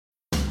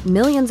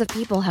Millions of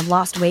people have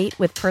lost weight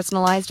with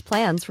personalized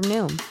plans from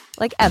Noom.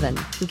 Like Evan,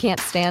 who can't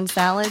stand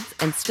salads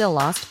and still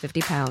lost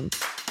 50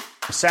 pounds.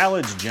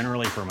 Salads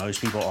generally for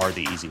most people are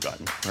the easy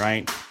button,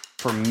 right?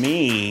 For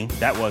me,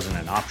 that wasn't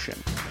an option.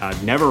 I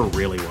never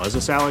really was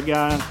a salad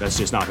guy. That's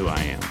just not who I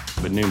am.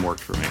 But Noom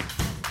worked for me.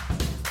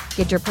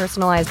 Get your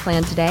personalized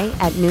plan today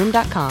at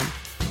Noom.com.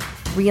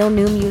 Real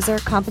Noom user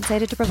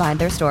compensated to provide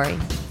their story.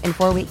 In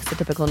 4 weeks, the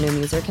typical Noom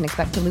user can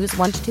expect to lose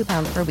 1 to 2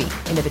 pounds per week.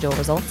 Individual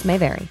results may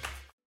vary.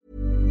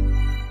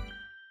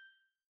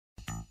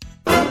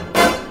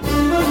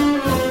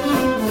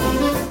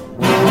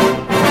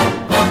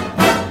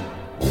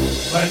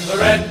 When the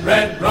red,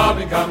 red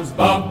robin comes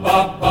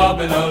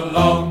bobbing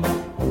along,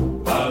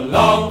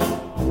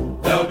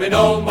 along, there'll be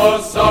no more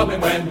sobbing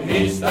when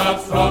he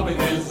starts throbbing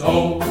his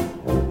old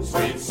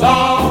sweet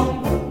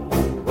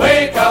song.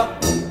 Wake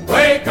up,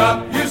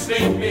 you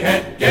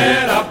sleepyhead,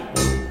 get up,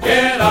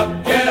 get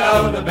up, get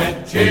out of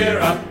bed, cheer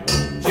up,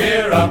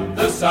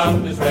 the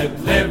sun is red,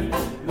 live,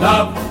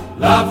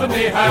 love and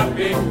be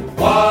happy.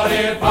 What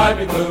if I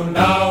be blue?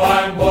 Now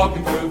I'm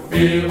walking through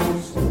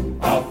fields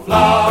of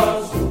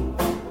flowers.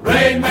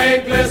 Rain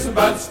may glisten,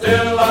 but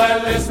still I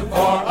listen for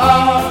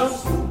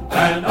hours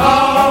and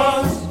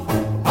hours.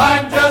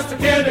 I'm just a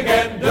kid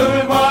again,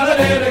 doing what I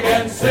did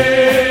again,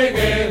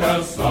 singing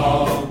a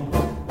song.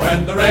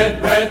 When the red,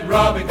 red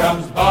robin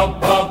comes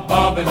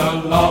bobbing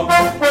along.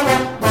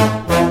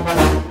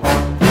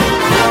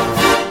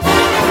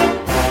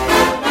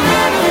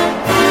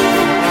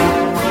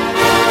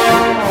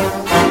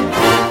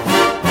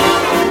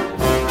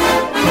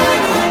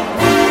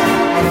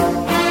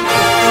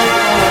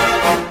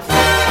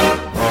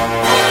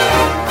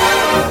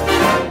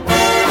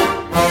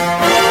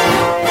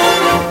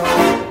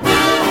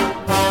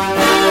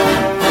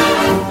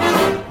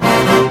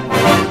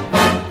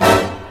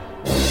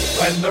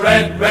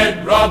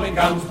 Robin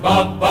comes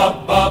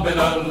bobbing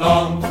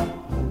along,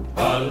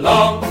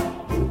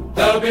 along.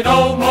 There'll be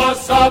no more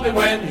sobbing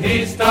when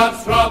he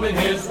starts throbbing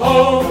his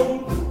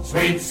own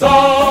sweet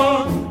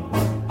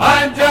song.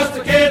 I'm just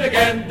a kid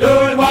again,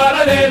 doing what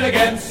I did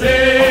again,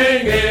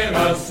 singing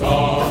a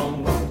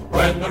song.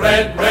 When the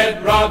red,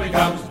 red robin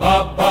comes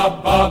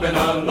bobbing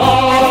along.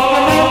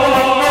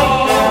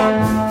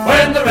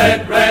 When the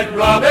red, red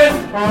robin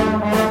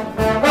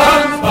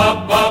comes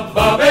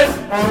bobbing.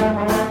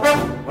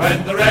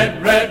 When the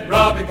red, red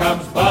robin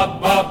comes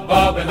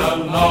bobbing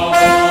along.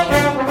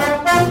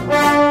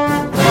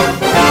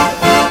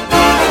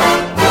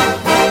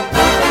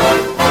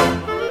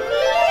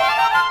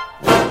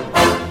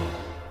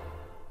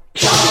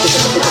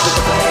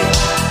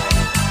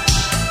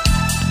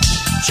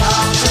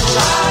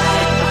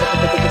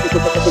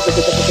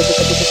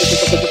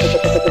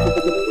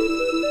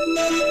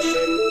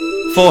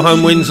 Four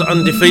home wins,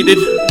 undefeated.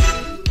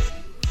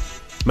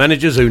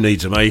 Managers, who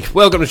needs them, eh?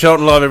 Welcome to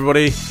Charlton Live,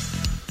 everybody.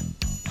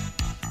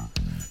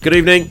 Good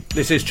evening,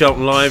 this is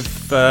Charlton Live.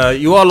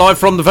 You are live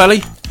from the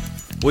Valley.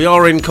 We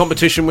are in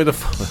competition with a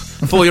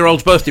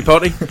 4-year-old's birthday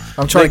party.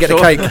 I'm trying to get a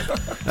cake.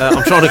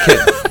 I'm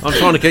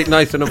trying to keep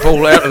Nathan and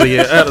Paul out of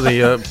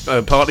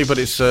the party, but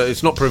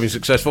it's not proving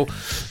successful.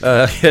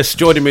 Yes,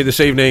 joining me this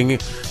evening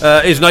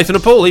is Nathan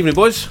and Paul. Evening,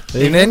 boys.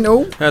 Evening,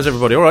 all. How's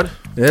everybody? All right?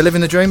 Yeah,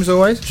 living the dreams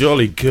always.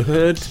 Jolly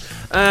good.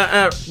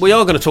 We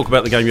are going to talk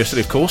about the game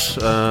yesterday, of course.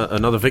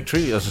 Another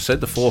victory, as I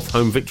said, the 4th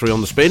home victory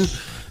on the spin.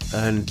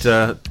 And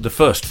the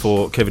first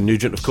for Kevin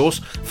Nugent, of course.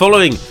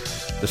 Following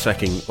the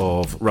sacking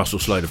of Russell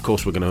Slade, of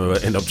course, we're going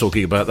to end up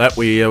talking about that.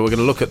 We're going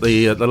to look at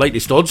the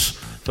latest odds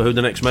for who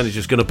the next manager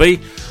is going to be.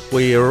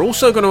 We are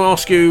also going to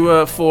ask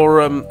you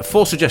for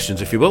 4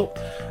 suggestions, if you will,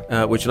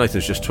 which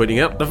Nathan's just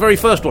tweeting out. The very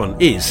first one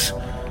is,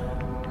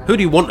 who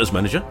do you want as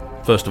manager,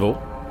 first of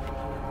all?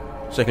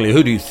 Secondly,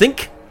 who do you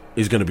think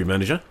is going to be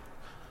manager?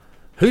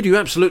 Who do you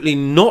absolutely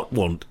not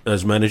want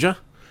as manager?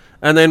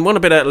 And then one a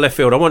bit out of left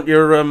field. I want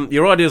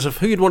your ideas of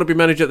who you'd want to be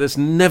manager that's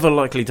never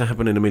likely to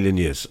happen in a million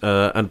years.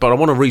 But I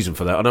want a reason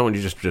for that. I don't want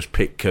you just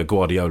pick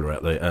Guardiola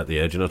at the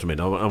edge. You know what I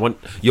mean? I want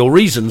your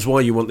reasons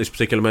why you want this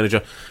particular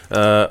manager,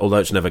 although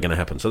it's never going to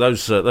happen. So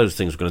those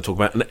things we're going to talk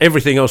about, and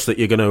everything else that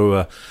you're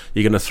going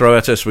to throw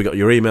at us. We got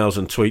your emails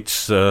and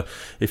tweets.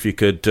 If you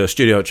could,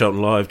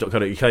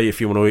 studio@charltonlive.co.uk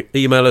if you want to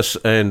email us,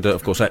 and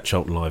of course at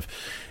Charlton Live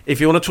if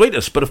you want to tweet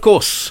us. But of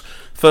course,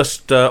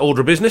 first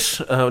order of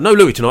business. No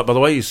Louis tonight, by the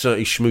way. He's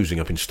schmoozing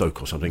up in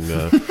Stoke or something.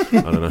 I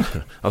don't know.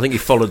 I think he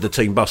followed the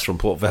team bus from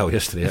Port Vale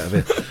yesterday out of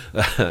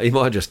here. He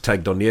might have just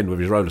tagged on the end with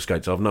his roller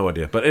skates. I have no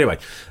idea. But anyway,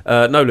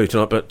 no Louis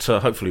tonight, but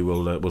hopefully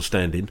we'll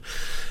stand in.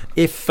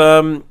 If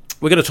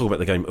we're going to talk about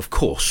the game, of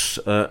course,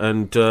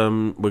 and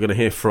we're going to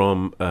hear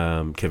from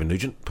Kevin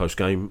Nugent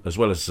post-game, as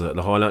well as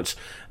the highlights,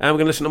 and we're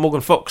going to listen to Morgan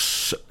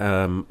Fox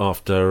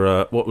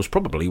after what was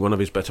probably one of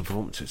his better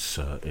performances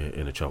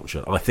in a Charlton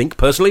shirt, I think,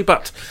 personally.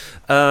 But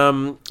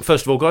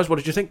first of all, guys, what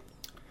did you think?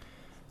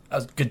 That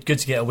was good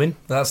to get a win.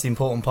 That's the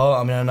important part.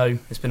 I mean, I know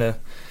it's been a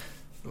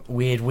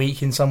weird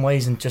week in some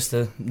ways and just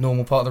a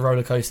normal part of the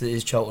roller coaster that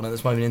is Charlton at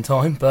this moment in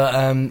time, but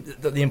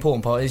the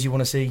important part is you want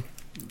to see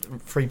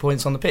 3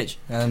 points on the pitch,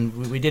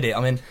 and we did it.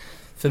 I mean,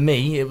 for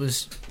me, it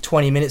was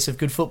 20 minutes of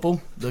good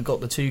football that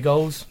got the 2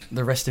 goals.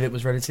 The rest of it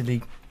was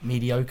relatively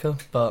mediocre,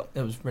 but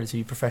it was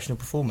relatively professional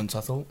performance,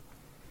 I thought.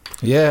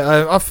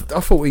 Yeah, I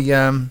thought we.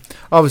 I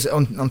was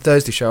on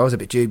Thursday's show. I was a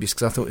bit dubious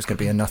because I thought it was going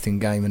to be a nothing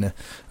game and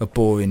a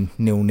boring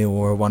 0-0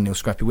 or a 1-0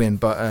 scrappy win.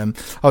 But I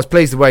was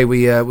pleased the way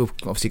we'll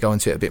obviously go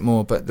into it a bit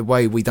more. But the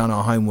way we done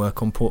our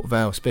homework on Port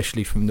Vale,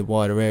 especially from the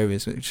wider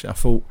areas, which I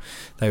thought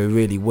they were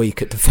really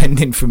weak at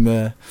defending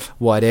from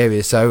wide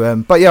areas.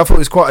 So, but yeah, I thought it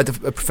was quite a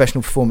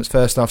professional performance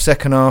first half.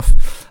 Second half,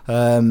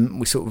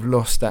 we sort of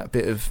lost that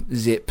bit of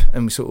zip,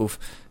 and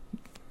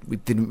we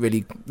didn't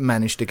really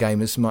manage the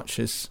game as much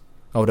as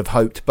I would have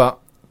hoped, but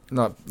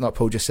like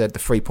Paul just said, the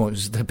 3 points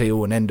was the be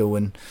all and end all,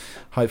 and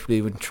hopefully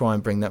we would try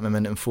and bring that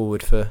momentum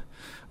forward for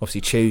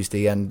obviously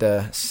Tuesday and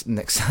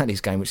next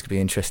Saturday's game, which could be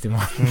an interesting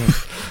one.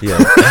 Yeah,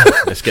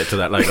 let's get to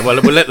that later.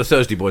 Well, we'll let the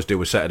Thursday boys deal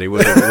with Saturday.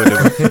 We'll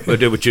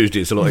deal with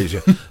Tuesday. It's a lot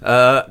easier.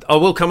 I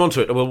will come on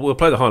to it. We'll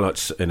play the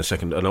highlights in a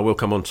second, and I will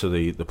come on to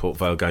the Port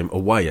Vale game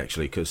away,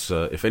 actually, because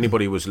if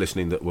anybody was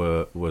listening that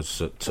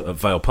was at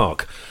Vale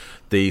Park,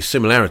 the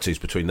similarities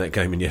between that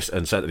game and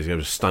Saturday's game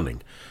was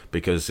stunning,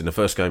 because in the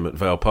first game at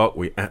Vale Park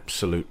we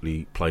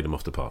absolutely played them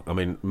off the park. I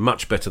mean,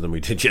 much better than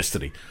we did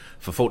yesterday.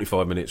 For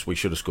 45 minutes we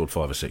should have scored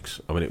 5 or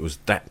 6. I mean, it was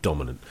that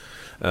dominant.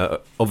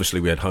 Obviously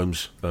we had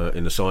Holmes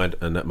in the side,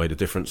 and that made a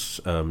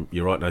difference.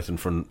 You're right, Nathan,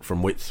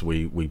 from width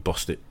we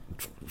bossed it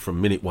from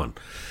minute 1,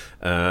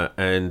 but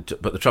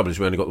the trouble is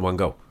we only got the 1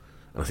 goal.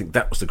 And I think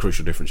that was the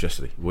crucial difference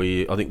yesterday.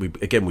 I think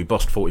we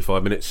bossed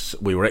 45 minutes.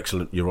 We were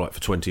excellent, you're right,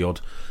 for 20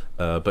 odd.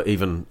 But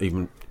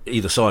even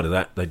either side of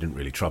that, they didn't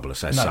really trouble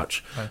us as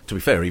such. No. To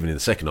be fair, even in the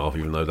second half,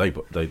 even though they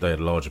had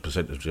a larger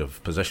percentage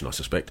of possession, I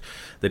suspect,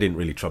 they didn't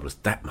really trouble us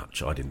that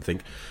much, I didn't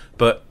think.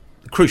 But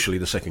crucially,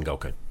 the second goal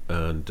came.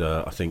 And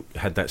I think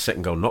had that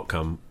second goal not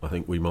come, I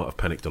think we might have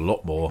panicked a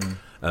lot more.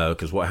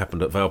 Because what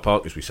happened at Vale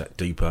Park is we sat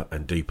deeper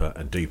and deeper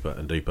and deeper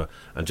and deeper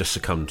and just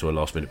succumbed to a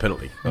last-minute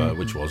penalty,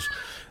 which was,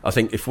 I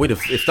think, if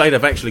they'd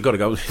have actually got a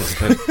goal,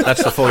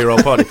 that's the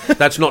 4-year-old party.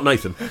 That's not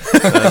Nathan.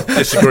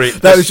 Disagree.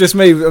 That was just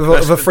me of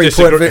a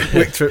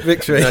 3-point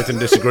victory. Nathan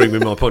disagreeing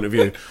with my point of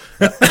view.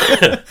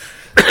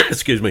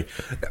 Excuse me.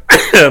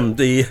 Don't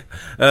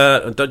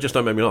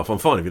make me laugh. I'm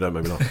fine if you don't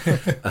make me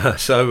laugh.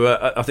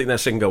 So I think that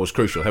second goal was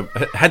crucial.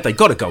 Had they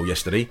got a goal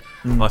yesterday,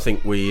 I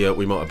think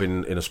we might have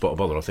been in a spot of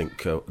bother. I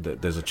think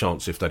there's a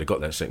chance if they'd have got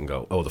that second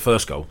goal, or the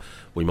first goal,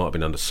 we might have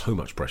been under so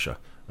much pressure.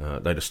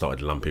 They'd have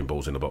started lumping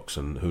balls in the box,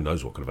 and who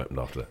knows what could have happened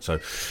after that. So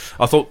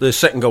I thought the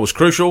second goal was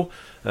crucial.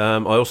 I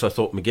also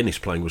thought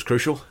McGuinness playing was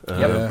crucial,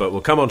 but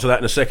we'll come on to that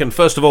in a second.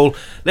 First of all,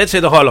 let's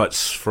hear the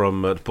highlights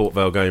from the Port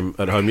Vale game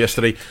at home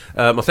yesterday.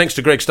 My thanks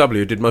to Greg Stubbley,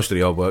 who did most of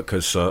the hard work,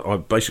 because I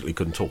basically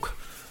couldn't talk,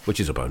 which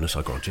is a bonus,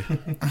 I grant you.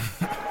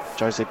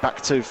 Jose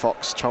back to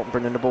Fox. Charlton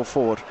bringing the ball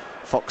forward.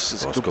 Fox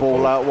has the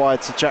ball out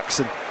wide to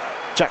Jackson.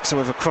 Jackson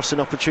with a crossing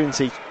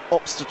opportunity.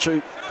 Opts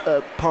to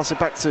pass it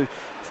back to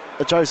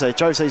Jose.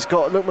 Jose's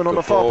got Lookman on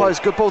the far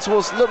post. Good ball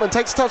towards Lookman.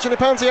 Takes a touch in the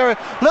penalty area.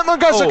 Lookman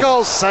goes to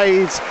goal.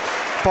 Saved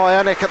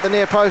by Anik at the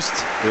near post.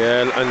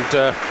 Yeah, and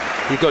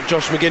you've got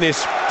Josh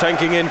McGuinness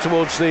tanking in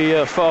towards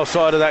the far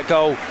side of that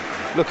goal,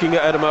 looking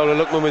at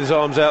Ademola Lookman with his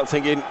arms out,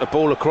 thinking a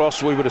ball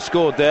across, we would have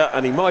scored there,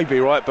 and he might be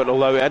right, but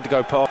although it had to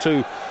go past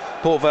 2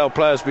 Port Vale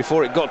players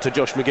before it got to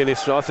Josh McGuinness,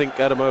 so I think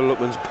Ademola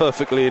Lookman's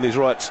perfectly in his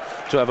rights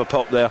to have a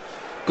pop there.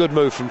 Good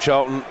move from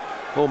Charlton,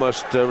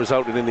 almost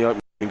resulted in the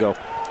opening goal.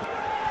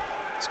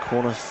 It's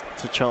corner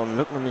for Charlton.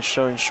 Lookman is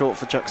showing short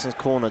for Jackson's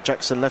corner.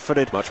 Jackson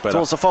left-footed much better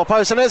towards the far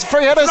post, and there's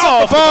free headers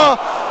off the bar.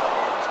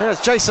 There's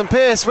Jason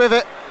Pearce with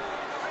it.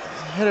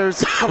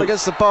 Headers come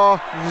against the bar.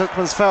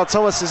 Lookman's fouled.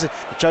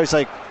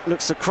 Jose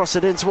looks to cross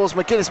it in towards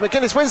McGuinness.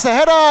 McGuinness wins the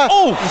header.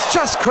 Oh, he's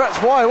just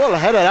cracked wide. What a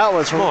header that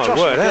was from Josh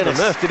McGuinness.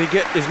 How on earth did he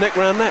get his neck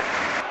round that?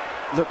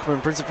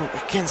 Lookman brings it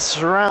again,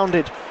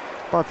 surrounded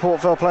by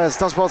Port Vale players.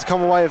 Does well to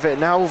come away with it.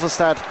 Now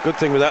Ulverstad. Good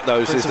thing with that though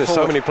is there's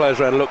so many players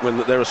around Lookman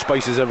that there are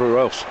spaces everywhere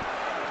else.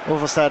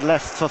 Ulverstad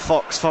left for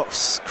Fox.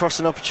 Fox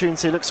crossing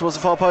opportunity, looks towards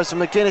the far post,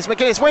 and McGuinness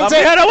wins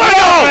it!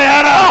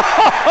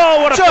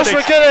 What a Josh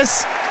finish.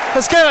 McGuinness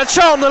has given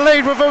Charlton the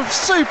lead with a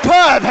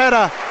superb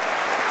header.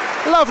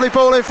 Lovely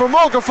ball in from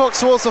Morgan Fox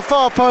towards the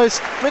far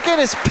post.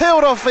 McGuinness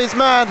peeled off his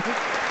man,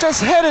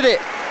 just headed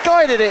it,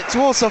 guided it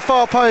towards the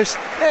far post.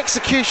 The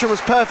execution was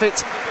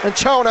perfect, and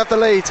Charlton had the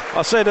lead.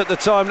 I said at the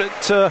time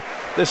that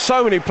there's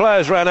so many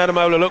players around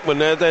Ademola Lookman.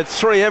 There are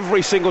 3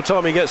 every single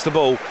time he gets the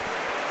ball.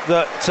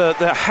 That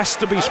there has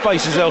to be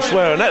spaces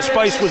elsewhere, and that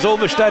space was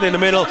Ulverstad in the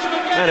middle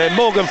and then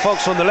Morgan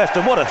Fox on the left,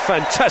 and what a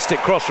fantastic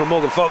cross from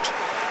Morgan Fox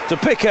to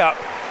pick out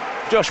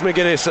Josh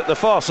McGuinness at the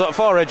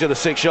far edge of the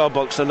 6-yard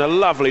box, and a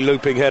lovely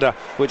looping header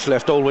which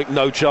left Alnwick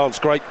no chance.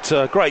 Great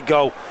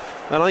goal,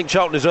 and I think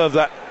Charlton deserved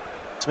that.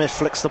 Smith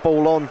flicks the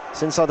ball on,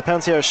 it's inside the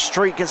penalty area.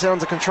 Street gets it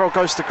under control,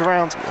 goes to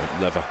ground.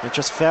 Never. It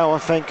just fell, I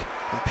think,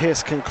 and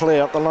Pearce can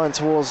clear up the line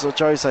towards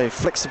Jose.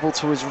 Flicks the ball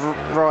to his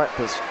right,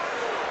 but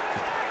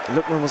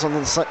Lookman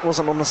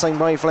wasn't on the same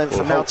wavelength,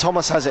 and now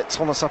Thomas has it.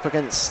 Thomas up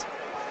against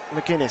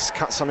McGuinness,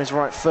 cuts on his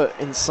right foot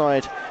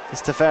inside.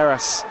 It's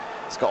Tavares.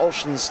 He's got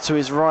options to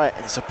his right,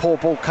 and it's a poor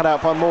ball cut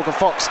out by Morgan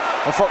Fox.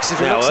 And Fox, if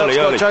he Now, looks up, early,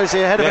 has got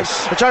Jose ahead of him.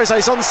 But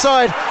Jose's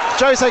onside.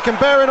 Jose can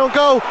bear in on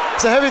goal.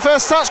 It's a heavy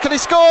first touch. Can he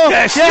score?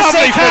 Yes, he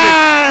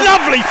can!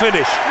 Lovely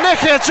finish.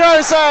 Nicky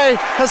Jose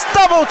has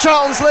doubled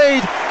Charlton's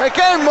lead.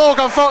 Again,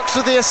 Morgan Fox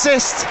with the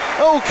assist.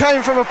 All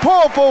came from a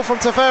poor ball from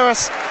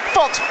Tavares.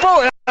 Fox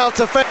brought it out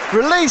to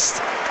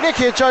released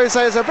Nicky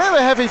Jose as a bit of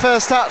a heavy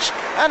first touch,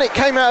 and it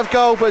came out of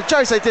goal, but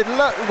Jose did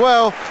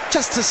well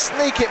just to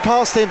sneak it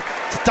past him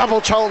to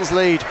double Charlton's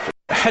lead.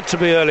 Had to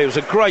be early. It was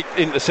a great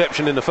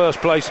interception in the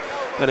first place,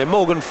 and then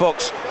Morgan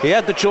Fox, he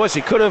had the choice.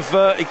 He could have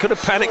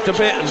panicked a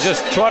bit and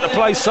just tried to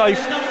play safe,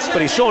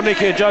 but he saw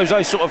Nicky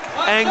Jose sort of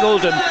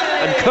angled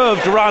and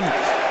curved run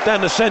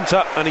down the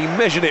centre, and he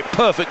measured it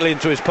perfectly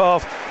into his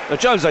path. Now,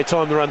 Jose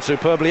timed the run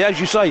superbly, as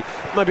you say,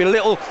 maybe a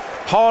little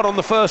hard on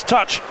the first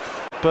touch,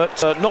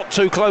 but not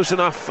close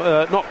enough to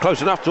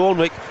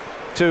Alnwick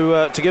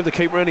to give the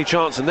keeper any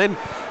chance. And then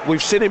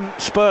we've seen him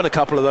spurn a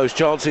couple of those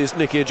chances,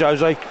 Nicky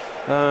Jose,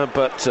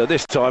 but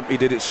this time he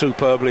did it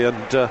superbly.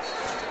 And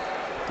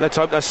let's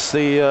hope that's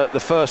the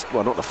first.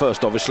 Well, not the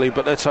first, obviously,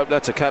 but let's hope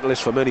that's a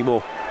catalyst for many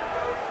more.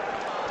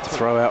 The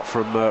throw out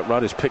from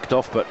Rudd is picked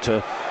off, but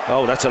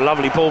that's a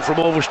lovely ball from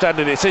Ulverstad,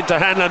 and it's into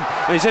Hanlon,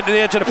 and he's into the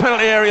edge of the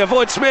penalty area.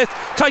 Void Smith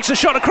takes a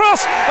shot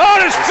across. Oh,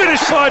 it's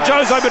finished by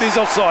Jose, but he's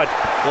offside.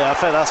 Yeah, I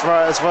think that's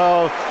right as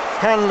well.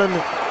 Hanlon,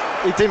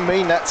 he didn't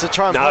mean that to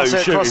try and pass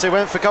it across. He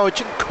went for goal. He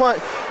didn't quite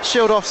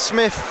shield off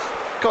Smith,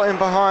 got him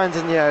behind,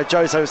 and yeah,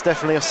 Jose was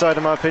definitely offside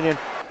in my opinion.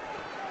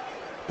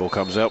 Ball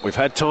comes out. We've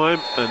had time,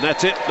 and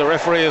that's it. The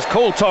referee has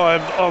called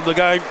time on the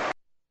game.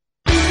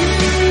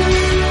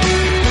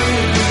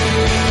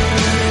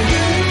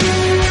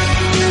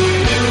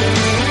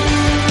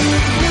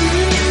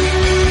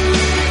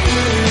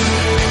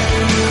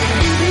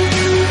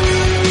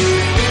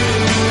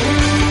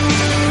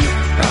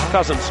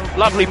 Cousins,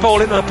 lovely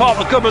ball into the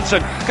path of Goodmanson.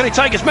 Can he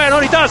take his man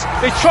on? He does.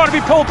 He's trying to be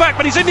pulled back,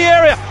 but he's in the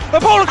area.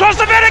 The ball across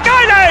the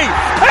Benicali,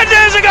 and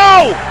there's a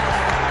goal.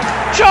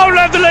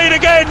 Charlton have the lead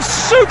again.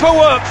 Super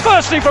work.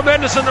 Firstly from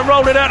Henderson to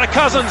roll it out to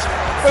Cousins,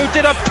 who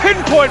did a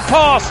pinpoint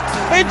pass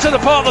into the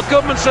path of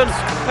Goodmanson,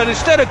 and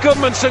instead of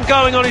Goodmanson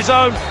going on his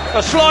own,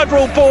 a slide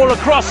rule ball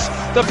across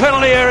the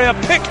penalty area,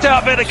 picked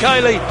out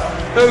Benicali,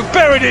 who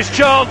buried his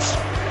chance,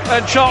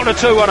 and Charlton are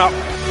 2-1 up.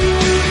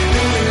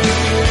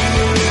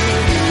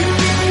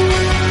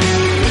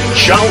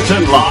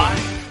 Charlton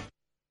Live.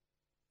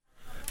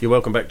 You're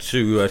welcome back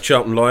to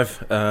Charlton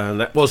Live.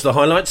 That was the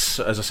highlights,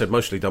 as I said,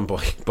 mostly done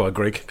by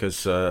Greg,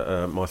 because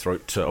my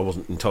throat, I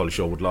wasn't entirely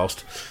sure would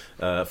last.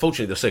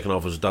 Fortunately, the second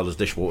half was as dull as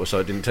dishwater, so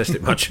I didn't test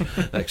it much,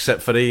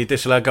 except for the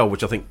disallowed goal,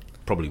 which I think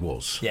probably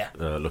was. Yeah.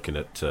 Looking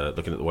at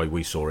the way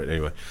we saw it,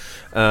 anyway.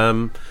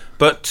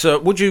 But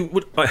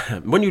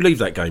when you leave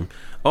that game,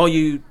 are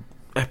you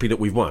happy that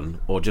we've won,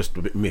 or just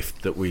a bit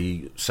miffed that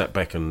we sat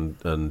back and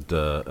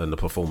the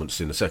performance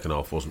in the second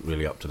half wasn't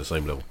really up to the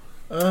same level?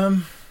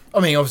 I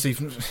mean,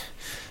 obviously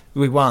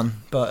we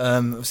won, but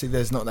obviously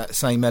there's not that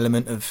same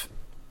element of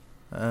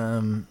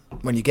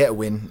when you get a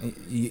win.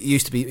 It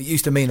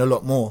used to mean a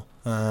lot more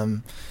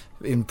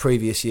in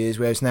previous years,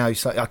 whereas now you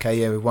say, okay,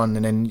 yeah, we won,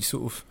 and then you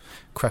sort of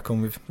crack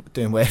on with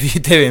doing whatever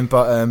you're doing.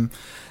 But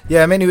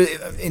yeah, I mean,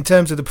 in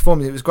terms of the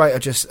performance, it was great. I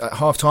just at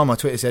half time on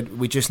Twitter said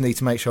we just need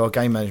to make sure our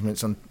game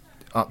management's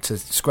up to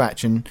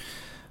scratch, and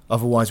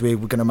otherwise we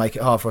were going to make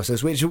it hard for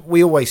ourselves, which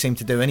we always seem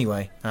to do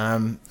anyway.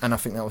 And I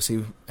think that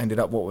obviously ended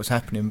up what was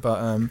happening.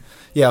 But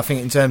yeah, I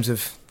think in terms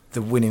of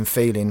the winning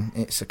feeling,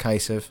 it's a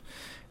case of,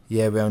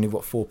 yeah, we're only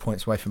 4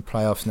 points away from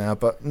playoffs now.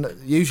 But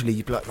usually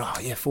you'd be like, oh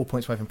yeah, 4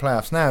 points away from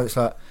playoffs. Now it's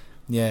like,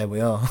 yeah,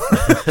 we are.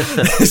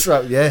 It's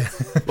like, yeah.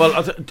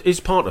 Well, it's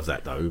part of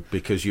that though,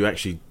 because you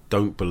actually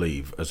don't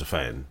believe as a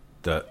fan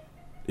that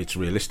it's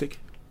realistic.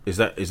 Is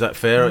that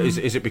fair?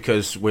 Is it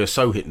because we're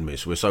so hit and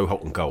miss, we're so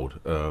hot and cold?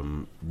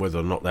 Whether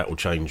or not that will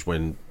change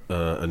when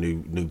a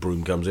new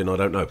broom comes in, I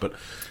don't know. But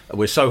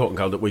we're so hot and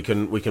cold that we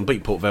can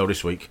beat Port Vale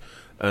this week,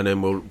 and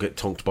then we'll get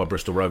tonked by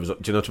Bristol Rovers. Do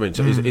you know what I mean?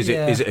 So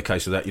is it a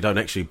case of that you don't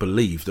actually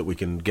believe that we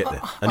can get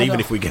there? And even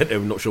if we get there,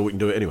 we're not sure we can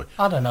do it anyway.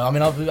 I don't know. I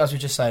mean, as we were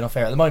just saying off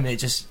air, at the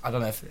moment, I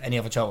don't know if any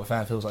other Charlton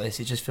fan feels like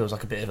this. It just feels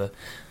like a bit of a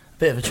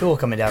chore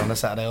coming down on a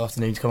Saturday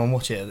afternoon to come and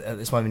watch it at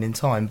this moment in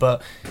time.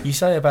 But you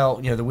say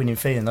about the winning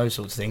fee and those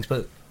sorts of things,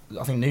 but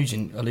I think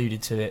Nugent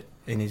alluded to it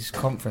in his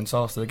conference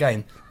after the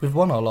game. We've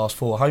won our last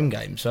 4 home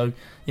games, so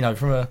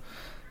from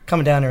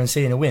coming down here and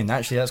seeing a win,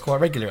 actually that's quite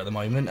regular at the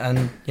moment.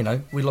 And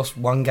we lost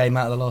 1 game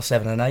out of the last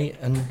 7 and 8,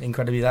 and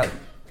incredibly that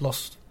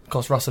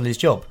cost Russell his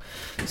job.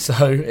 So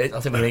I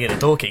think we're going to get the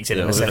door kicked in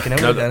a second.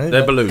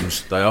 They're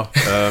balloons. They are.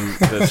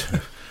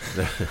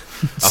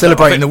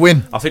 Celebrating the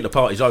win. I think the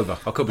party's over.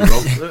 I could be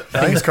wrong.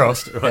 Fingers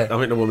crossed. Right. Yeah. I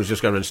think the woman's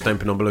just going around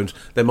stamping on balloons.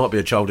 There might be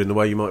a child in the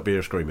way. You might be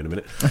a scream in a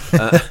minute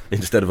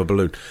instead of a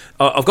balloon.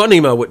 I've got an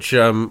email which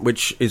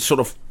is sort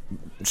of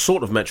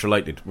sort of match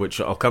related, which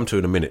I'll come to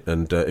in a minute.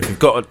 And if you've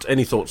got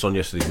any thoughts on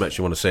yesterday's match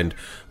you want to send,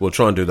 we'll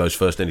try and do those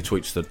first. Any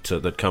tweets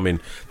that come in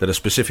that are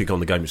specific on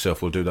the game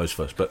itself, we'll do those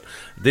first. But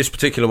this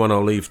particular one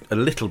I'll leave a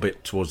little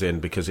bit towards the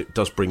end, because it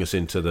does bring us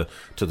into the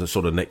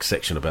sort of next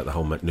section about the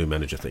whole new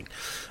manager thing,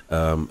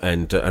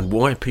 and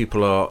why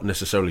people are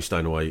necessarily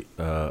staying away,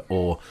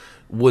 or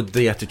would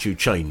the attitude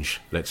change,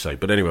 let's say.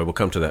 But anyway, we'll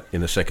come to that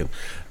in a second.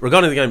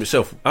 Regarding the game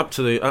itself, up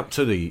to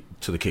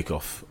the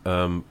kick-off,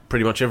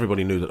 pretty much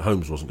everybody knew that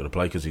Holmes wasn't going to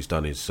play, because he's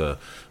done his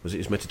was it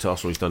his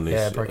metatarsal? He's done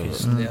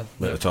his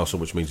metatarsal,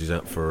 which means he's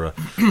out for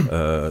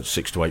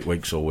 6 to 8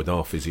 weeks, or with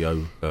our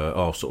physio,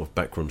 our sort of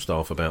backroom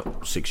staff,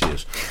 about 6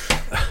 years.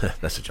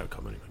 That's a joke,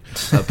 anyway.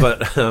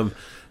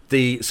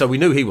 So we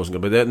knew he wasn't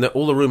going to be there, and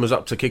all the rumours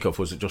up to kick-off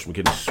was that Josh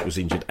McGuinness was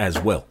injured as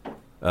well.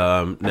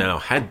 Now,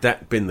 had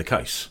that been the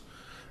case,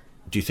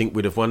 do you think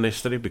we'd have won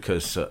yesterday?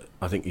 Because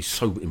I think he's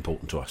so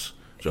important to us,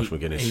 Josh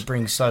McGuinness. He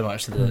brings so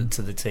much to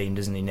the team,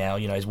 doesn't he? Now,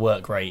 his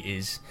work rate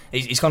is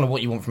he's kind of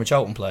what you want from a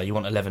Charlton player. You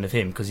want 11 of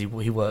him, because he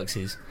works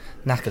his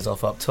knackers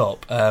off up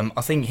top. I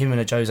think him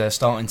and Jose are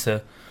starting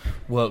to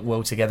work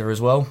well together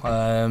as well.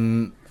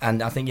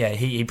 And I think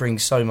he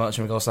brings so much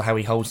in regards to how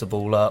he holds the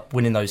ball up,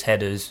 winning those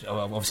headers.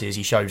 Obviously, as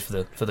he showed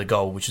for the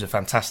goal, which was a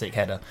fantastic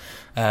header.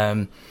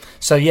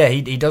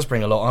 He does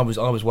bring a lot.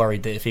 I was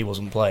worried that if he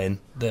wasn't playing,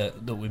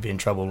 that we'd be in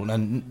trouble.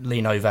 And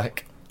Lee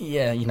Novak,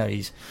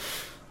 he's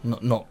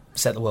not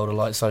set the world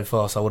alight so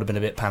far. So I would have been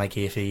a bit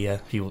panicky if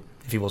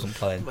he wasn't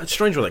playing. It's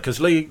strange with that,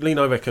 because Lee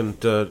Novak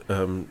and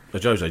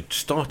Jose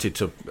started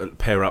to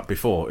pair up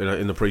before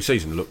in the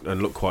pre-season,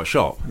 and looked quite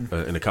sharp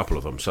in a couple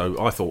of them. So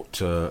I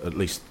thought at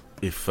least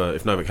if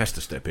Novak has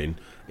to step in,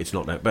 it's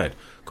not that bad.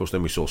 Of course,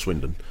 then we saw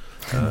Swindon,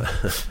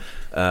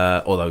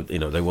 although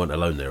they weren't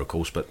alone there, of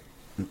course. But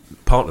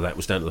part of that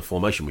was down to the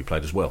formation we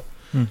played as well.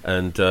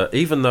 And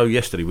even though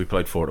yesterday we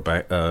played 4 at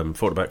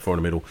the back, 4 in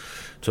the middle,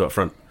 2 up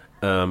front,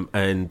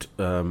 and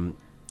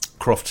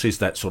Crofts is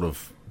that sort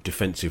of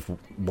defensive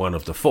one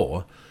of the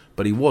 4,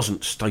 but he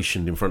wasn't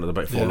stationed in front of the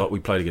back 4 like we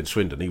played against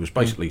Swindon. He was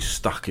basically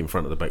stuck in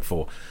front of the back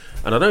 4.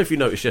 And I don't know if you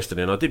noticed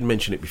yesterday, and I did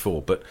mention it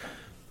before, but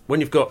when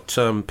you've got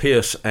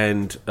Pearce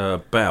and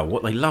Bow,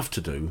 what they love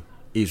to do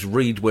is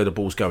read where the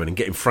ball's going and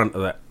get in front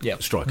of that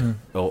striker,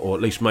 or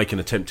at least make an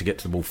attempt to get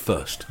to the ball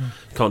first.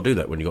 You can't do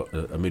that when you've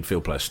got a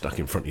midfield player stuck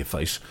in front of your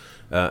face,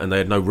 and they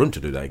had no room to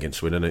do that against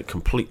Swindon, and it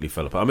completely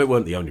fell apart. I mean, it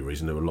weren't the only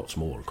reason, there were lots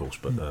more, of course,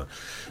 but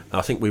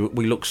I think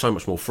we looked so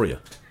much more freer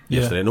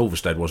yesterday, and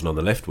Ulvestad wasn't on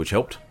the left, which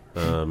helped.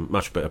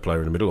 Much better player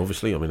in the middle,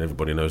 obviously. I mean,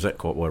 everybody knows that.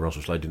 Quite why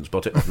Russell Slade didn't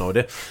spot it, I've no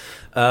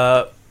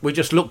idea. We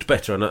just looked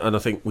better, and I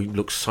think we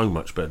looked so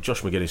much better.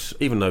 Josh McGuinness,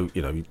 even though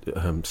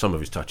some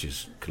of his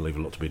touches can leave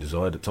a lot to be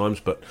desired at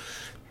times, but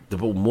the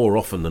ball more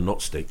often than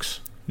not sticks.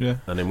 Yeah,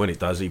 and then when it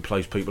does, he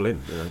plays people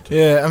in.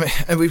 I mean,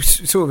 and we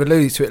sort of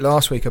alluded to it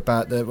last week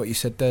about what you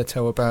said there,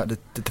 Tel, about the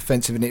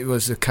defensive, and it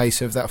was a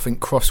case of that. I think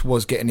Cross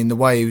was getting in the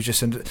way. He was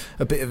just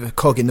a bit of a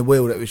cog in the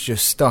wheel that was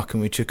just stuck,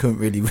 and we just couldn't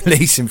really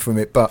release him from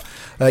it. But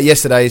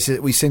yesterday,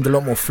 we seemed a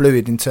lot more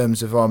fluid in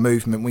terms of our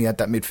movement. We had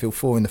that midfield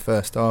 4 in the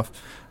first half.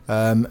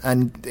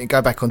 And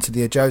go back onto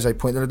the Jose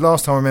point. The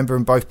last time I remember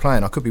them both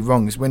playing, I could be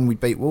wrong, is when we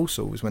beat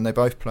Walsall, was when they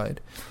both played.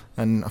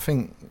 And I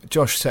think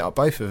Josh set up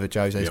both of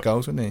Jose's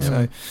goals, didn't he?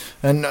 So,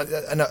 and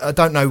I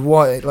don't know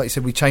why. Like you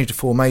said, we changed the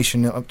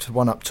formation up to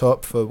 1 up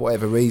top for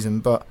whatever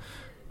reason. But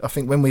I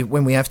think when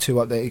we have 2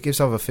 up there, it gives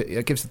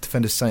the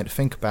defenders something to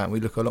think about. And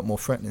we look a lot more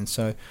threatening.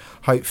 So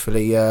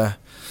hopefully, it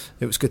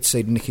was good to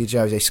see Nicky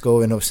Jose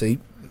score, and obviously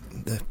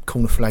the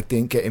corner flag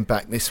didn't get him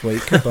back this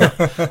week. But,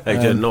 he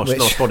did a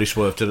nice body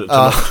swerve to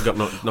knock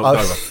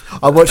over.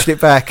 I watched it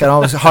back, and I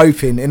was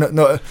hoping, not in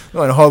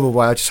a horrible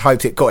way, I just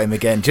hoped it got him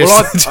again, to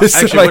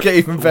make it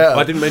even better.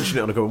 I didn't mention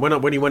it on the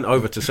comment. When he went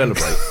over to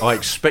celebrate, I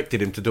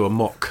expected him to do a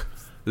mock,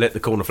 let the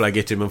corner flag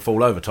hit him and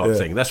fall over type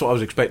thing. That's what I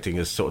was expecting,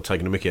 as sort of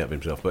taking a mickey out of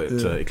himself, but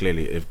it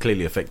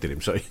clearly affected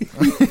him. So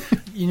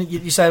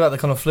you say about the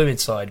kind of fluid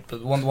side,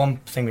 but one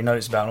thing we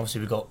noticed about, and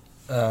obviously we've got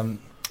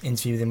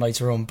interview with him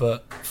later on,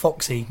 but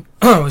Foxy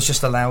was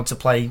just allowed to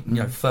play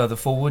further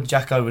forward.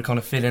 Jacko would kind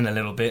of fill in a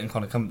little bit and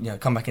kind of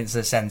come back into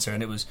the centre,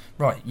 and it was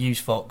right, use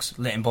Fox,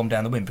 let him bomb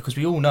down the wing, because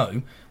we all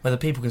know, whether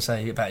people can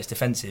say about his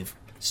defensive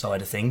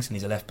side of things, and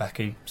he's a left back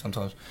who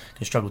sometimes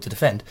can struggle to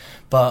defend,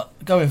 but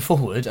going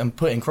forward and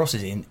putting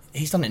crosses in,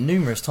 he's done it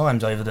numerous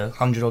times over the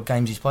 100 odd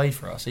games he's played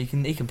for us. He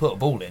can put a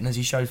ball in, as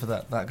he showed for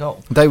that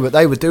goal. They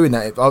were doing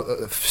that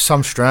for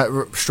some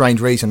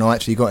strange reason. I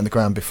actually got in the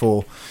ground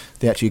before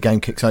the actual game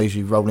kicks. I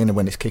usually roll in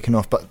when it's kicking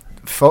off, but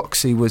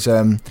Foxy was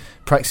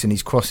practicing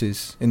his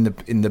crosses in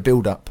the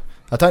build up.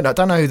 I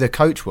don't know who the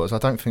coach was. I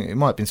don't think it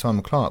might have been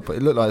Simon Clark, but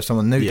it looked like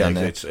someone new down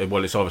there. It's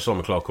either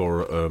Simon Clark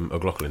or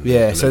O'Loughlin.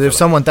 Yeah, so there's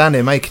someone down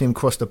there making him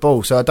cross the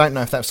ball. So I don't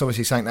know if that's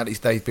obviously something that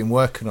they've been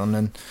working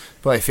on.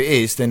 But if it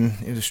is, then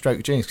it was a stroke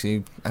of genius, because he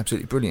was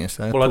absolutely brilliant.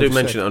 So well, I do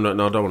mention it, and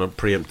I don't want to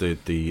preempt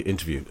the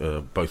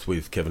interview, both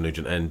with Kevin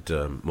Nugent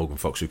and Morgan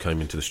Fox, who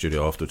came into the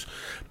studio afterwards.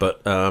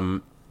 But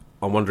I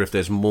wonder if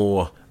there's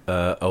more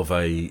of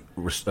a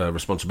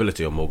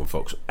responsibility on Morgan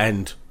Fox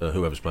and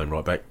whoever's playing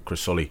right back.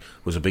 Chris Solly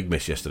was a big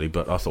miss yesterday,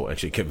 but I thought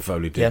actually Kevin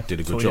Foley did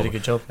a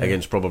good job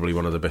against probably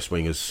one of the best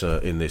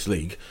wingers in this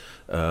league.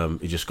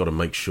 You just got to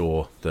make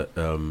sure that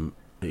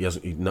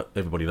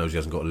everybody knows he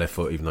hasn't got a left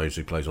foot, even though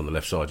he plays on the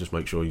left side. Just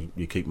make sure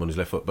you keep him on his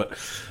left foot, but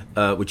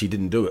which he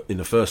didn't do it in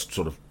the first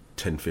sort of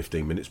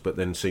 10-15 minutes, but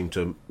then seemed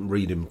to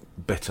read him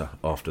better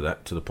after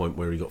that, to the point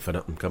where he got fed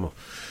up and come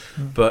off.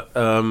 But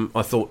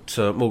I thought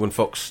Morgan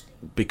Fox,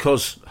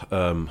 because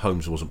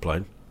Holmes wasn't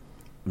playing,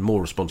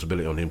 more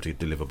responsibility on him to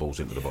deliver balls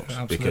into the box.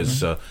 Absolutely.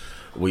 Because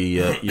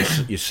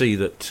you see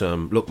that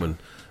Lookman,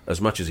 as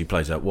much as he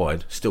plays out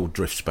wide, still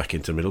drifts back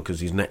into the middle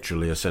because he's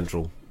naturally a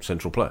central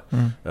player,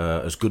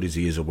 as good as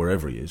he is or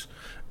wherever he is.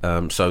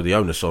 So the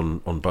onus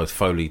on both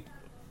Foley,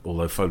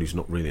 although Foley's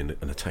not really an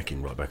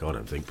attacking right back, I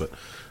don't think, but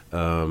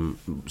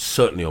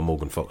certainly on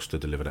Morgan Fox to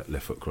deliver that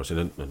left foot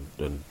crossing,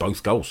 and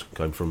both goals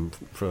came from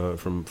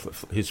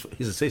his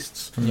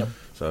assists. Yep.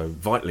 So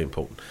vitally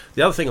important.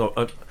 The other thing,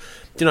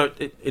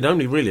 it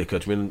only really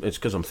occurred to me, and it's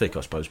because I'm thick,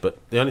 I suppose, but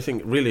the only thing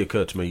that really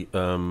occurred to me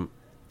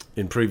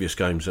in previous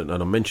games, and I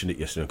mentioned it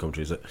yesterday on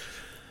commentary, is that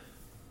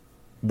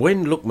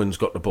when Lookman's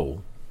got the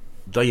ball,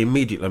 they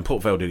immediately, and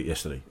Port Vale did it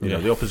yesterday, you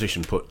know, the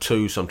opposition put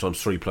 2,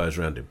 sometimes 3 players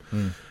around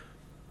him.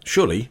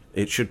 Surely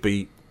it should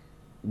be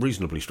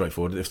reasonably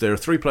straightforward. If there are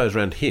 3 players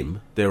around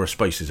him, there are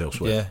spaces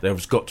elsewhere.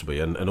 There's got to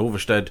be, and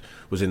Ulverstad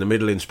was in the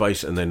middle in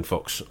space, and then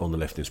Fox on the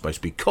left in space,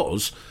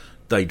 because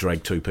they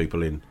dragged 2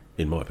 people in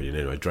my opinion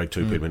anyway, dragged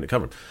 2 people in to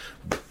cover him.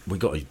 We've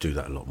got to do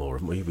that a lot more,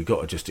 haven't we? We've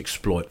got to just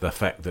exploit the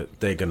fact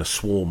that they're going to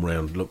swarm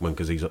round Lookman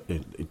because he's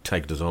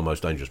tagged as our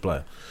most dangerous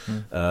player,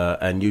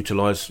 and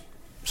utilise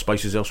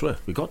spaces elsewhere.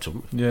 We got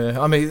to. Yeah,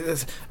 I mean,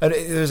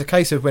 there was a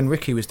case of when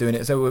Ricky was doing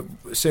it. So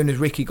as soon as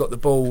Ricky got the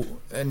ball,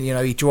 and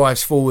he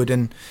drives forward,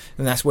 and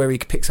that's where he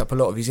picks up a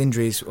lot of his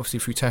injuries, obviously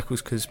through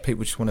tackles, because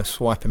people just want to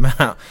swipe him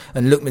out.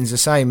 And Lookman's the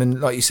same. And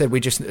like you said,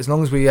 we just, as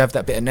long as we have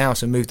that bit of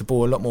nous and move the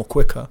ball a lot more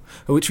quicker,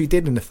 which we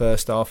did in the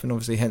first half, and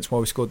obviously hence why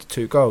we scored the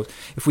 2 goals.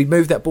 If we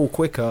move that ball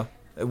quicker,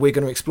 we're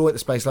going to exploit the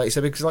space, like you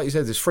said, because like you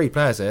said, there's 3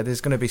 players there.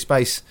 There's going to be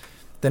space.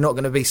 They're not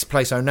going to be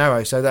placed so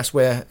narrow, so that's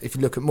where, if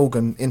you look at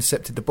Morgan,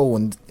 intercepted the ball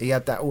and he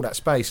had all that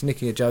space.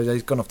 Nicky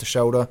Ajose's gone off the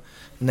shoulder,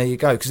 and there you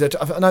go. Because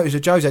I noticed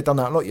Ajose done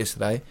that a lot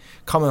yesterday,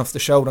 coming off the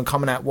shoulder and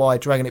coming out wide,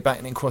 dragging it back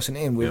and then crossing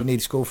it in. We need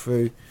to score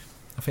through.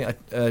 I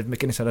think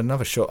McGuinness had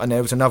another shot, and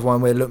there was another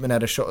one where Lookman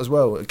had a shot as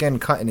well. Again,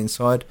 cutting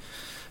inside,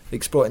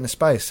 exploiting the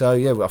space. So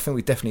yeah, I think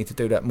we definitely need to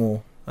do that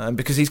more.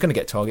 Because he's going to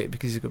get targeted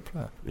because he's a good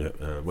player. Yeah,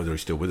 whether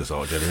he's still with us,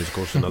 is of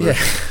course another.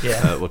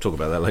 We'll talk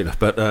about that later.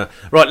 But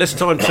right, let's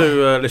time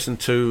to listen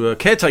to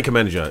caretaker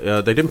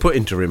manager. They didn't put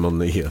interim on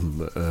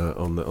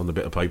the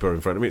bit of paper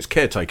in front of me. It's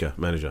caretaker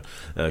manager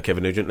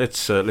Kevin Nugent.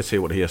 Let's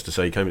hear what he has to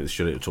say. He came into the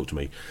studio to talk to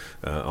me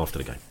after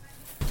the game.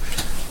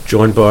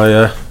 Joined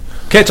by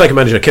caretaker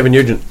manager Kevin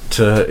Nugent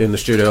in the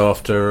studio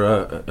after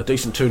a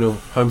decent 2-0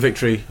 home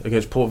victory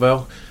against Port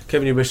Vale.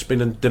 Kevin, you must have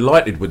been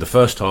delighted with the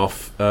first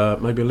half,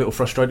 maybe a little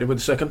frustrated with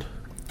the second?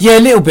 Yeah, a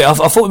little bit. I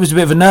thought it was a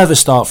bit of a nervous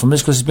start from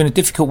us because it's been a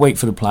difficult week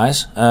for the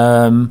players.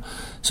 So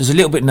it's a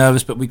little bit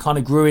nervous, but we kind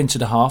of grew into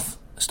the half,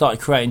 started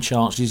creating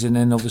chances, and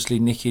then obviously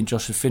Nicky and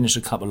Josh have finished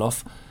a couple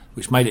off,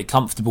 which made it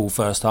comfortable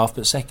first half.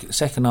 But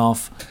second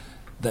half,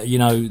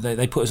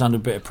 they put us under a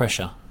bit of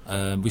pressure.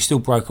 We still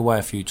broke away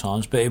a few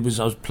times, but I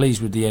was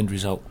pleased with the end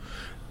result.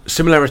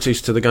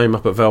 Similarities to the game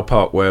up at Vale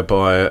Park,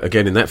 whereby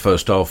again in that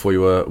first half we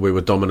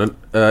were dominant.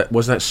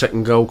 Was that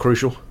second goal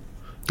crucial?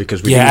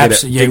 Because we didn't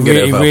get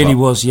it. It really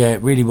was. Yeah,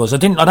 it really was. I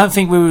don't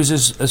think we were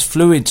as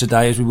fluid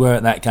today as we were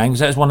at that game,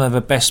 because that was one of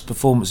the best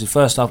performances,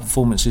 first half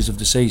performances of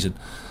the season.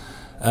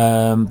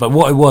 But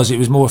what it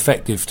was more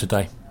effective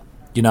today.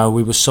 We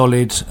were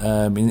solid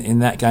in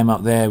that game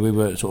up there. We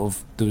were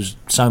there was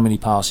so many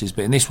passes,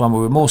 but in this one we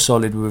were more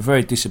solid. We were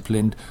very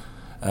disciplined.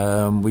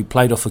 We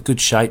played off a good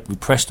shape. We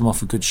pressed them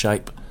off a good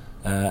shape,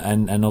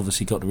 and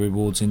obviously got the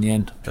rewards in the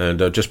end. And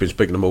just been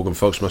speaking to Morgan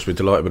Fox, must be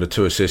delighted with the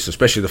 2 assists,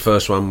 especially the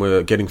first one.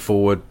 We're getting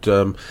forward,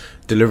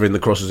 delivering the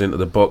crosses into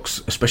the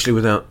box, especially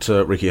without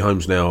Ricky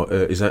Holmes now.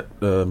 Is that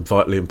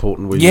vitally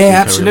important?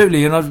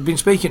 Absolutely. And I've been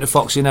speaking to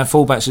Fox in our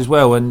fullbacks as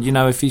well. And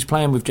if he's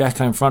playing with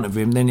Jacko in front of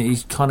him, then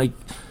he's kind of,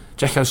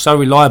 Jacko's so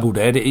reliable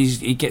there that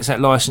he gets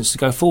that licence to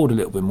go forward a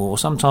little bit more.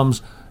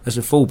 Sometimes as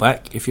a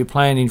fullback, if you're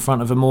playing in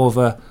front of a more of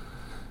a,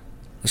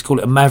 let's call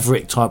it a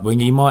maverick type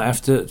winger, you might have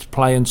to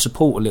play and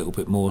support a little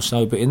bit more.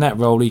 So, but in that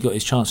role, he got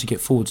his chance to get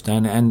forwards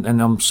down, and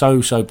I'm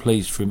so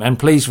pleased for him, and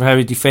pleased for how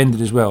he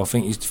defended as well. I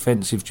think his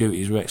defensive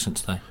duties were excellent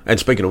today. And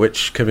speaking of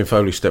which, Kevin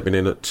Foley stepping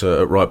in at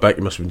right back,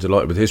 you must have been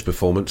delighted with his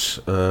performance.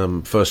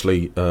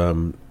 Firstly,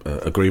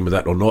 agreeing with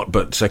that or not,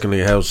 but secondly,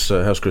 how's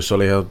Chris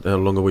Solly? How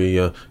long are we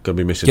going to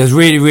be missing? Yeah, I was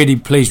really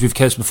pleased with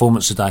Kev's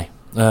performance today.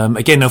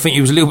 Again, I think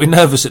he was a little bit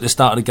nervous at the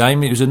start of the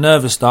game. It was a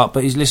nervous start,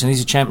 but he's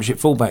a championship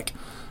fullback.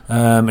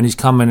 And he's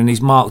come in and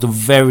he's marked a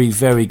very,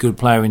 very good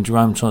player in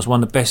Jerome Thomas,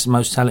 one of the best and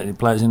most talented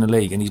players in the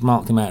league, and he's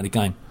marked him out of the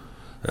game.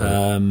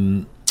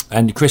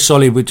 And Chris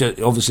Solly,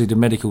 obviously the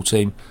medical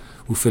team,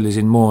 will fill us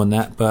in more on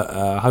that.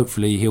 But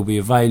hopefully he'll be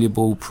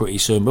available pretty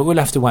soon. But we'll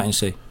have to wait and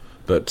see.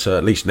 But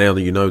at least now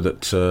that you know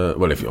that,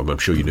 I'm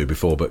sure you knew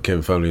before, but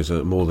Kevin Foley is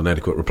a more than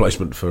adequate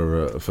replacement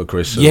for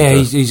Chris. Yeah,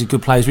 and, he's a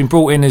good player. He's been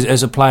brought in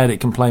as a player that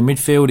can play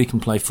midfield, he can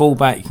play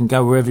fullback, he can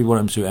go wherever you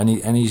want him to,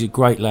 and he's a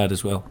great lad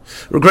as well.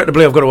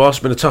 Regrettably, I've got to ask,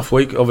 it's been a tough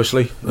week,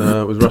 obviously,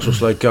 with Russell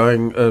Slade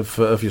going. Of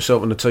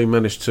yourself and the team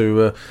managed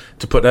to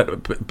put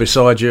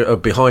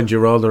that behind you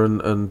rather,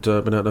 and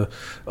been able to.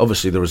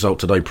 Obviously, the result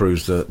today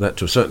proves that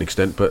to a certain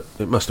extent, but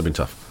it must have been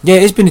tough. Yeah,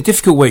 it's been a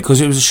difficult week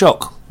because it was a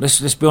shock.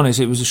 Let's be honest,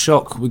 it was a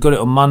shock. We got it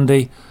on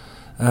Monday,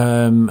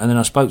 and then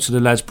I spoke to the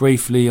lads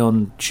briefly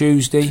on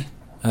Tuesday.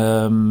 But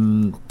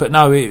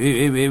no,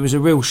 it was a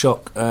real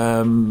shock.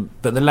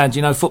 But the lads,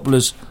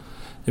 footballers,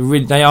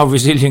 they are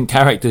resilient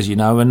characters,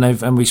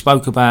 and we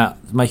spoke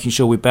about making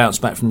sure we bounced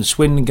back from the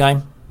Swindon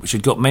game, which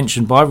had got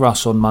mentioned by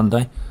Russ on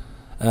Monday,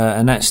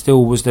 and that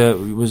still was a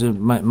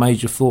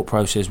major thought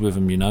process with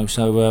them,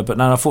 So, but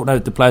no, I thought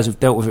that the players have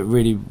dealt with it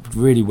really,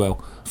 really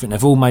well. I think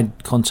they've all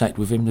made contact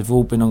with him. They've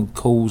all been on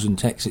calls and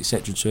texts,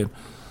 etc. to him.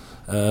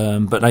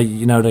 But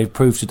they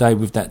proved today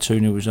with that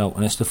 2-0 result,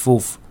 and it's the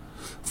fourth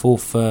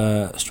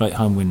straight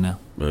home win now.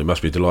 Well, he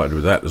must be delighted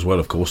with that as well,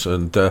 of course.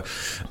 And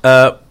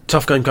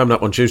tough game coming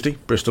up on Tuesday,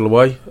 Bristol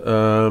away.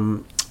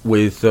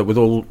 With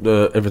all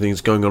everything that's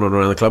going on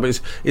around the club,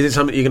 is it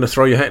something you're going to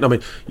throw your hat in? I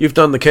mean, you've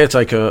done the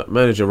caretaker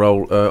manager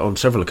role on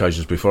several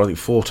occasions before. I think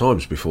 4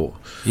 times before.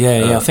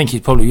 Yeah. I think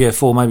it's probably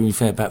 4, maybe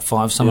about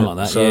 5, something like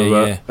that.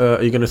 So,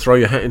 are you going to throw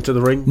your hat into the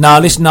ring? No,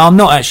 listen, I'm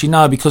not actually.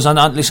 No, because I'm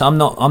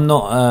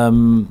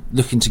not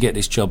looking to get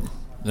this job,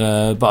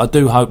 but I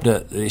do hope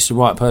that it's the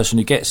right person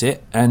who gets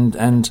it,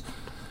 and.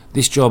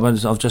 This job,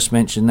 as I've just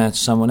mentioned now to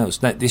someone else,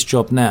 that this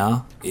job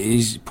now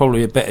is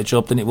probably a better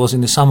job than it was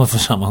in the summer for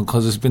someone,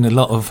 because there's been a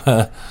lot of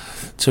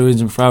to-ins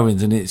and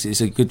throw-ins, and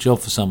it's a good job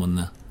for someone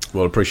now.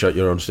 Well, I appreciate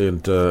your honesty,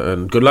 and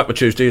good luck with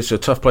Tuesday. It's a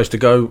tough place to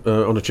go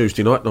on a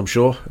Tuesday night, I'm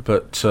sure,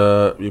 but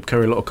you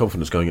carry a lot of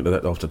confidence going into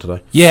that after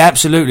today. Yeah,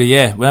 absolutely,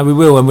 yeah. Well, we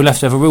will, and we'll have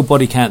to have a real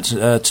body count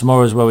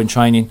tomorrow as well in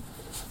training.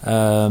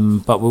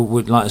 But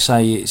we'd like to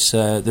say it's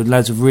the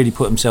lads have really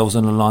put themselves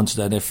on the line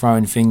today. They're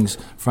throwing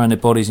their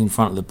bodies in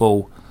front of the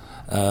ball.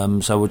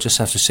 So we'll just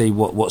have to see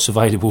what's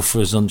available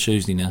for us on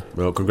Tuesday now.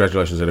 Well,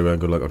 congratulations anyway,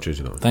 and good luck on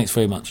Tuesday night. Thanks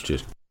very much.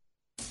 Cheers.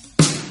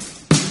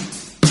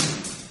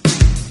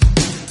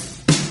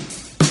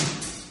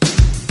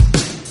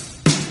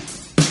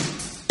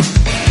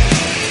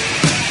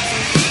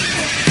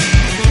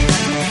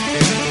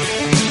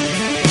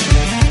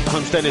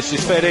 Dennis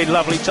is fed in,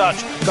 lovely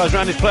touch, goes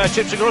round his player,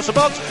 chips across the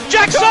box.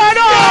 Jackson! Oh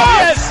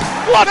yes!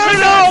 What a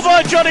goal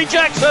by Johnny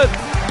Jackson!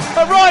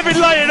 Arriving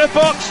late in the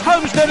box,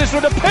 Holmes Dennis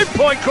with a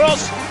pinpoint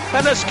cross,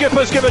 and the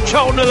skippers give a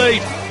Charlton the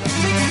lead.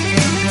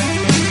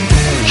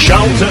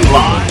 Charlton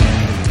Live.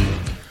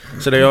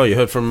 So there you are, you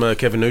heard from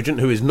Kevin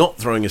Nugent, who is not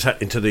throwing his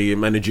hat into the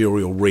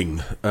managerial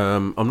ring.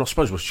 I'm not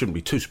surprised, we shouldn't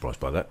be too surprised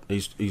by that.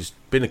 He's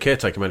been a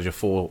caretaker manager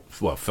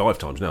 5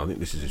 times now. I think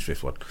this is his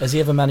 5th one. Has he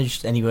ever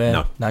managed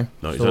anywhere? No.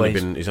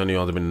 He's only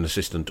either been an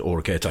assistant or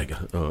a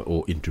caretaker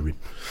or interim.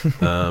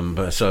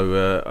 But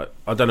so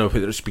I don't know if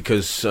it's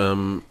because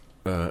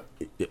I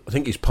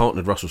think he's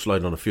partnered Russell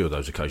Slade on a few of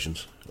those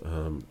occasions,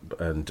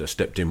 and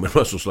stepped in when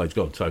Russell Slade's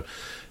gone. So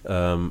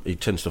he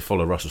tends to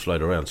follow Russell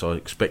Slade around. So I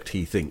expect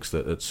he thinks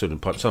that at some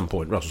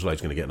point Russell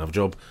Slade's going to get another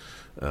job.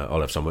 I'll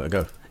have somewhere to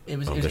go. It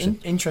was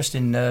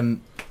interesting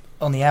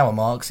on the hour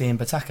mark, seeing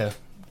Pataka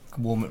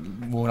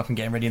warming up and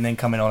getting ready, and then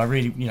coming on. I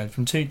really,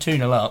 from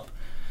 2-0 up,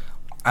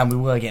 and we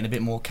were getting a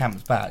bit more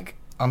camped back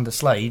under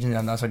Slade,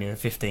 and that's only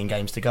 15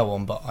 games to go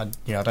on. But I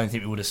don't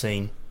think we would have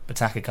seen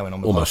Pataka coming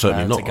on with almost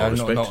certainly not,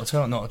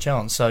 not a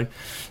chance. So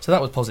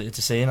that was positive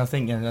to see, and I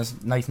think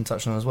as Nathan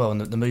touched on as well, and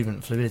the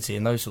movement fluidity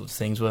and those sorts of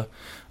things were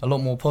a lot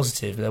more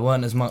positive. There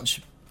weren't as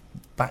much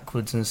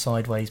backwards and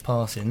sideways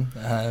passing,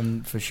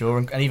 for sure,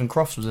 and even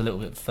Crofts was a little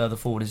bit further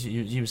forward, as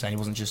you were saying. He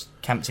wasn't just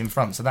camped in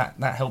front, so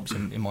that helps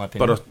him, in my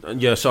opinion.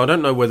 But so I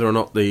don't know whether or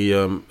not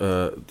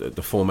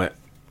the format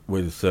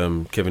with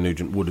Kevin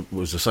Nugent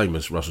was the same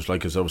as Russell Slade,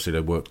 because obviously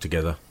they work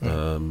together,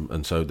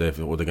 and so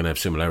therefore they're going to have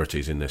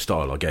similarities in their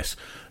style, I guess,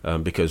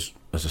 because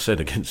as I said,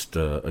 against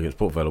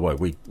Port Vale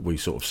away, we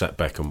sort of sat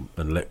back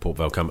and let Port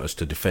Vale come at us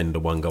to defend a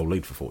 1-goal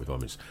lead for 45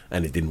 minutes,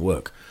 and it didn't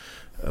work.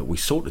 We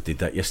sort of did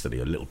that yesterday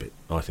a little bit,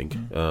 I think.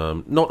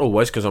 Not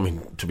always, because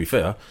to be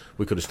fair,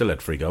 we could have still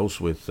had 3 goals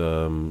with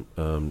Brandon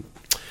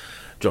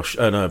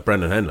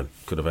Hanlon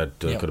could have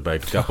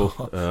bagged a couple.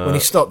 When he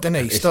stopped, didn't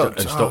he? He stopped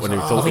when he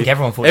thought. I think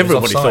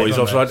everybody thought he was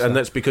offside, and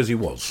that's because he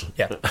was.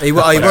 Yeah, he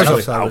was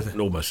offside.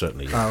 Almost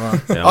certainly. Yeah. Oh,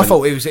 right. Yeah, I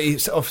thought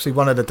he's obviously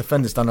one of the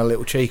defenders done a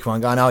little cheeky one,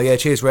 going, "Oh yeah,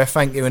 cheers, ref,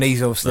 thank you," and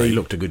he's obviously. No, he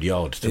looked a good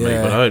yard to me,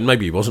 but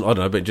maybe he wasn't. I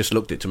don't know, but it just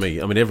looked it to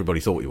me. I mean, everybody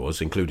thought he was,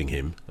 including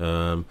him.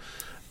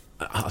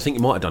 I think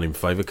he might have done him a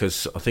favour,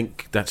 because I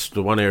think that's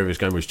the one area of his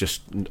game where he's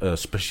just,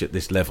 especially at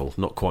this level,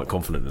 not quite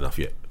confident enough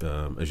yet.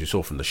 As you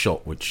saw from the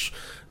shot which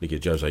Nicky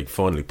Jose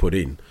finally put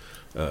in,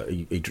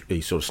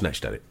 he sort of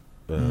snatched at it.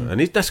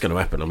 and that's going to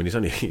happen. I mean, he's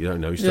only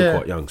he's still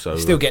quite young, so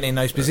he's still getting in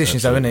those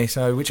positions, though, isn't he?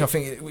 So which I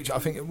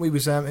think we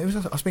was. I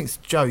was speaking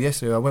to Joe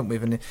yesterday. I went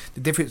with, and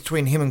the difference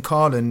between him and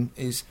Carlin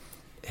is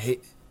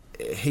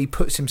he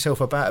puts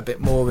himself about a bit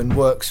more and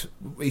works.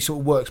 He sort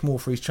of works more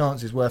for his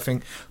chances. Where I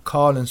think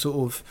Carlin sort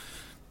of.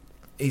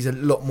 He's a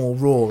lot more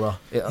rawer.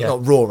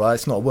 Not rawer.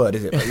 It's not a word,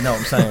 is it? But you know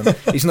what I'm saying.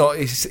 He's not.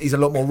 He's a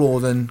lot more raw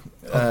than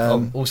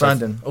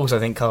Brandon. Also, I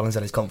think Carlin's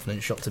had his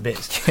confidence shot to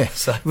bits. Yeah,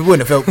 so we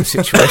wouldn't have helped the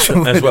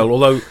situation as well.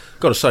 Although,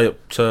 got to say,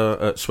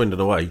 at Swindon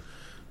away,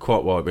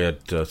 quite right. We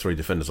had 3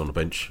 defenders on the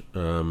bench,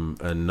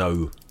 and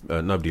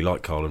nobody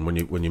liked Carlin.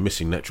 When you're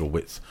missing natural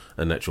width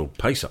and natural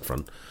pace up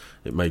front,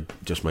 it made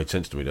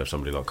sense to me to have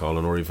somebody like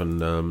Carlin, or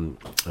even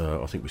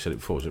I think we said it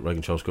before. Was it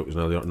Reagan Charles Cook was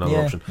another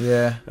option?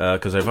 Yeah.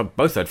 Because they've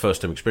both had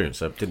first team experience.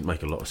 That didn't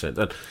make a lot of sense.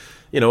 And,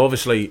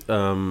 obviously, a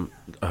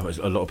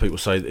lot of people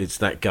say it's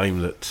that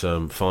game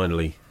that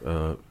finally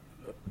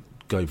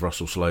gave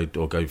Russell Slade,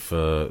 or gave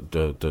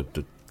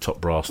the top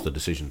brass the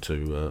decision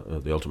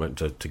to the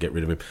ultimatum to get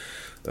rid of him.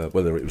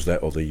 Whether it was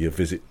that or the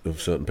visit of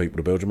certain people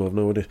to Belgium, I've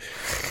no idea.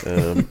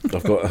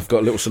 I've got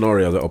a little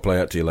scenario that I'll play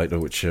out to you later,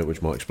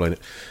 which might explain it.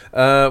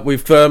 I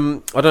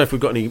don't know if we've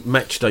got any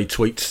match day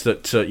tweets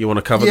that you want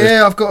to cover.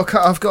 Yeah, I've got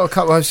a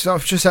couple.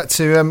 I've just had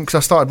to because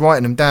I started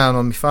writing them down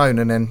on my phone,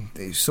 and then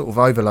it's sort of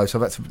overload.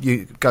 So I've had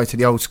to go to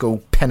the old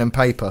school pen and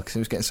paper because it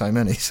was getting so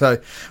many.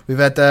 So we've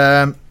had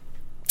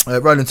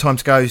Roland Time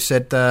to Go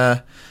said.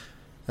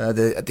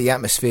 The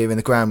atmosphere in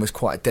the ground was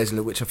quite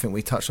desolate, which I think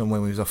we touched on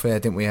when we was off air,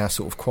 didn't we? How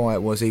sort of quiet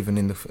it was, even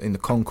in the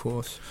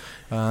concourse.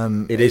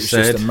 It is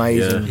sad. Just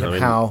amazing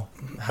how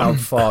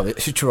far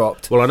it's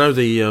dropped. Well, I know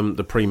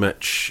the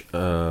pre-match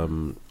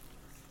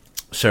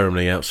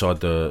ceremony outside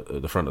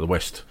the front of the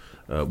West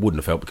wouldn't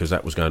have helped because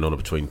that was going on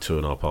between 2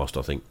 and 1:30,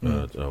 I think,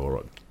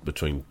 or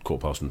between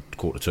 1:15 and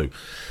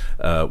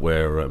 1:45,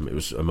 where it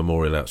was a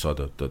memorial outside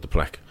the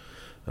plaque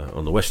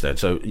on the West End.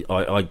 So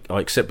I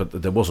accept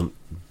that there wasn't.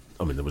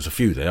 I mean, there was a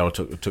few there. I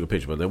took a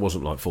picture, but there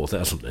wasn't like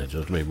 4,000 there. Do you know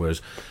what I mean?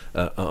 Whereas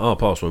at our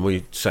pass, when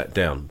we sat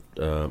down,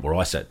 or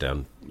I sat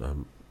down,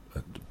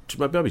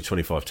 maybe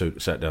 25 to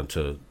sat down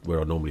to where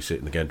I normally sit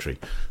in the gantry,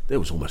 there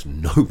was almost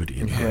nobody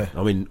in there.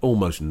 I mean,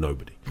 almost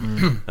nobody.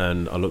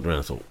 And I looked around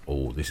and thought,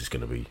 oh, this is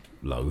going to be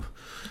low.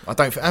 I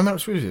don't. How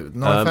much was it?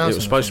 9,000. It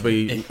was supposed to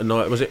be.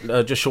 Was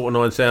it just short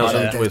of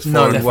 9,000? With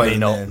no way,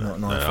 not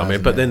 9,000. I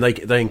mean, but then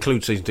they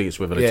include season tickets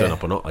whether they turn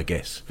up or not. I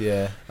guess.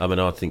 Yeah. I mean,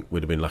 I think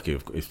we'd have been lucky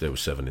if there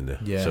was 7 in there.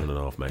 Yeah.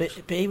 7.5 max.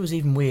 But it was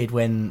even weird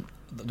when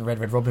the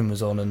Red Robin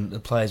was on and the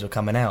players were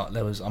coming out.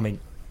 There was. I mean,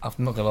 I'm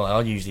not gonna lie.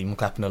 I usually am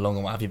clapping along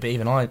and what have you, but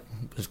even I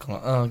was kind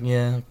of like,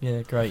 oh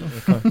yeah, great.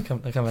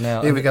 They're coming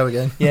out. Here we go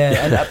again.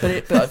 Yeah,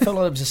 but I felt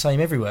like it was the same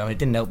everywhere. I mean, it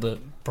didn't help that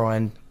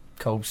Brian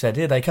Cole said,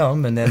 "Here they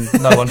come," and then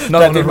no one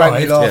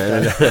arrived.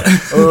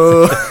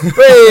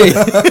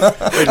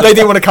 They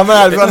didn't want to come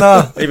out.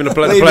 Even the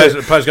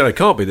players going, "It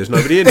can't be. There's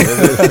nobody in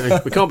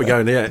here. We can't be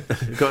going yet.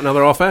 We've got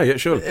another half hour yet,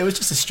 surely." It was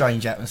just a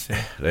strange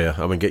atmosphere. Yeah,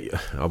 I mean,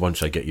 I won't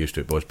say get used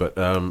to it, boys, but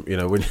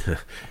when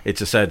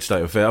it's a sad state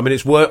of affair. I mean,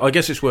 it's worse. I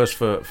guess it's worse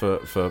for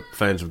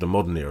fans of the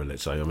modern era.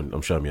 Let's say. I mean,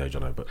 I'm showing my age, I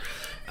know, but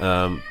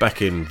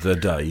back in the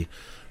day,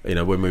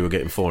 when we were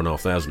getting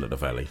 4,500 at the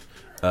Valley.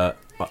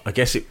 I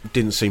guess it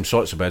didn't seem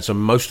so bad, so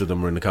most of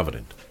them were in the covered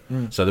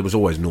end. So there was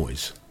always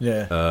noise.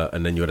 Yeah.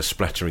 And then you had a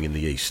splattering in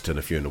the east and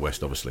a few in the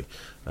west, obviously.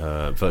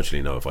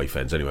 Virtually no FA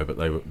fans anyway,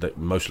 but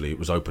mostly it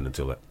was open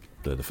until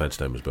the fan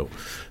stand was built.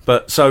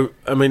 But so,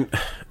 I mean,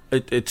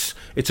 it's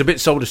a bit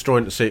soul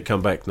destroying to see it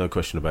come back, no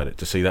question about it,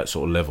 to see that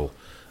sort of level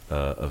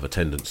of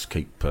attendance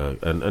keep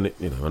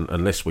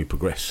unless we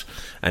progress.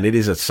 And it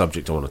is a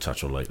subject I want to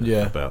touch on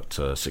later about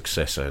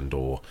success and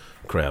or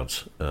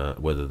crowds,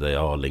 whether they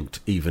are linked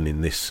even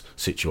in this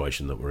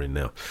situation that we're in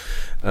now.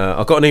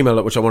 I got an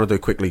email which I want to do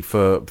quickly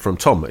from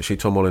Tom. Actually,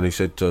 Tom Wallen, he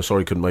said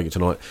sorry couldn't make it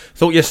tonight.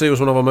 Thought yesterday was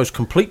one of our most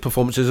complete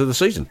performances of the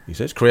season. He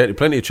says created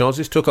plenty of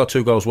chances, took our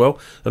 2 goals well,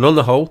 and on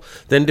the whole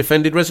then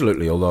defended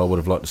resolutely, although I would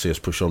have liked to see us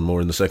push on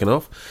more in the second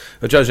half.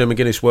 Jose and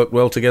McGuinness worked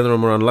well together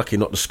and were unlucky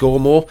not to score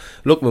more.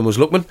 Lookman was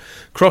Lookman.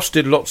 Cross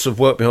did lots of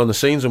work behind the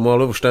scenes, and while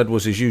Ulverstad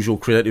was his usual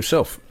creative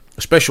self.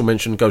 A special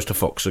mention goes to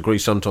Fox. Agree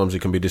sometimes it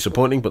can be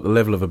disappointing, but the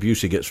level of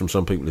abuse he gets from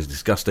some people is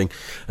disgusting,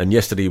 and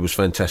yesterday he was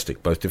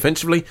fantastic, both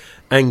defensively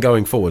and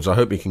going forwards. I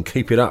hope he can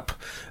keep it up.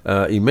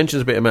 He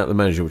mentions a bit about the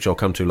manager, which I'll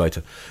come to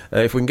later.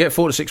 If we can get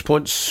 4 to 6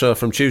 points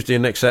from Tuesday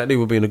and next Saturday,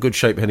 we'll be in a good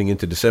shape heading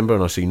into December,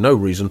 and I see no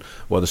reason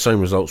why the same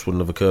results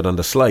wouldn't have occurred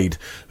under Slade,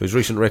 whose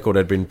recent record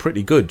had been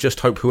pretty good. Just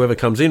hope whoever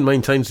comes in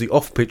maintains the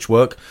off-pitch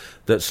work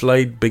that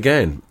Slade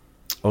began.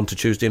 On to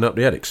Tuesday and up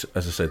the attics.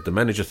 As I said, the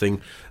manager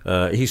thing,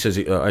 he says,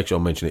 actually I'll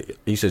mention it,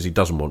 he says he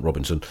doesn't want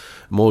Robinson,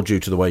 more due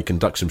to the way he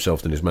conducts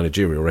himself than his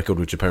managerial record,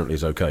 which apparently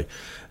is okay.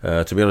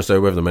 To be honest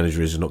though, whoever the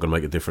manager is not going to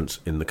make a difference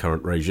in the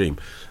current regime.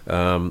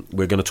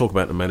 We're going to talk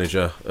about the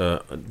manager,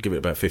 give it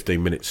about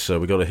 15 minutes.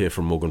 We've got to hear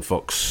from Morgan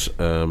Fox,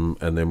 and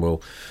then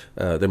we'll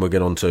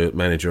get on to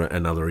manager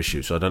and other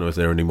issues. So I don't know if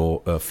there are any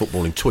more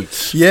footballing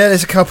tweets. Yeah,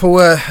 there's a couple.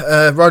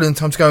 Roland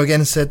Time to Go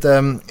again said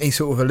he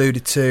sort of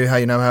alluded to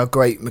how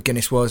great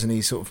McGuinness was, and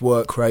he's sort of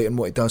work rate and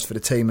what he does for the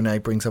team and how he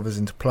brings others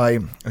into play.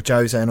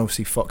 Jose and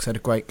obviously Fox had a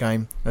great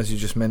game, as you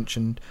just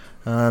mentioned.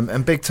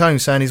 And Big Tone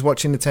saying he's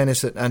watching the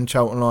tennis and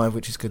Charlton Live,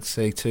 which is good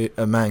to see.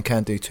 A man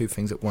can do two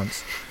things at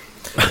once.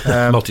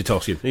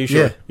 Multitasking. Are you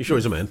sure? Yeah. You sure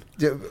he's a man?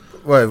 Yeah,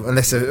 well,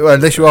 unless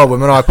you are a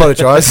woman, I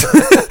apologise.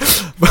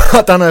 But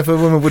I don't know if a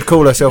woman would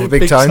call herself a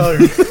Big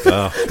Tone.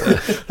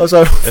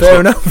 So fair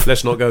enough.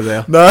 Let's not go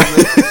there. No.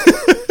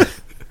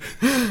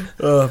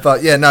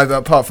 But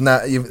apart from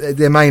that,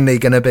 they're mainly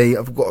going to be.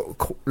 I've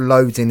got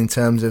loads in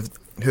terms of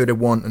who they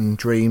want and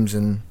dreams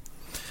and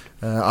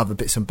other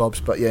bits and bobs.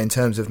 But in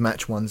terms of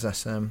match ones,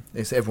 that's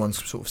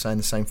everyone's sort of saying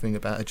the same thing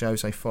about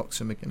Jose, Fox,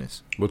 and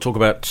McGuinness. We'll talk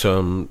about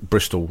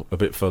Bristol a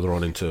bit further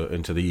on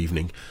into the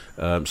evening.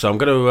 So I'm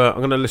going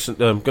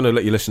to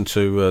let you listen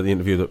to the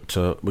interview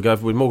that we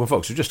gave with Morgan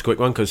Fox. It was just a quick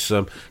one because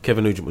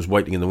Kevin Nugent was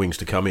waiting in the wings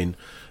to come in,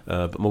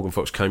 but Morgan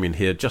Fox came in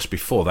here just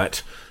before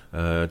that,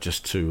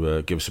 just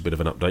to give us a bit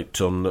of an update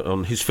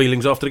on his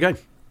feelings after the game.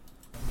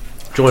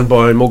 Joined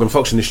by Morgan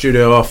Fox in the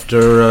studio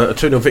after a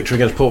 2-0 victory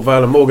against Port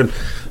Vale. And Morgan,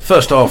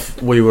 first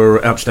half we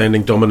were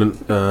outstanding, dominant.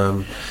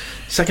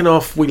 Second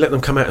half we let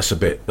them come at us a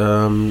bit.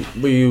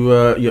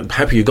 You're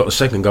happy you got the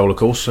second goal, of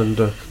course, and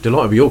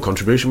delighted with your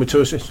contribution with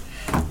 2 assists.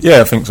 Yeah,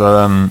 I think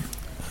so.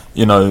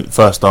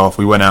 First half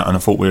we went out and I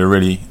thought we were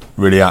really,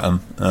 really at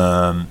them.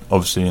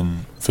 Obviously,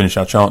 and finished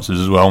our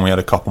chances as well, and we had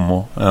a couple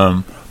more.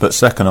 But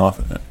second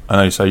half, I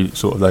know you say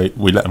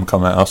we let them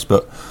come at us,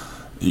 but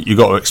you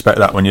got to expect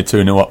that when you're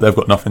 2-0 up. They've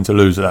got nothing to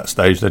lose at that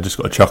stage. They've just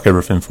got to chuck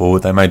everything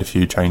forward. They made a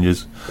few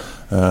changes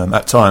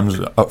at times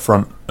up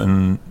front,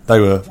 and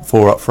they were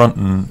 4 up front,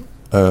 and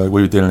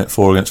we were dealing at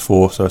 4 against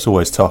 4, so it's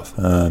always tough.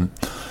 And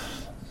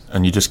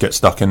you just get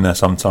stuck in there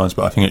sometimes,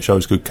 but I think it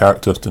shows good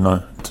character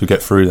to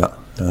get through that.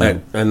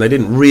 And they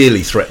didn't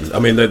really threaten. I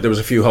mean, there was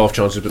a few half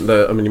chances,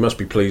 but you must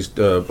be pleased,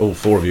 all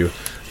 4 of you,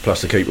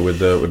 plus the keeper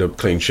with a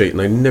clean sheet, and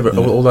they never,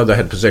 although they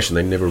had possession,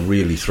 they never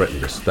really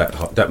threatened us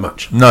that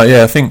much. No,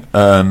 yeah, I think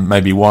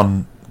maybe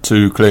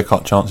 1-2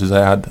 clear-cut chances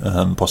they had,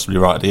 possibly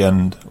right at the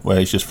end where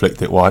he's just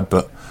flicked it wide,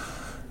 but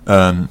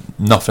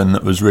nothing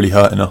that was really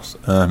hurting us.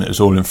 It was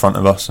all in front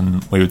of us,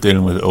 and we were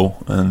dealing with it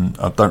all. And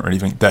I don't really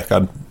think Deck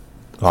had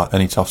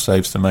any tough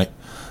saves to make.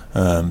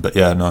 But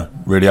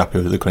really happy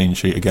with the clean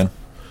sheet again.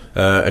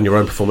 And your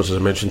own performance, as I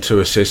mentioned, 2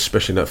 assists,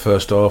 especially in that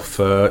first half,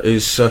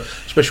 is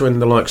especially when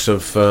the likes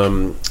of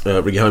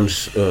Ricky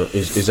Holmes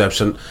is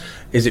absent.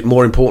 Is it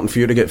more important for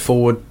you to get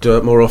forward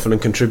more often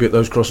and contribute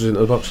those crosses into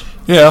the box?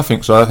 Yeah, I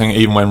think so. I think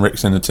even when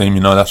Rick's in the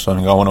team, that's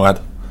something I want to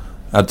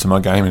add to my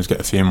game, is get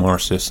a few more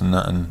assists and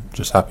that, and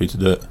just happy to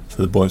do it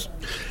for the boys.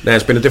 Now,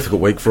 it's been a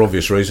difficult week for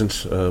obvious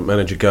reasons.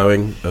 Manager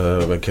going,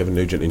 Kevin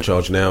Nugent in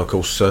charge now. Of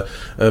course,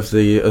 have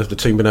the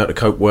team been able to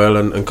cope well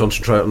and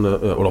concentrate on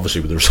the obviously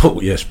with the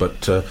result, yes,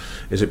 but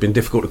has it been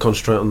difficult to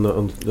concentrate on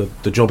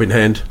the job in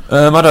hand?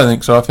 I don't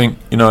think so. I think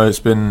it's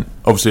been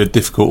obviously a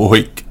difficult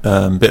week,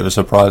 bit of a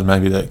surprise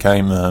maybe that it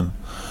came,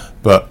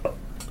 but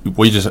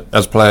we just,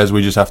 as players,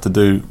 we just have to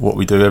do what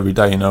we do every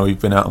day. We've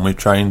been out and we've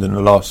trained, and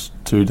the last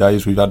 2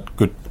 days we've had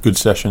good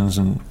sessions,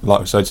 and like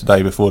we say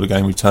today before the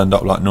game, we turned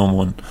up like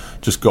normal and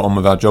just got on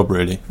with our job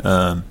really.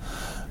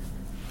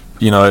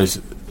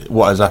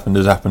 What has happened.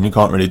 You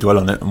can't really dwell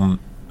on it. And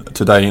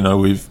today,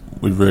 we've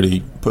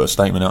really put a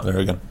statement out there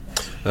again.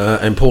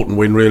 Important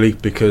win really,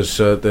 because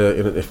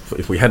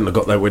if we hadn't have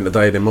got that win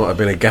today, there might have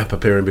been a gap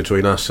appearing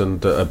between us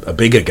and a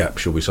bigger gap,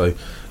 shall we say,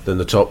 than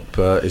the top.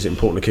 Is it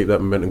important to keep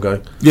that momentum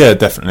going? Yeah,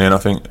 definitely. And I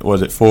think,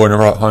 was it 4 in a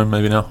row at home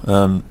maybe now?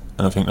 And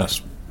I think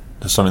that's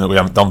something that we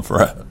haven't done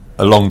for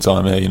a long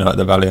time here, at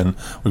the Valley, and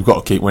we've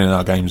got to keep winning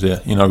our games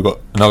here. We've got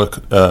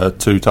another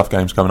 2 tough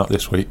games coming up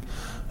this week.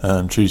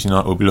 Tuesday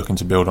night we'll be looking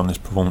to build on this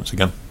performance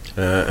again.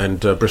 And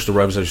Bristol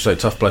Rovers, as you say,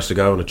 tough place to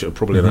go, and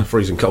probably on a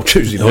freezing cold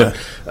Tuesday night.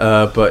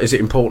 But is it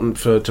important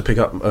to pick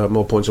up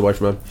more points away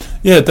from home?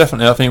 Yeah,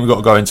 definitely. I think we've got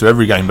to go into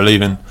every game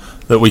believing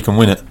that we can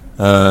win it,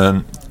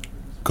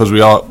 because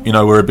we are,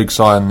 we're a big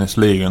side in this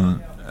league,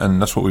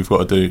 and that's what we've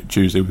got to do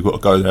Tuesday. We've got to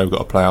go there, we've got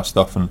to play our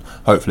stuff, and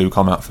hopefully we'll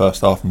come out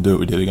first half and do what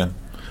we did again.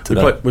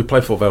 We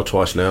played Port Vale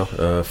twice now.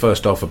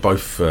 First half of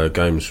both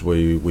games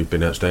we've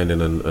been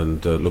outstanding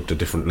and looked a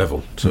different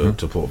level to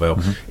Port Vale.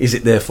 Is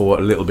it therefore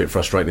a little bit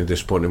frustrating and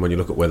disappointing when you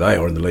look at where they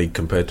are in the league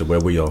compared to where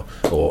we are,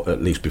 or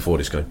at least before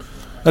this game?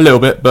 A little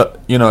bit, but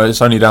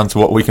it's only down to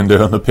what we can do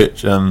on the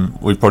pitch.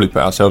 We've probably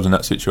put ourselves in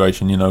that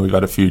situation. We've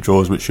had a few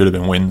draws which should have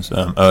been wins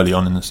early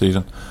on in the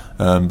season,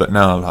 but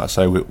now, like I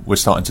say, we're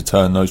starting to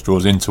turn those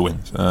draws into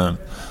wins.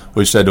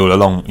 We've said all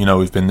along,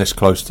 we've been this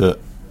close to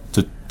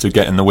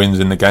getting the wins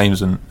in the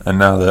games, and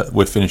now that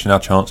we're finishing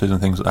our chances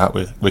and things like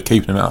that, we're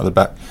keeping them out of the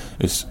back.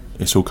 It's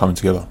all coming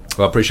together.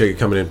 Well, I appreciate you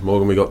coming in,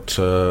 Morgan. We got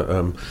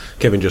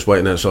Kevin just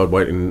waiting outside,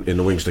 waiting in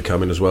the wings to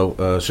come in as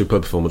well.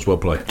 Superb performance, well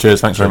played.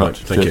 Cheers, thanks very much.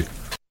 Thank you.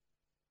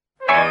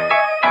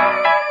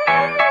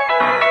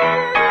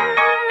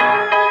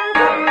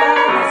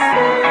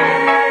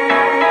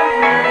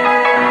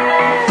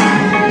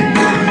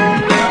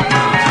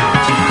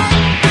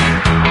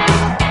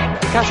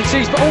 Catch and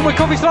sees, but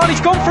McCuffey's line.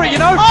 He's gone for it, you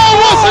know. Oh,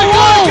 what's a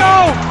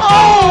goal!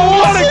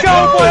 What a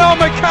goal by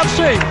Ahmed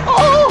Kapsi!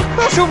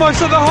 That's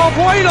almost at the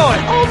halfway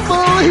line.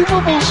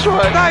 Unbelievable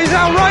strike. That is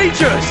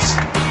outrageous.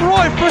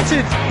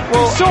 Right-footed.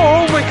 He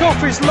saw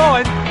McCuffey's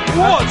line.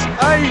 What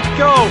a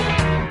goal!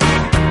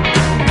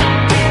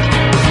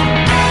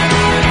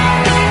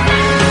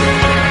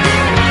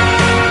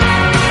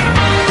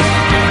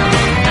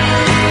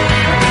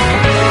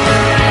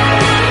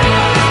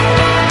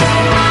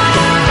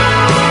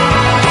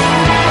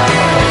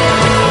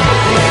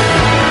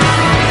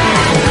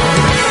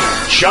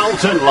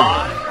 Charlton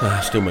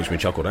Live. Still makes me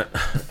chuckle, that.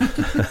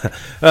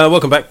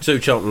 Welcome back to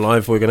Charlton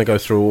Live. We're going to go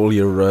through all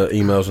your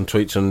emails and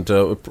tweets, and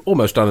we're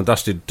almost done and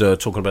dusted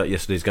talking about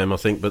yesterday's game, I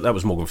think, but that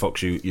was Morgan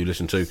Fox you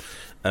listened to,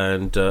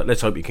 and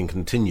let's hope you can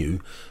continue,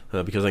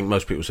 because I think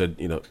most people said,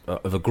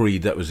 have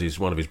agreed that was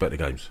one of his better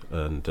games,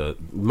 and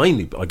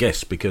mainly, I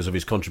guess, because of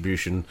his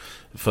contribution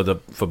for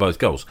both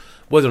goals.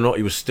 Whether or not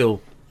he was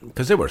still...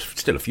 Because there were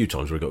still a few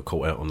times where he got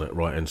caught out on that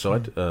right-hand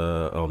side,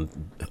 on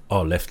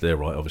our left, their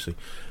right, obviously.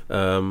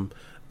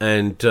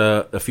 And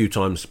a few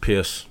times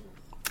Pearce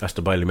has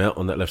to bail him out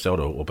on that left side,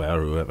 or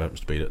Bauer, whoever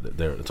happens to be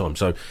there at the time.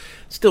 So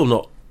still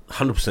not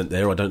 100%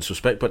 there, I don't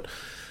suspect. But,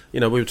 we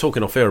were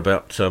talking off air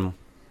about who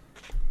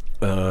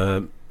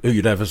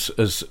you'd have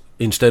as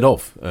instead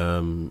of.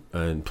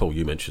 And Paul,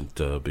 you mentioned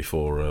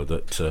before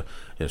that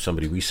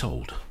somebody we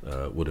sold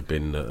would have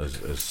been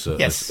as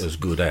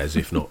good as,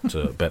 if not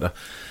better.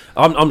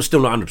 I'm still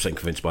not 100%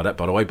 convinced by that,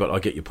 by the way, but I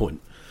get your point.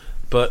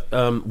 But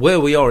where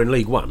we are in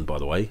League One, by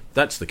the way,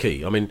 that's the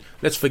key. I mean,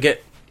 let's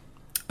forget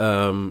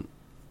the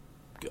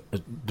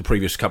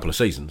previous couple of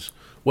seasons.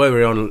 Where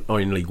we are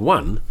in League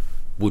One,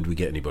 would we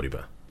get anybody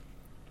better?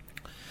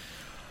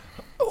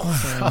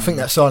 I think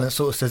that silence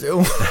sort of says it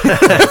all.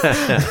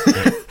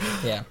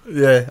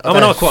 Yeah. I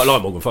mean, I quite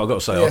like Morgan Fox. I've got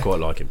to say, I quite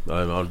like him.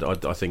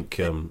 I think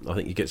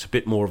he gets a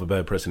bit more of a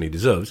bad press than he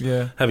deserves.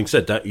 Yeah. Having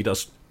said that, he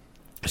does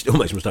still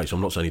makes mistakes.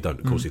 I'm not saying he don't.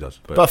 Of course he does.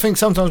 But I think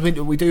sometimes we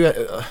do.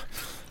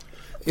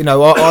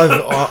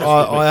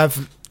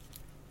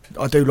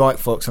 I do like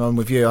Fox, and I'm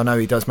with you. I know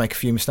he does make a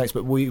few mistakes,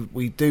 but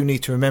we do need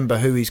to remember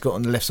who he's got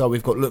on the left side.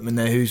 We've got Lookman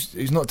there,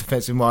 who's not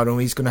defensive wide,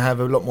 and he's going to have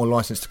a lot more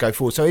licence to go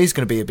forward. So he's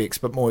going to be a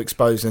bit more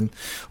exposed than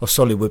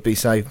Solly would be,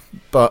 say.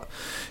 But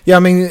yeah, I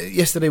mean,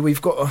 yesterday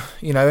we've got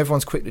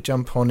everyone's quick to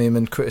jump on him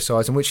and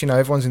criticise him, which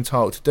everyone's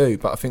entitled to do.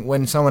 But I think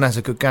when someone has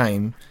a good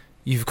game,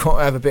 you've got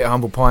to have a bit of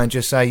humble pie and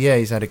just say, yeah,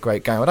 he's had a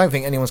great game. I don't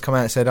think anyone's come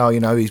out and said,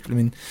 he's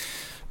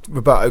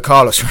Roberto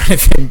Carlos or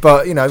anything,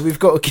 but we've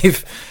got to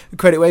give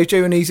credit where he's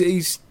due, and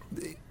he's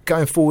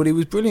going forward. He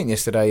was brilliant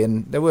yesterday,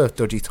 and there were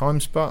dodgy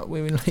times, but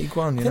we're in League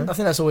One. I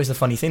think that's always the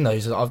funny thing, though,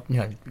 is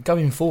that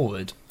going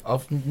forward,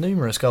 I've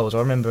numerous goals. I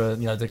remember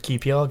the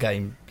QPR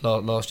game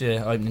last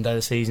year, opening day of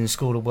the season,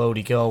 scored a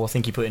worldie goal. I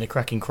think he put in a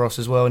cracking cross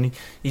as well, and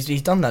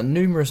he's done that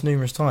numerous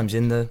times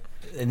in the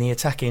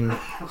attacking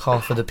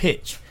half of the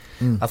pitch.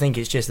 I think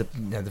it's just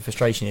the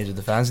frustration is with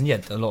the fans, and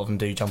a lot of them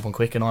do jump on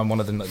quick, and I'm one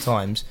of them at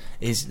times.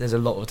 There's a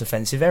lot of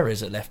defensive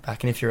errors at left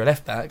back, and if you're a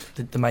left back,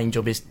 the main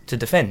job is to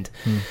defend.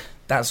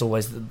 That's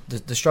always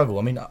the struggle.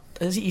 I mean,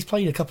 he's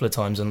played a couple of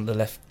times on the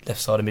left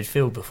side of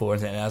midfield before,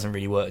 and it hasn't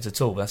really worked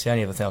at all. That's the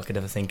only other thing I could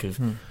ever think of.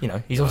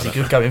 He's obviously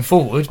good going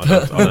forward.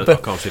 I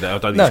can't see that. I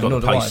don't think he's got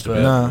the pace to be.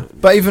 No,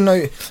 but even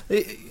though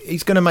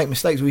he's going to make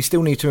mistakes, we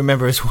still need to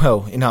remember as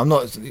well.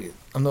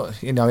 I'm not.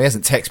 He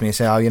hasn't texted me and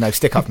said,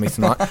 stick up for me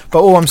tonight. But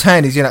all I'm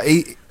saying is,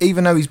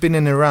 even though he's been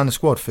in and around the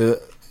squad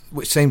for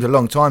which seems a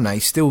long time now,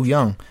 he's still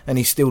young and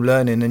he's still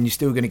learning, and you're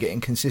still going to get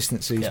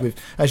inconsistencies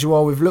as you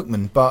are with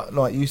Lookman. But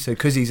like you said,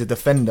 because he's a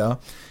defender,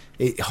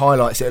 it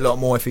highlights it a lot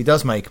more if he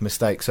does make a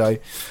mistake. So,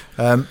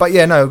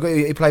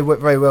 he played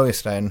very well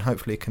yesterday, and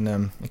hopefully he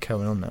can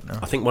carry on that now.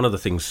 I think one of the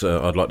things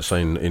I'd like to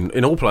say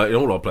in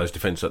all our players'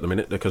 defence at the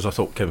minute, because I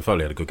thought Kevin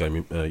Foley had a good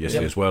game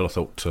yesterday as well. I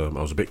thought I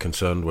was a bit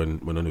concerned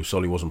when I knew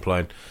Solly wasn't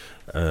playing.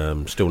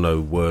 Still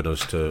no word as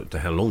to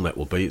how long that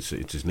will be. It's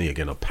his knee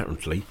again,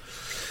 apparently.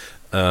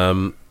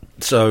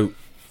 So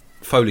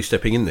Foley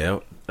stepping in there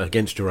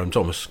against Jerome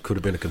Thomas could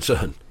have been a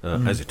concern.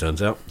 As it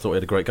turns out, I thought he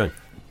had a great game.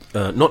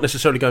 Not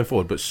necessarily going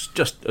forward, but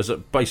just as a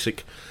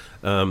basic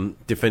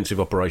defensive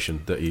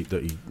operation that he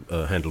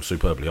handled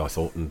superbly, I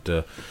thought. And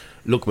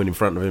Lookman in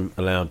front of him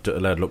allowed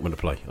Lookman to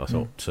play, I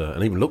thought.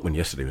 And even Lookman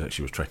yesterday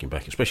was tracking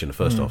back, especially in the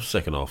first half.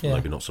 Second half,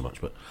 maybe not so much.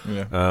 But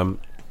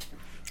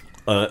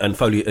and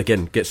Foley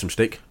again gets some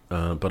stick,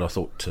 but I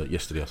thought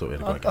yesterday he had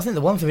a great game. I think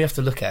the one thing we have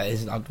to look at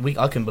is I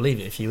couldn't believe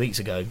it a few weeks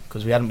ago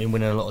because we hadn't been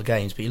winning a lot of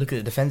games. But you look at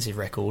the defensive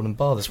record, and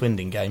bar the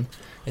Swindon game,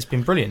 it's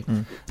been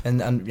brilliant.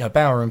 And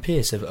Bauer and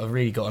Pearce have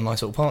really got a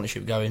nice little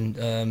partnership going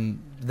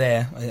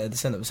there at the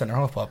centre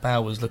half part.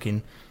 Bauer was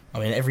looking. I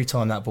mean, every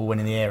time that ball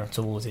went in the air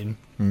towards him,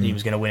 he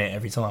was going to win it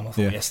every time. I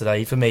thought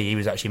yesterday, for me, he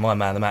was actually my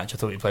man of the match. I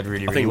thought he played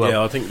really well.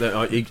 Yeah, I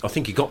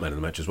think he got man of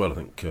the match as well. I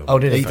think.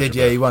 Did he? He did.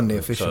 Yeah, he won the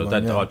official one.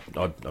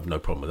 I'd have no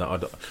problem with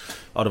that.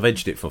 I'd have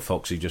edged it for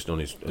Foxy just on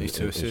his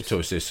two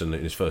assists and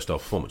his first half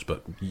performance,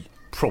 but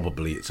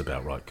probably it's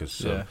about right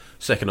because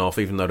second half,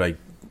 even though they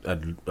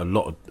had a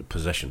lot of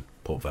possession,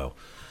 Port Vale,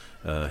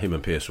 Him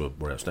and Pearce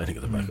were outstanding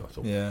at the back, I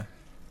thought. Yeah.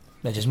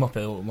 They just mop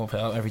it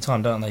out every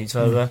time, don't they?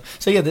 So,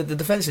 the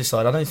defensive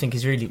side, I don't think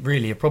is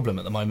really a problem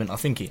at the moment. I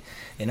think it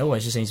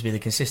always just seems to be the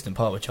consistent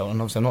part with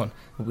Charlton. Obviously,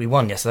 we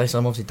won yesterday, so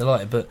I'm obviously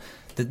delighted. But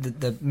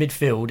the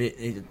midfield,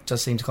 it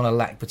just seems to kind of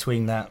lack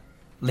between that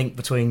link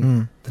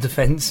between the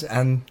defence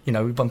and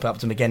we bump up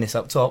to McGuinness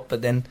up top,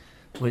 but then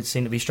we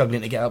seem to be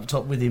struggling to get up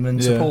top with him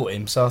and support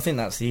him. So I think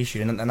that's the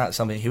issue, and that's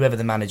something. Whoever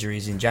the manager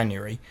is in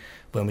January,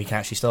 when we can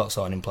actually start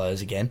signing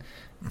players again,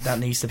 that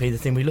needs to be the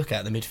thing we look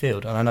at the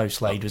midfield. And I know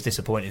Slade was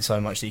disappointed so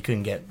much that he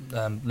couldn't get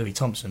Louis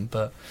Thompson,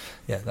 but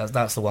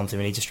that's the one thing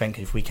we need to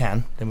strengthen. If we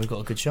can, then we've got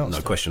a good chance.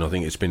 No question. I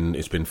think it's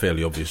been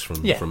fairly obvious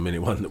from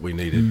minute one that we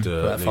needed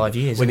about 5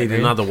 years. We need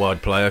another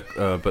wide player,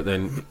 but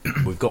then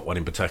we've got one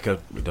in Pataka.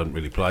 We don't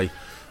really play.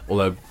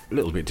 Although a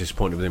little bit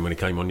disappointed with him when he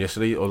came on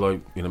yesterday.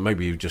 Although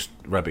maybe he just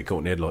rabbit caught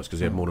in the headlights because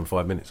he had more than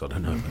 5 minutes. I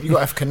don't know. You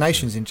got African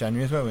Nations in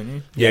January as well, haven't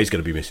you? Yeah, he's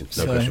going to be missing.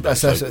 No question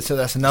about it. So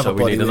that's another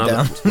body we're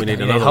down. We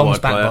need another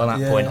wide player by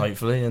that point,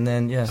 hopefully, and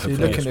then So you're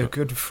looking at a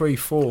good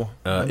 3-4.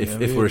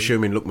 If we're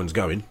assuming Lookman's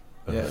going.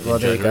 There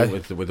you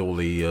go. With all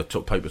the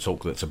top paper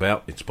talk that's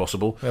about, it's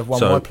possible. We have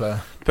one wide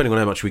player. Depending on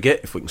how much we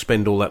get, if we can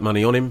spend all that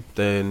money on him,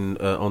 then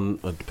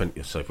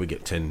so if we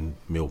get 10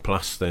 mil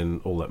plus,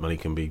 then all that money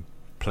can be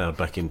ploughed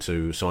back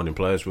into signing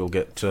players. We'll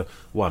get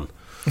one.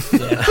 For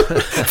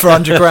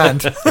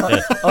 $100,000.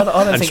 I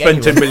don't and think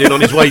spend 10 million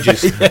on his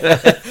wages.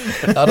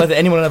 I don't think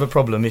anyone would have a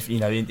problem if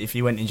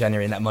you went in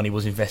January and that money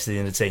was invested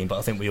in the team. But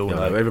I think we all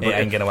know it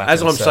ain't going to happen.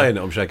 As I'm saying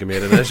it, I'm shaking my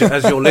head, and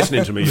as you're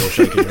listening to me, you're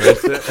shaking your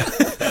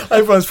head.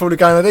 Everyone's probably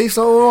going, "Are these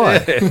all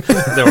right?"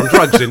 They're on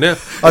drugs in there.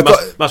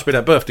 Must be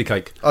that birthday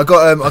cake. I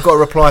got a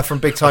reply from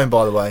Big Tone,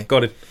 by the way.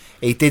 Got it.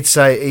 He did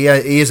say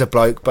he is a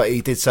bloke, but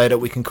he did say that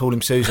we can call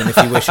him Susan if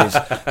he wishes.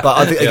 But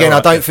I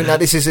don't think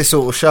that this is this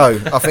sort of show.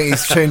 I think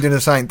he's tuned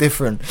into something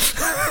different.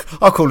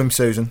 I'll call him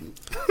Susan.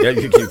 Yeah,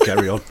 you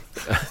carry on.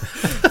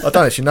 I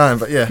don't actually know him,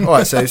 but yeah. All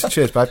right, Susan.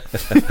 Cheers, bud.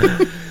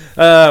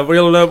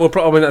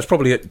 That's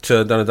probably it.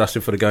 Done and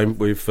dusted for the game.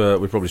 We've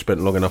probably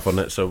spent long enough on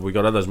that, so we've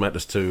got other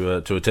matters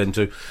to attend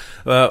to.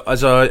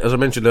 As I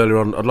mentioned earlier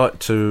on, I'd like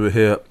to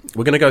hear.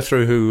 We're going to go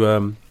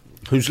through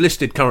who's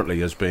listed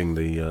currently as being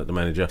the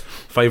manager,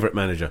 favourite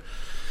manager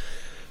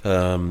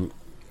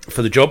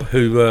for the job.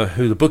 Who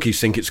the bookies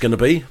think it's going to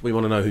be. We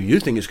want to know who you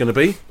think it's going to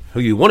be,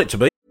 who you want it to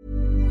be.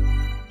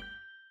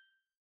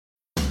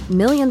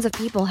 Millions of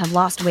people have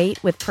lost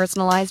weight with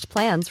personalized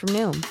plans from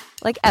Noom.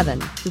 Like Evan,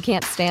 who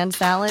can't stand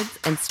salads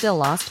and still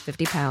lost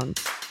 50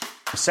 pounds.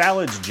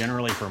 Salads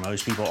generally for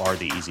most people are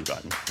the easy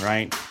button,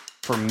 right?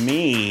 For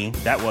me,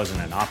 that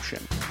wasn't an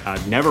option.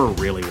 I never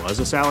really was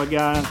a salad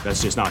guy.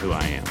 That's just not who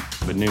I am.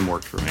 But Noom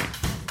worked for me.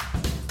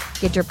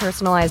 Get your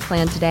personalized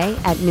plan today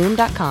at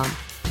Noom.com.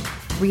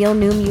 Real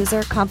Noom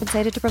user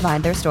compensated to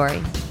provide their story.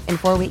 In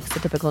 4 weeks,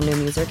 the typical Noom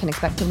user can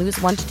expect to lose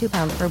 1 to 2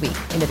 pounds per week.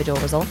 Individual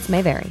results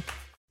may vary.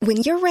 When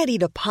you're ready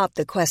to pop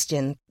the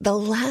question, the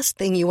last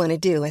thing you want to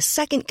do is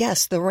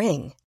second-guess the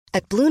ring.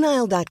 At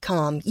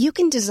BlueNile.com, you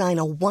can design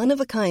a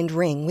one-of-a-kind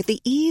ring with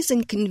the ease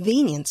and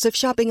convenience of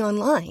shopping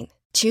online.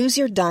 Choose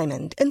your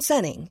diamond and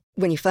setting.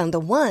 When you find the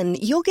one,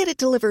 you'll get it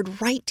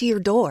delivered right to your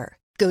door.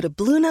 Go to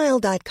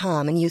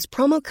BlueNile.com and use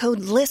promo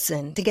code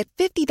LISTEN to get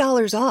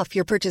 $50 off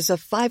your purchase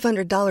of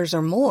 $500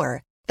 or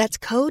more. That's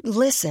code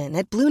LISTEN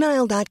at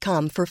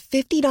BlueNile.com for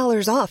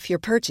 $50 off your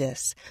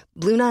purchase.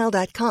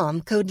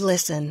 BlueNile.com, code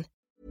LISTEN.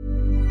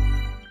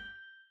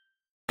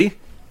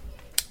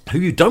 Who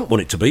you don't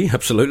want it to be,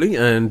 absolutely,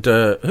 and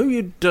who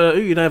you'd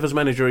have as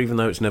manager, even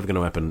though it's never going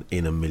to happen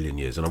in a million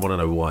years. And I want to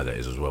know why that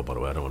is as well. By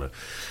the way, I don't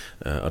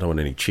want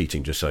any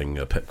cheating. Just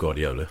saying Pep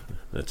Guardiola.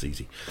 That's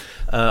easy.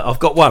 I've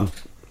got one,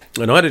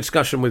 and I had a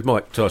discussion with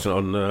Mike Tyson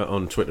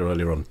on Twitter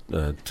earlier on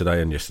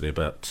today and yesterday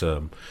about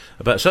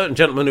a certain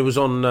gentleman who was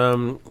on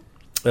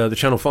the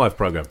Channel 5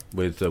 programme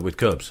with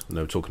Curbs, and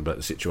they were talking about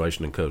the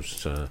situation in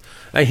Curbs.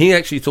 And he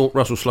actually thought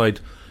Russell Slade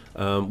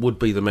would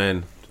be the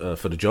man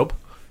for the job.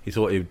 He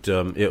thought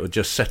it would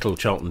just settle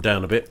Charlton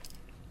down a bit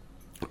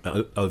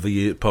over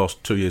the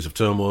past 2 years of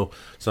turmoil,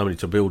 somebody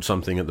to build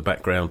something at the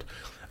background.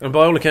 And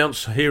by all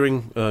accounts,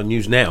 hearing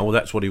news now,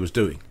 that's what he was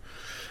doing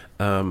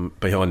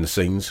behind the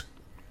scenes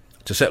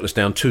to settle us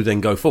down to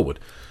then go forward.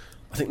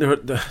 I think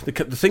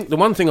the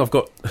one thing I've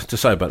got to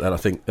say about that, I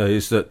think,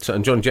 is that,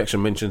 and John Jackson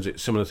mentions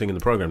it, similar thing in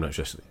the programme notes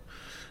yesterday.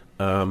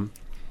 Why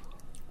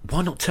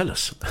not tell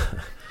us? Do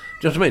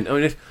you know what I mean? I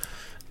mean,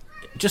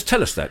 just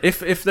tell us that.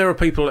 If there are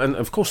people, and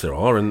of course there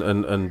are,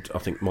 and I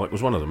think Mike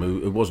was one of them,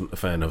 who wasn't a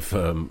fan of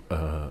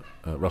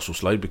Russell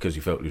Slade because he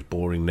felt he was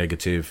boring,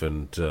 negative,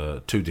 and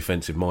too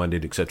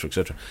defensive-minded, etc.,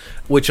 etc.,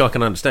 which I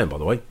can understand, by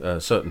the way,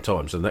 certain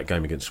times, and that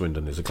game against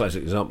Swindon is a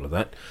classic example of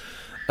that.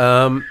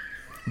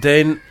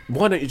 Then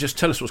why don't you just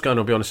tell us what's going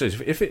on behind the scenes?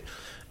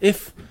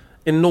 If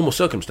in normal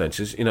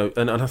circumstances,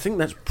 and I think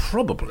that's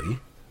probably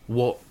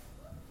what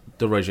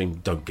the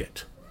regime don't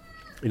get.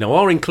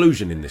 Our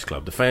inclusion in this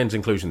club, the fans'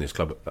 inclusion in this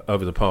club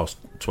over the past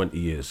 20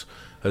 years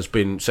has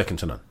been second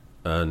to none.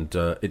 And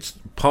it's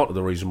part of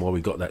the reason why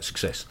we got that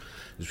success,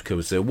 is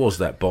because there was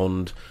that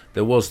bond,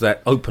 there was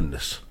that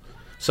openness.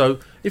 So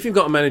if you've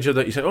got a manager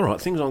that you say, all right,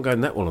 things aren't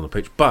going that well on the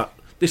pitch, but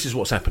this is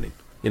what's happening.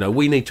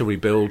 We need to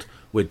rebuild.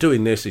 We're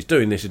doing this. He's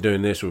doing this. He's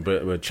doing this. Like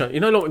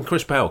when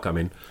Chris Powell came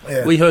in,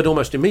 we heard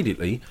almost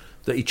immediately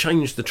that he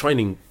changed the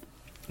training.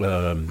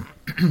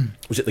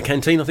 Was it the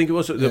canteen? I think it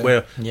was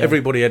where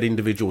everybody had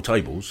individual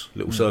tables,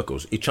 little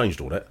circles. He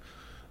changed all that,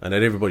 and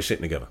had everybody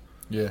sitting together.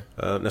 Yeah,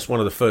 that's one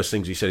of the first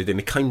things he said. He did.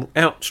 He came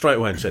out straight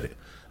away and said it.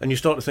 And you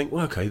start to think,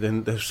 well, okay,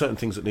 then there's certain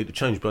things that need to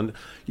change. But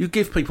you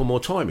give people more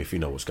time if you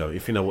know what's going,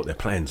 if you know what their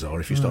plans are.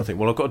 If you start thinking,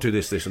 well, I've got to do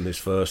this, this, and this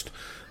first.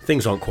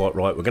 Things aren't quite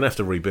right. We're going to have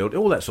to rebuild.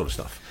 All that sort of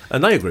stuff.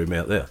 And they agree with me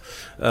out there.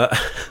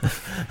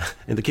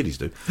 And the kiddies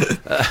do.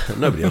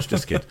 Nobody else,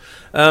 just the kids.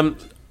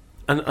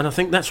 And I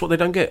think that's what they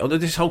don't get.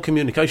 This whole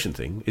communication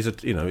thing is,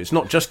 it's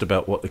not just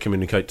about what they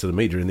communicate to the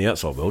media in the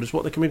outside world. It's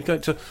what they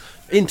communicate to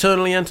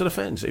internally and to the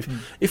fans.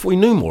 If we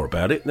knew more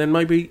about it, then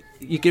maybe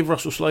you give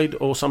Russell Slade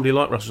or somebody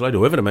like Russell Slade,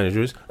 whoever the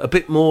manager is, a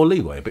bit more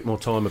leeway, a bit more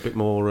time, a bit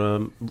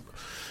more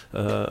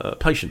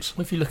patience.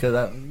 Well, if you look at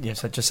that,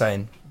 so just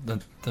saying the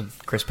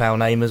Chris Powell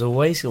name as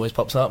always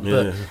pops up.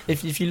 But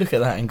if you look at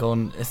that and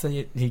gone,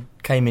 he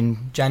came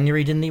in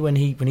January, didn't he? When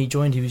he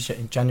joined, he was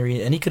in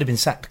January, and he could have been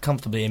sacked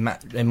comfortably in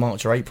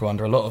March or April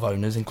under a lot of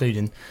owners,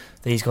 including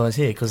these guys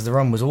here, because the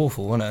run was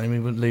awful, wasn't it? I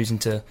mean, we were losing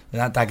to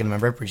that Dagenham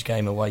and Redbridge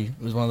game away.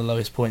 Was one of the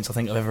lowest points I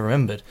think I've ever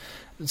remembered.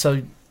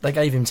 So they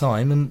gave him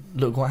time, and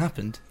look what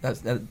happened.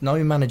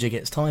 No manager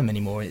gets time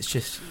anymore. It's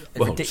just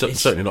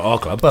certainly not our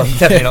club. Well,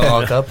 definitely not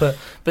our club.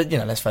 But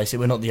let's face it,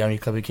 we're not the only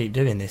club who keep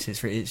doing this.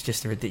 It's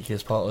just a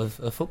ridiculous part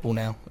of football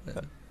now.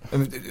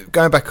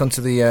 Going back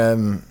onto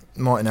the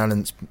Martin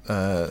Allen's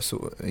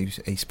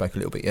he spoke a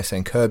little bit yesterday,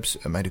 and Curbs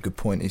made a good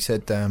point. He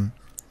said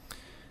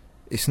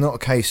it's not a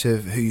case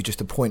of who you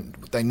just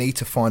appoint. They need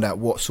to find out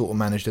what sort of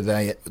manager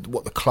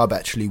what the club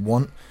actually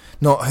want.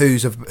 Not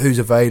who's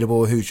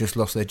available, who's just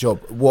lost their job.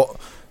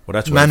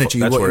 That's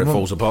where it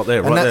falls apart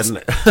there, right there, isn't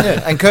it?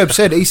 Yeah, and Curb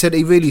said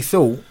he really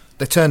thought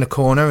they turned a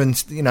corner, and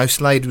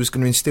Slade was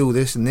going to instill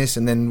this, and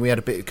then we had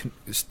a bit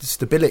of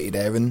stability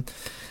there, and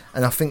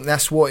I think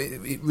that's what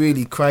it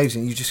really craves,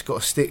 and you just got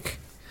to stick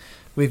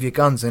with your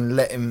guns and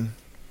let him,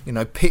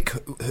 pick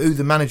who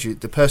the manager,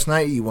 the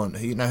personality you want,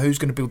 who's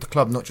going to build the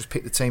club, not just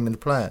pick the team and the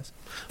players.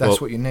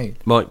 That's what you need.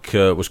 Mike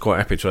was quite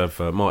happy to have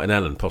Martin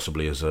Allen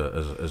possibly as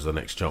the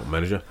next Charlton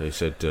manager. He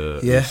said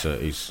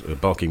he's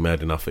barking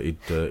mad enough that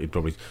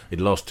he'd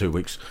last 2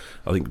 weeks.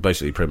 I think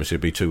basically the premise would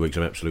be 2 weeks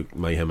of absolute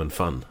mayhem and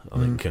fun. I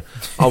think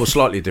I was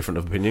slightly different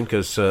of opinion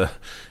because I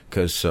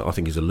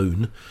think he's a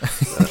loon.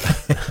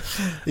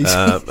 He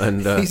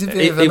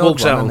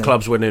walks out on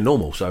clubs when they're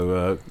normal,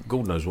 so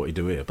God knows what he'd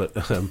do here. But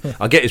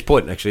I get his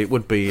point, actually. It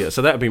would be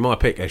so that would be my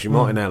pick, actually,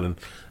 Martin Allen,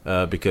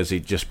 because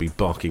he'd just be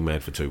barking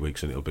mad for 2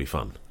 weeks and it'll be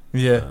fun.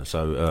 Yeah.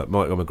 So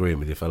Mike, I'm agreeing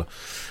with you, fella.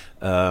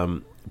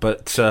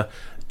 But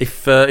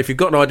if you've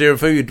got an idea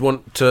of who you'd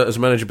want as a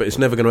manager, but it's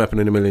never going to happen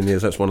in a million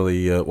years, that's one of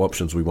the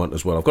options we want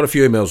as well. I've got a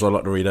few emails I'd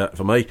like to read out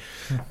for me.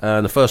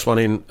 And the first one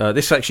in,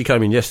 this actually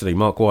came in yesterday,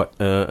 Mark White,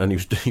 and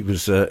he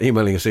was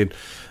emailing us in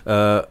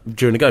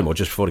during the game, or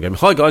just before the game.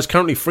 Hi guys,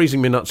 currently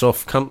freezing me nuts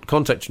off,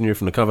 contacting you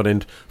from the covered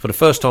end. For the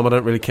first time, I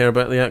don't really care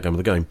about the outcome of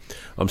the game.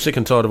 I'm sick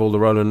and tired of all the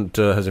Roland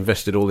has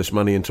invested all this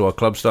money into our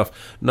club stuff.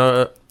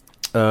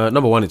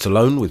 Number one, it's a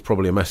loan with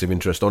probably a massive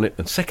interest on it,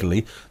 and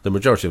secondly, the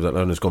majority of that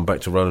loan has gone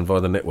back to Roland via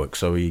the network,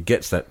 so he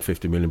gets that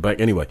 50 million back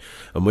anyway,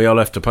 and we all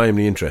have to pay him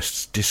the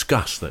interests.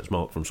 Discuss. That's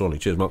Mark from Swanley.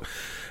 Cheers, Mark.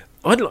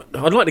 I'd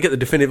like to get the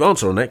definitive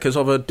answer on that, because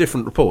I've heard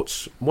different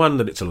reports. One,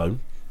 that it's a loan,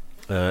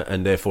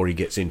 and therefore he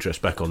gets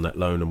interest back on that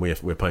loan, and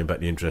we're paying back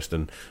the interest,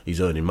 and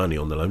he's earning money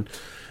on the loan.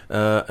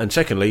 And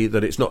secondly,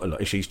 that it's not a loan.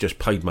 He's just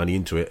paid money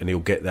into it, and he'll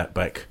get that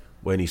back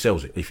when he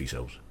sells it, if he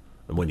sells.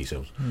 And when he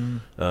sells.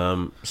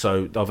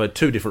 So I've had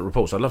two different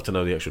reports. I'd love to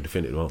know the actual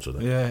definitive answer to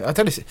that. Yeah, I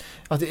think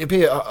it'd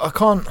be. I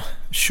can't.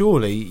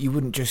 Surely you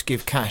wouldn't just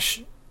give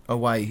cash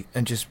away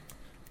and just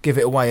give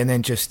it away and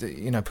then just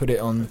put it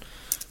on.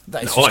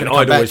 I'd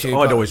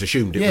always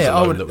assumed it was a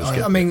loan that was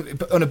given. I mean,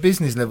 but on a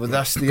business level,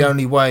 that's the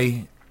only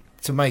way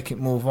to make it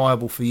more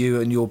viable for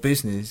you and your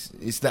business.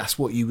 That's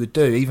what you would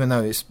do, even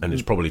though it's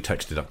probably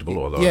tax deductible.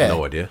 Although I have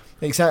no idea.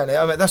 Exactly.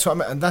 I mean, that's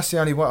what. And that's the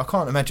only way. I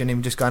can't imagine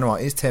him just going,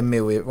 right, here's 10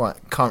 mil, right,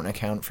 current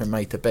account from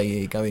A to B.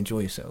 Here, go enjoy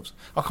yourselves.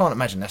 I can't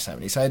imagine that's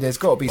happening. So there's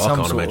got to be some. I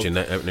can't imagine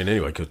that happening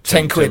anyway.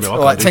 10 quid, all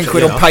right, 10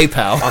 quid on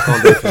PayPal. I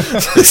can't do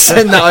it.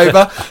 Send that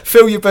over.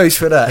 Fill your boost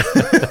for that.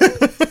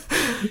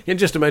 You can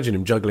just imagine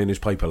him juggling his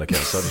PayPal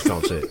account. So I just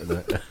can't see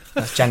it.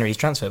 That's January's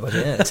transfer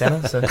budget, isn't it?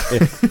 Tenner. So.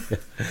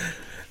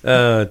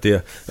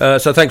 Dear.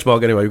 So thanks,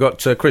 Mark. Anyway, we've got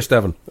Chris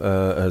Davin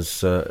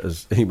as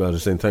emailed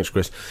us in. Thanks,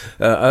 Chris.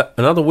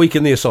 Another week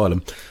in the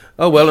asylum.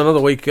 Oh well, another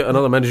week,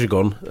 another manager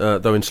gone.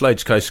 Though in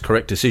Slade's case,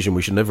 correct decision.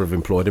 We should never have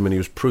employed him, and he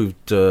was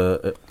proved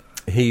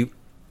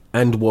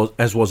and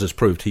was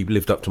proved, he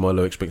lived up to my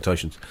low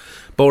expectations.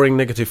 Boring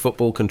negative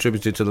football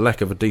contributed to the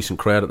lack of a decent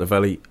crowd at the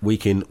Valley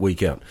week in,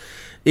 week out.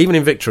 Even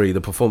in victory,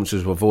 the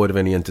performances were void of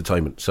any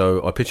entertainment.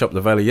 So I pitched up the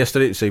Valley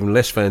yesterday to see even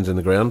less fans in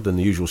the ground than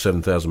the usual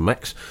 7,000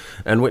 max,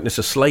 and witnessed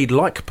a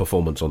Slade-like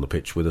performance on the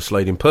pitch, with a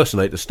Slade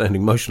impersonator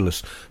standing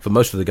motionless for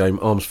most of the game,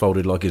 arms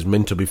folded like his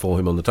mentor before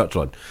him on the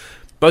touchline.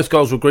 Both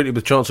goals were greeted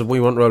with chance of we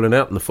weren't rolling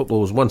out, and the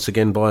football was once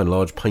again, by and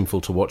large,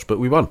 painful to watch, but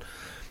we won.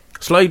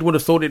 Slade would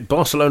have thought it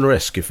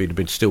Barcelona-esque if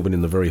he'd still been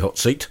in the very hot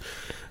seat.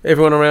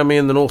 Everyone around me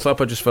in the North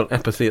Upper just felt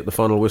apathy at the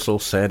final whistle.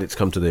 Sad it's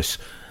come to this.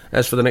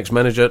 As for the next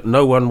manager,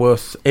 no one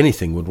worth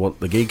anything would want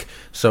the gig,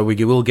 so we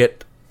will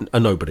get a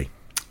nobody.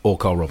 Or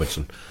Carl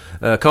Robinson.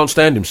 Can't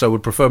stand him, so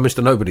would prefer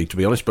Mr. Nobody, to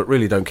be honest, but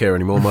really don't care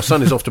anymore. My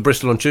son is off to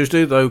Bristol on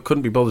Tuesday, though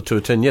couldn't be bothered to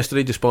attend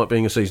yesterday, despite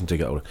being a season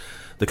ticket holder.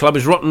 The club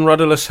is rotten,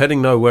 rudderless,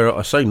 heading nowhere.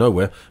 I say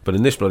nowhere, but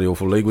in this bloody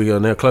awful league, we are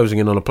now closing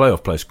in on a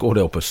playoff place. God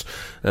help us.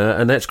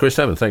 And that's Chris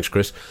Hammond. Thanks,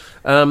 Chris.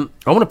 I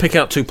want to pick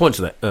out 2 points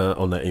of that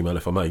on that email,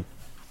 if I may.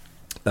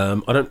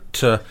 I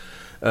don't...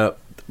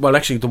 well,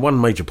 actually, the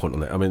one major point on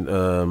that, I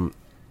mean...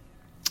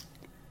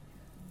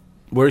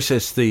 where he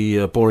says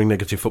the boring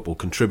negative football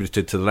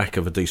contributed to the lack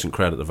of a decent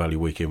crowd at the Valley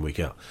week in, week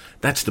out.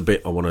 That's the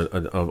bit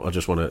I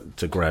just want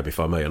to grab, if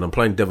I may. And I'm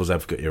playing devil's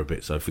advocate here a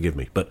bit, so forgive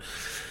me. But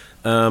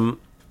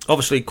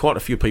obviously, quite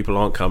a few people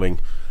aren't coming,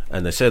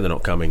 and they say they're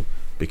not coming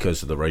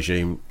because of the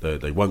regime.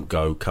 They won't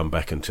come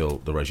back until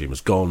the regime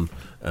is gone,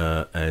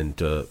 and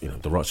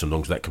the rights and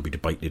wrongs that can be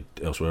debated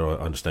elsewhere. I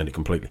understand it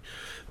completely.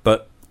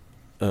 But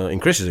in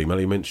Chris's email,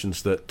 he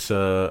mentions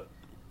that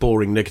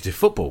boring negative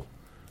football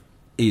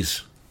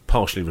is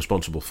partially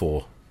responsible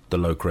for the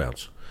low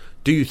crowds.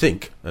 Do you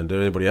think, and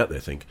do anybody out there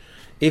think,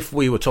 if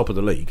we were top of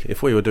the league,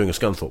 if we were doing a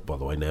Scunthorpe, by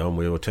the way, now, and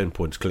we were 10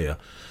 points clear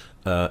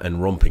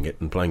and romping it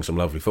and playing some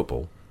lovely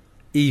football,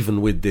 even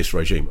with this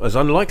regime, as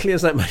unlikely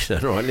as that may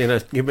sound, right?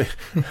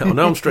 I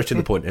know I'm stretching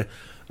the point here.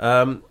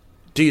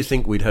 Do you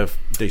think we'd have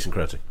decent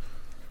crowds?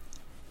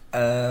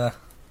 I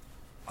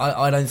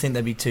don't think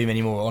there'd be too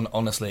many more,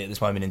 honestly, at this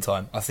moment in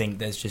time. I think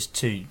there's just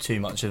too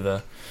much of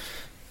a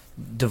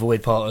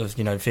devoid part of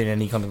feeling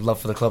any kind of love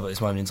for the club at this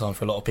moment in time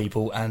for a lot of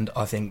people, and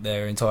I think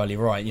they're entirely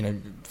right.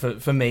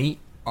 For me,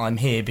 I'm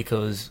here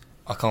because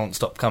I can't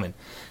stop coming.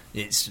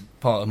 It's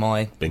part of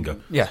my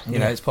bingo. Yeah,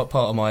 it's part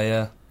of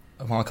my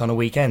kind of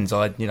weekends.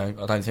 I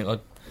don't think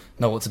I'd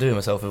know what to do with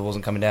myself if I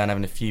wasn't coming down,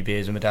 having a few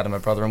beers with my dad and my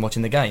brother and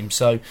watching the game.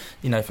 So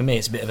for me,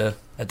 it's a bit of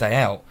a day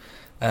out,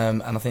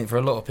 and I think for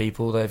a lot of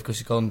people, they've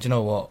just gone, do you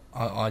know what,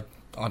 I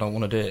don't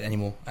want to do it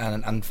anymore,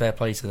 and fair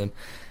play to them.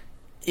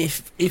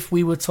 If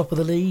we were top of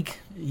the league,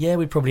 yeah,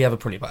 we'd probably have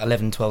about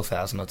 11,000,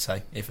 12,000, I'd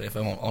say, if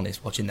I'm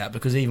honest, watching that.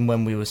 Because even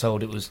when we were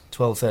told it was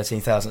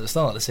 12,000, 13,000 at the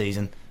start of the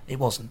season, it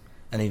wasn't.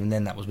 And even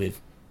then, that was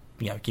with,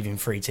 giving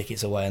free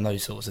tickets away and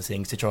those sorts of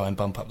things to try and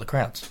bump up the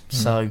crowds.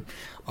 So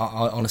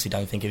I honestly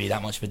don't think it'd be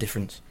that much of a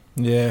difference.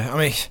 Yeah, I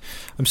mean,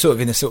 I'm sort of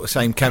in the sort of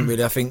same camp,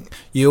 really. I think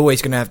you're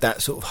always going to have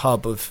that sort of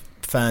hub of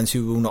fans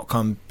who will not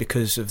come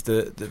because of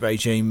the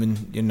regime,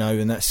 and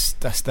and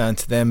that's down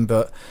to them.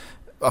 But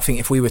I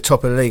think if we were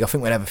top of the league, I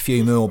think we'd have a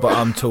few more, but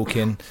I'm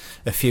talking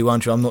a few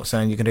hundred. I'm not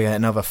saying you're going to get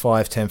another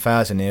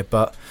 5,000-10,000 here,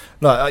 but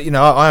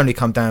I only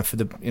come down for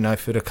the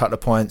for the couple of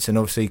pints and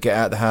obviously get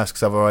out of the house,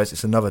 because otherwise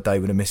it's another day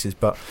with the missus.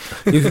 But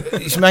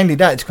it's mainly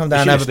that, to come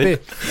down and have a beer.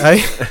 Hey,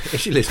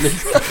 is she listening?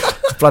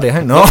 Bloody I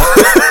hope not.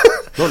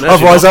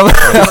 Otherwise,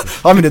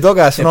 I'm in the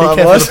doghouse tonight.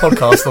 Be careful the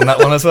podcast on that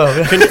one as well.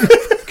 Yeah.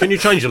 Can you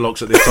change the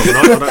locks at this time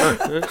of night?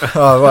 I don't know.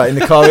 Oh right, in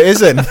the car it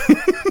is then.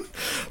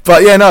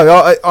 But yeah, no,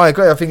 I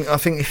agree. I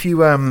think if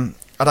you, I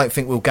don't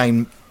think we'll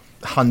gain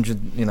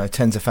 100,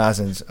 tens of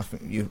thousands. I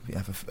think you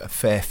have a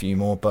fair few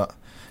more. But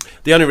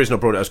the only reason I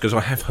brought it up is because I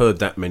have heard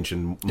that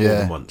mentioned more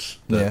than once.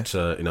 That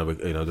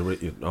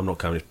I'm not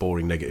coming. It's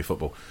boring, negative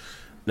football.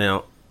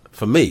 Now,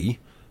 for me,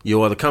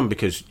 you either come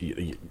because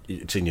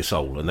it's in your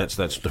soul, and that's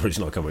the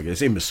reason I come.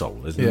 It's in my soul.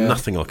 There's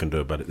nothing I can do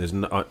about it. There's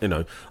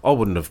I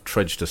wouldn't have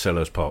trudged to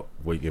Sellers Park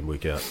week in,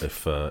 week out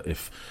if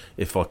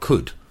I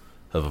could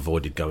have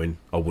avoided going,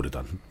 I would have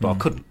done, but I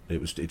couldn't.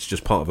 It's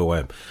just part of who I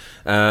am,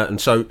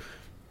 and so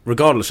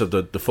regardless of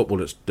the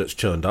football that's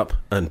churned up,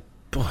 and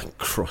by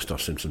Christ,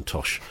 I've seen some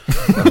tosh.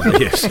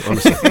 Yes,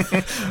 honestly,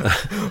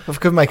 I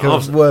could make a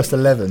worst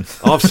 11.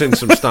 I've seen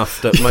some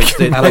stuff that makes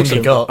it. How long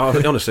you got?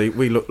 Honestly,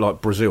 we look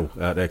like Brazil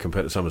out there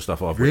compared to some of the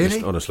stuff I've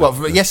witnessed. Honestly,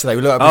 well, yesterday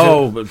we looked like Brazil.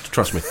 Oh, but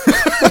trust me.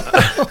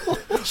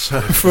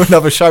 For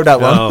another show,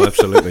 that one. Oh,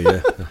 absolutely,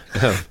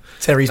 yeah.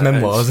 Terry's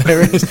memoirs.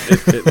 There is.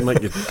 It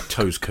make your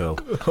toes curl.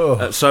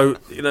 So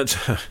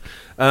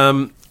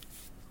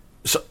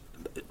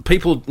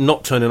people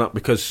not turning up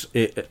because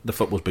the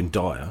football's been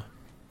dire.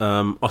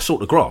 I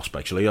sort of grasp,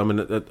 actually. I mean,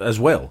 as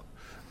well.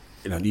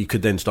 You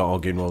could then start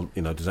arguing. Well,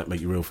 does that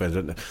make you real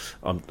fans?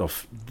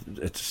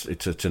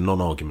 It's a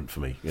non-argument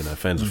for me.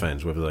 Fans are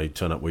fans, whether they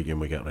turn up week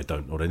in, week out, they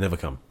don't, or they never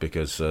come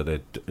because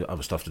they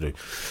other stuff to do.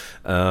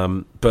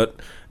 But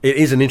it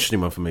is an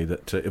interesting one for me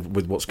that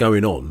with what's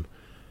going on.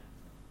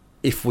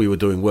 If we were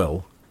doing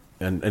well,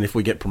 and if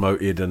we get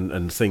promoted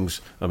and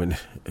things, I mean,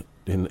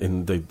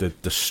 in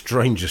the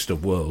strangest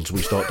of worlds,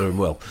 we start doing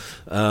well,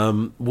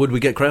 would we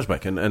get crowds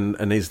back?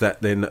 And is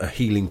that then a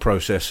healing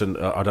process? And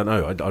I don't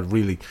know. I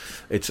really,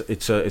 it's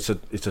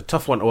a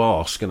tough one to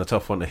ask and a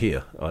tough one to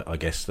hear. I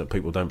guess that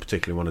people don't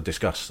particularly want to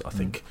discuss. I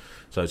think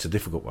so. It's a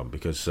difficult one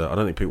because I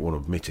don't think people want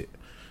to admit it,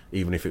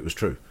 even if it was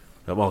true.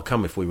 Well, I'll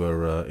come if we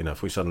were,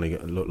 if we suddenly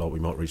look like we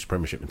might reach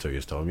Premiership in 2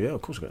 years' time. Yeah,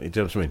 of course. Do you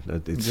know what I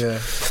mean?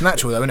 It's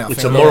natural, though, isn't it?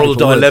 It's a moral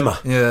dilemma.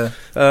 Yeah.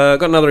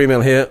 Got another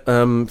email here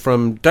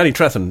from Danny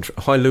Trathen.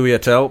 Hi, Louis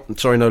et al.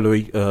 Sorry, no,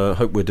 Louis.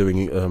 Hope we're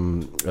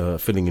doing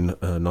filling in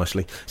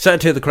nicely.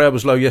 Sad to hear the crowd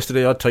was low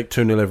yesterday. I'd take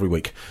 2-0 every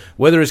week.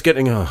 Weather is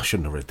getting. I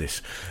shouldn't have read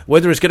this.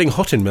 Weather is getting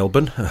hot in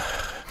Melbourne.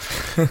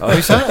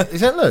 Is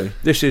that Lou?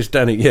 This is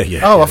Danny.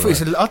 Yeah. Oh, I thought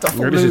this is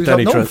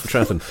Danny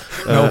Trathen.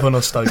 Melbourne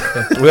or Stoke.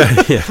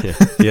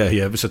 Yeah.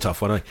 It's a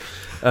tough one, eh?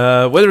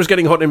 Weather is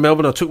getting hot in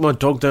Melbourne. I took my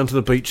dog down to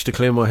the beach to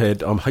clear my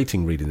head. I'm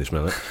hating reading this,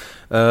 Mallet.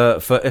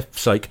 For F's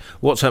sake,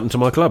 what's happened to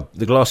my club?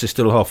 The glass is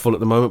still half full at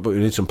the moment, but we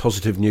need some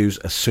positive news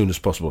as soon as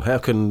possible. How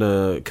can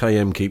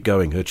KM keep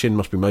going? Her chin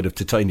must be made of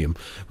titanium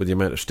with the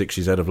amount of sticks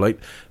she's had of late.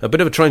 A bit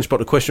of a train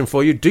spotter question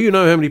for you. Do you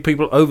know how many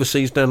people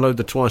overseas download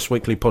the Twice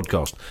Weekly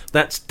podcast?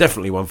 That's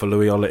definitely one for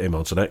Louis. I'll let him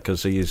answer that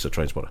because he is a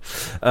train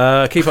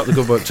spotter. Keep up the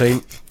good work,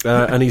 team.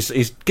 And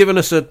he's given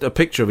us a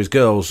picture of his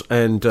girls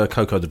and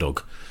Coco the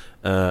dog.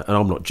 And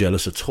I'm not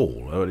jealous at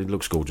all. It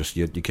looks gorgeous.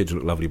 Your kids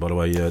look lovely, by the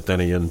way,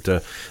 Danny. And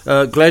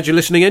glad you're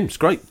listening in. It's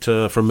great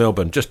from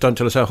Melbourne. Just don't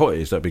tell us how hot it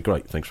is. That'd be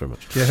great. Thanks very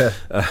much. Yeah.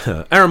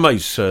 Aaron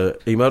Mays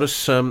emailed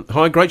us.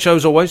 Hi, great show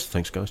as always.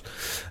 Thanks, guys.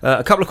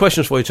 A couple of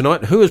questions for you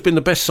tonight. Who has been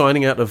the best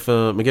signing out of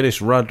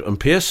McGuinness, Rudd and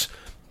Pearce?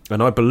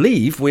 And I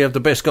believe we have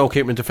the best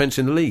goalkeeper in defence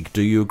in the league.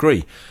 Do you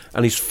agree?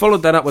 And he's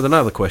followed that up with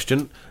another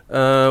question.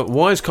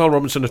 Why is Carl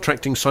Robinson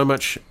attracting so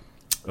much...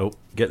 Oh,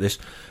 get this.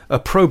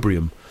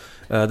 Opprobrium.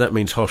 That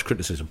means harsh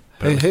criticism.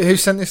 Who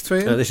sent this to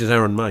you? This is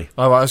Aaron May.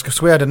 Oh, right,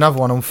 because we had another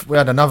one on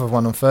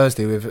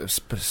Thursday with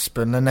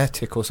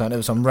splenetic or something. There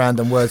was some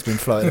random words being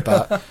floated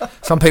about.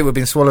 Some people have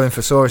been swallowing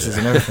thesauruses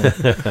and everything.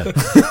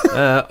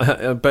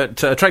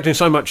 But attracting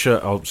so much,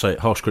 I'll say,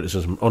 harsh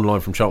criticism online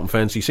from Charlton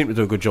fans. He seemed to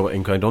do a good job at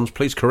MK Dons.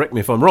 Please correct me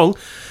if I'm wrong.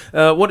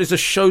 What is the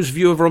show's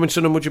view of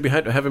Robinson, and would you be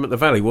happy to have him at the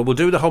Valley? Well, we'll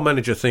do the whole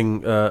manager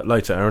thing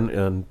later, Aaron,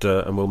 and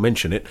we'll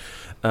mention it.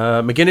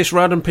 McGuinness,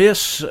 Rudd and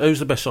Pearce. Who's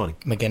the best signing?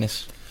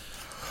 McGuinness.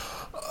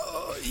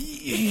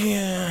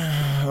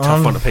 Yeah,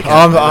 tough one to pick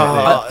up.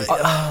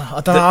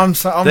 I don't know.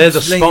 I'm they're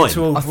the spine.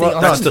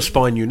 That's the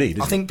spine you need.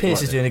 I think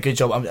Pearce is doing a good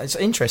job. It's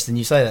interesting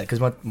you say that because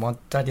my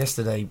dad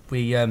yesterday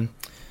with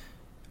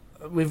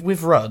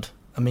Rudd.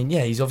 I mean,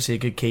 yeah, he's obviously a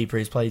good keeper.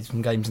 He's played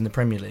some games in the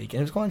Premier League,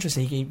 and it was quite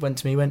interesting. He went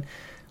to me and went,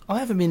 I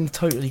haven't been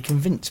totally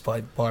convinced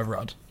by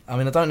Rudd. I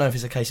mean, I don't know if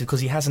it's a case of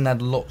because he hasn't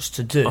had lots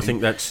to do. I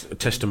think that's a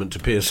testament to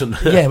Pearson.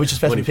 Yeah, which is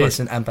testament to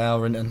Pearson and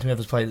Bauer and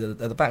whoever's played at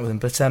the back with him.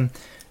 But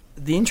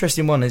the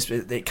interesting one is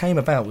it came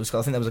about was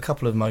I think there was a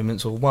couple of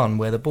moments or one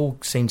where the ball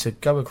seemed to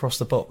go across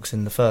the box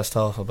in the first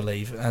half, I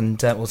believe, and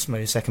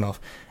maybe the second half,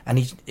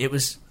 and it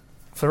was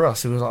for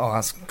us. It was like,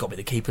 that's got to be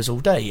the keepers all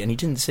day, and he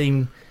didn't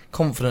seem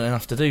confident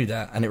enough to do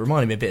that, and it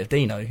reminded me a bit of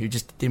Dino, who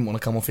just didn't want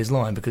to come off his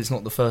line because it's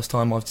not the first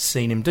time I've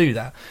seen him do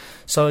that.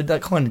 So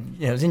that kind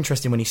of it was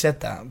interesting when he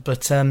said that.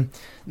 But for me,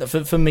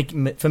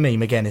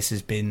 McGuinness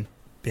has been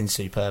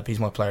superb. He's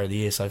my player of the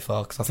year so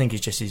far because I think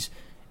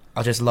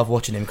I just love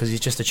watching him because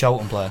he's just a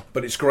Charlton player.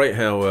 But it's great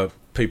how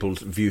people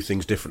view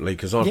things differently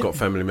because I've got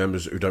family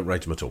members who don't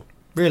rate him at all.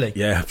 Really?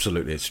 Yeah,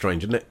 absolutely. It's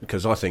strange, isn't it?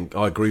 Because I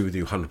agree with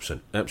you 100%.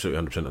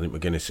 Absolutely 100%. I think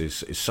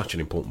McGuinness is such an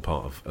important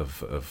part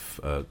of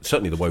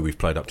certainly the way we've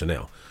played up to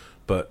now.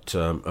 But,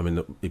 I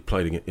mean, he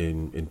played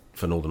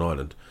for Northern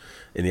Ireland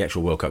in the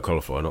actual World Cup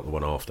qualifier, not the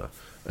one after.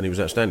 And he was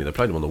outstanding. They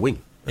played him on the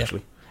wing, actually.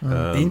 Yeah.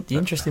 The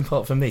interesting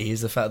part for me is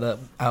the fact that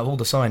out of all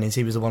the signings,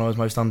 he was the one I was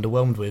most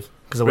underwhelmed with.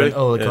 Because I went,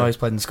 the guy who's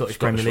played in the Scottish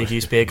Premier League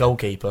used to be a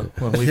goalkeeper.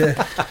 Well,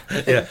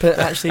 but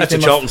actually, that's a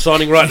Charlton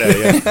signing right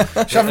there.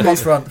 Yeah, shove him up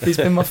front. He's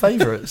been my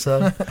favourite.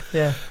 So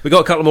yeah, we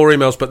got a couple more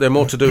emails, but they're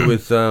more to do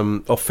with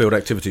off-field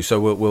activity. So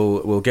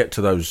we'll get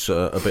to those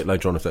a bit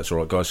later on, if that's all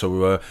right, guys.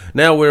 So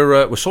now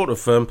we're sort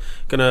of going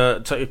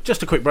to take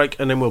just a quick break,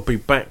 and then we'll be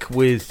back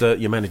with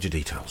your manager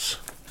details.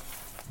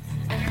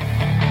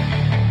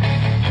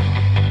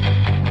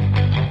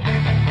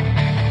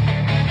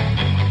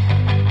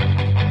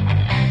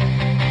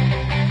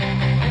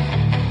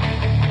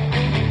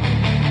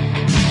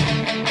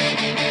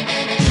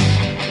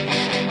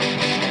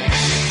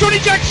 Johnny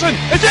Jackson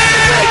is in!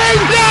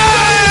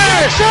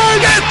 Yes!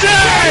 Get it!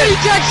 Johnny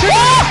Jackson!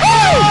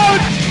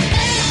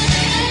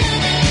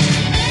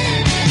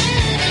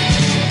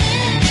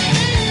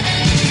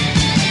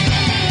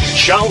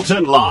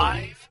 Charlton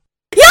Live.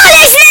 You're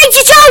listening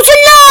to Charlton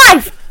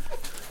Live!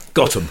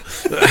 Got him.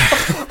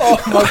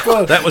 Oh my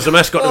God! That was the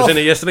mascot that was in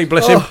it yesterday.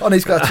 Bless him. And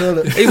he's got a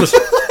toilet. He was.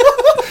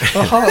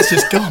 My heart's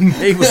just gone.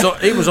 He was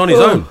on his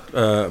own.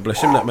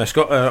 Bless him, that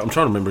mascot. I'm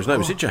trying to remember his name.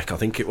 Was it Jack? I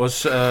think it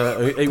was.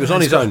 He was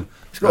on his own.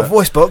 He's got a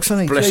voice box,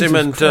 hasn't he? Bless him.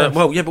 And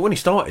but when he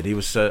started, he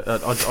was.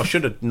 I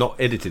should have not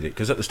edited it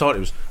because at the start it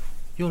was.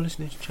 You're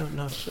listening to Charlton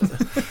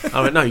Live.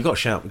 I mean, no, you got to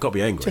shout. You've got to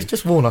be angry.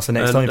 Just warn us the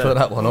next time you put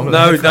that one on.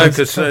 No,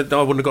 because I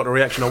wouldn't have got the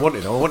reaction I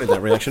wanted. I wanted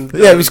that reaction.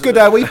 Yeah, it was good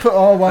how we put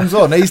our ones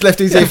on. He's left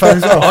his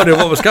earphones off. I knew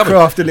what was coming.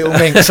 Crafty little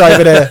minx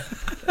over there.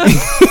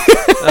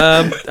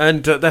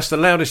 And that's the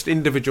loudest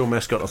individual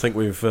mascot I think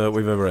we've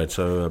ever had.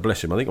 So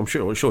bless him. I'm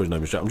sure his name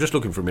was Jack. I'm just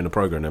looking for him in a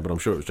program now, but I'm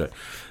sure it was Jack.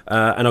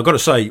 And I've got to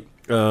say,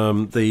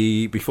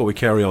 before we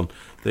carry on,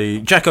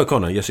 the Jack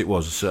O'Connor, yes, it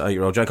was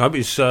 8-year-old Jack. I hope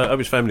his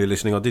family are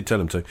listening. I did tell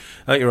him to.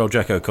 8-year-old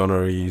Jack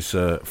O'Connor. He's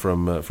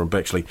from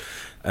Bexley,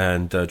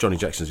 and Johnny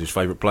Jackson's his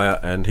favourite player.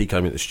 And he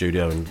came into the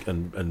studio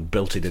and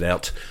belted it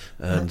out.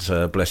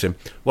 And bless him.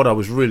 What I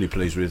was really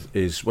pleased with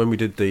is when we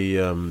did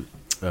the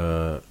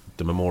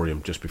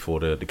memoriam just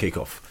before the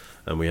kick-off,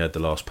 and we had the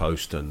last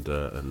post and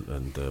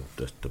the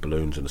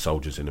balloons and the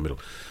soldiers in the middle.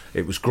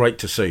 It was great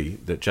to see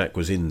that Jack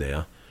was in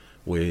there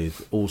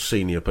with all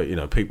senior,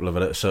 people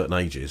of certain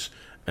ages,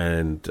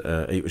 and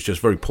it was just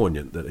very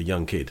poignant that a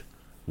young kid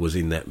was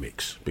in that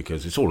mix,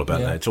 because it's all about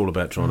that. It's all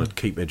about trying to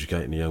keep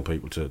educating the young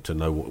people to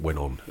know what went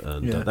on,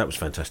 and that was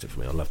fantastic for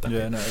me. I loved that.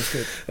 Yeah, no, it's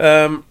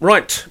good.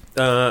 Right,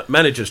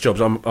 managers'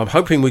 jobs. I'm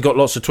hoping we got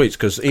lots of tweets,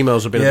 because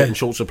emails have been a bit in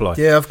short supply.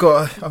 Yeah, I've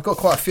got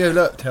quite a few.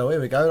 Look, here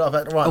we go. I've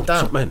had to write them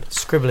down. Man,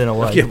 scribbling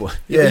away.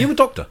 Are you a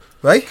doctor?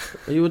 Right?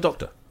 Are you a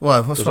doctor?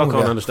 Well, what's wrong I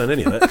can't understand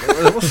any of that.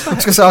 I was going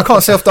to say, I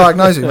can't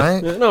self-diagnose it,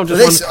 mate. No, I'm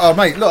just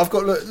mate, look, I've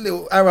got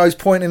little arrows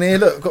pointing here.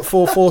 Look, I've got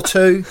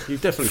 442. You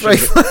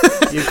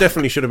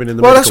definitely should have been in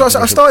the. Well, that's what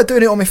I started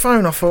doing it on my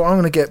phone. I thought I'm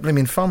going to get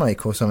blimmin'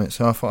 thumbache or something,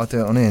 so I thought I'd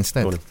do it on here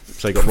instead.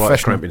 So you got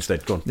right cramp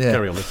instead. Go on,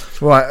 carry on.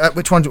 Right,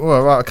 which one?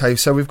 Well, right, okay.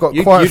 So we've got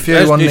quite a few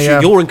on the.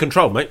 You're in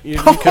control, mate. You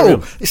carry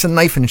on. It's a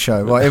Nathan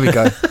show. Right, here we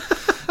go.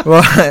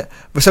 Right,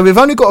 so we've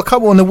only got a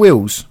couple on the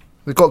wheels.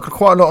 We've got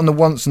quite a lot on the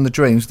wants and the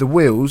dreams. The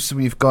wheels,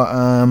 we've got.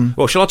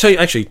 Well, shall I tell you?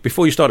 Actually,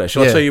 before you start, I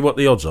tell you what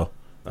the odds are?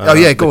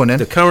 Go on then.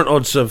 The current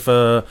odds of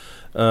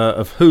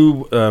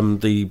who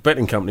the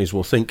betting companies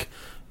will think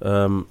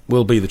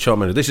will be the chart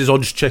manager. This is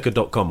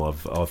oddschecker.com.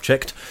 I've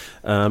checked.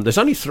 There's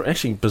only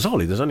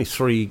bizarrely, there's only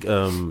three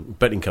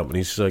betting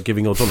companies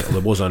giving odds on it.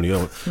 There was only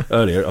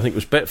earlier. I think it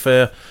was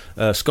Betfair,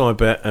 Sky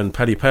Bet, and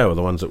Paddy Power,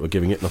 the ones that were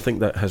giving it. And I think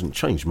that hasn't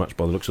changed much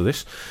by the looks of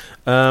this.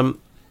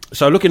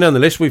 So looking down the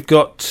list, we've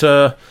got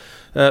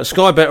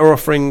Sky Bet are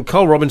offering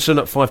Carl Robinson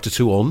at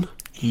 5-2 on.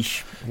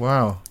 Eesh.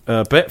 Wow.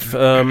 No, is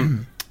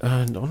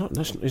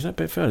that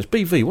Betfair? It's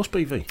BV. What's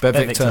BV?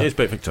 BetVictor. It's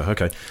BetVictor.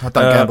 Okay. I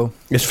don't gamble.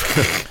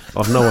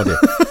 I've no idea.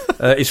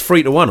 It's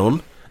 3-1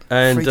 on,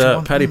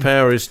 and Paddy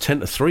Power is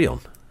 10-3 on.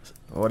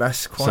 Oh,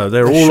 that's quite. So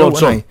they're all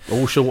odds on.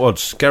 All short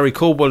odds. Gary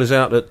Caldwell is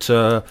out at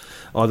either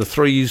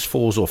 3s,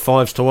 4s, or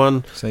 5s to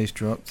 1. So he's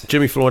dropped.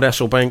 Jimmy Floyd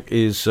Hasselbank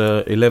is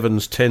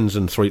 11s, 10s,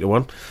 and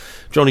 3-1.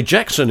 Johnny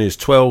Jackson is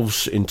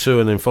 12s in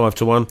 2 and then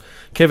 5-1.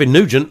 Kevin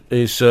Nugent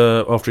is,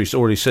 after he's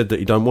already said that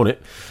he don't want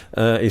it,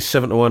 is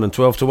 7-1 and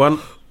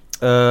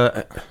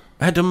 12-1.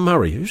 Adam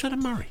Murray. Who's Adam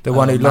Murray? The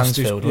one who lost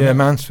his... Yeah,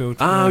 Mansfield.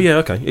 Oh, yeah,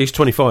 okay. He's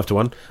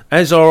 25-1.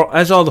 As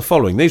are the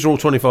following. These are all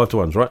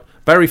 25-1s, right?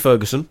 Barry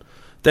Ferguson,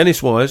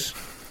 Dennis Wise,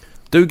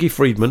 Doogie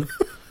Friedman,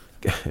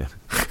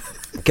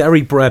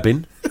 Gary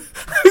Brabin.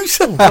 Who's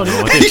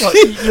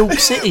that? York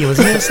City,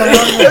 wasn't it?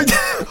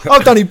 I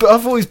thought he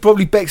was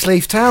probably Bexley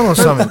Town or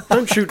something.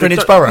 Don't shoot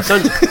Greenwich Borough.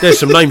 There's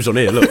some names on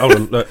here. Look, hold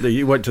on. Look,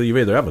 you wait till you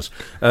hear the others.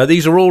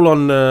 These are all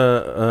on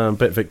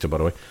BetVictor, by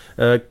the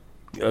way,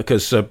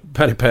 because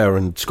Paddy Power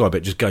and Sky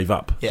Bet just gave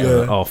up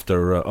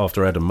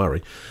after Adam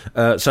Murray.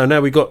 So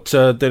now we've got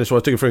Dennis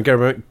Wise,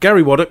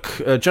 Gary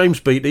Waddock, James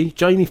Beattie,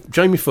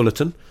 Jamie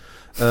Fullerton.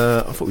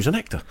 I thought he was an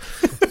actor.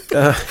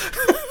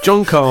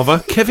 John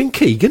Carver, Kevin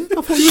Keegan.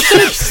 I thought you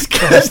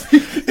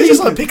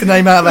just like pick a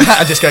name out of a hat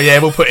and just go,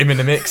 we'll put him in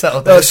the mix.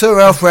 That'll do. Sir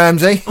Ralph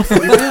Ramsey. I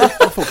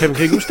thought Kevin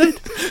Keegan was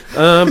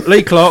dead.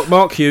 Lee Clark,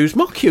 Mark Hughes.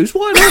 Mark Hughes?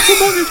 Why not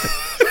Mark Hughes?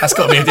 That's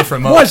got to be a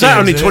different Mark. Why is that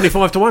only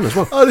 25-1 as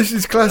well? Oh, this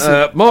is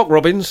classic. Mark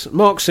Robbins,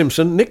 Mark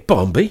Simpson, Nick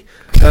Barmby.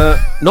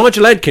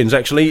 Nigel Adkins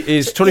actually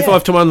is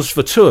 25-1s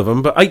for 2 of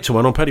them, but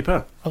 8-1 on Paddy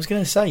Power. I was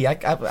going to say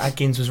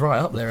Adkins was right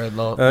up there a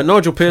lot.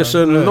 Nigel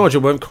Pearson,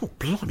 Nigel Worm,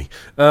 blimey,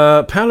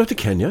 Paolo Di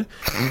Canio,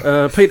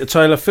 Peter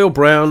Taylor, Phil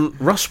Brown,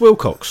 Russ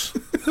Wilcox.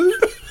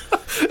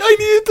 Ain't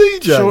he a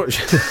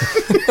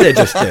DJ? they're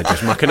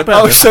just mucking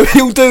about. Oh, so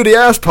he'll do the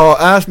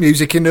house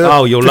music in the.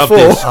 Oh, you'll love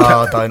this.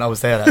 Oh, don't. I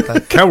was there that day.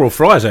 Carol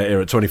Fry's out here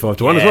at 25-1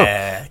 as well.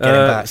 Yeah, get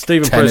him back.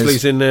 Stephen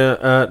Presley's in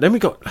there. Then we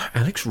got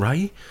Alex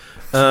Ray.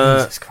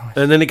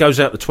 And then it goes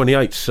out to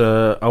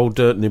 28s. Old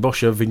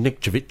Nebosha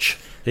Vinikcevic.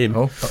 Him.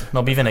 Oh,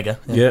 Nobby Vinegar.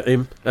 Yeah,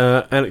 him.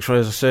 Alex Ray,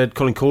 as I said.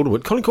 Colin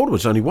Calderwood. Colin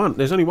Calderwood's only one.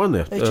 There's only one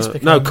there.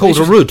 No,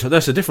 Calderwood.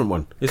 That's a different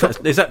one. Is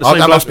that the same?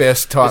 That must be a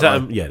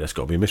type. Yeah, that's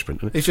got to be a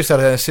misprint. Isn't it? He's just had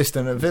an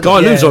assistant at Villa.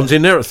 Guy Luzon's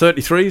in there at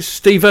 33s.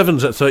 Steve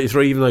Evans at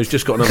 33, even though he's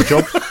just got another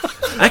job.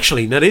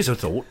 Actually, that is a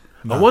thought.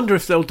 I wonder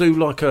if they'll do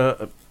like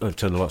a.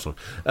 Turn the lights on.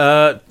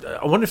 I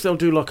wonder if they'll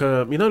do like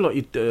a. You know,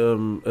 like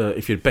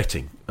if you're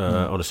betting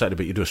on a Saturday,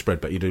 but you do a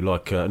spread bet, you do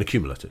like an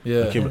accumulator.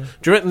 Yeah. Do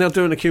you reckon they'll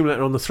do an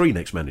accumulator on the 3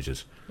 next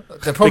managers?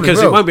 They probably because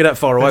will. it won't be that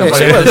far away.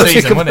 Yeah,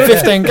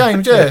 15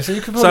 games, yeah. So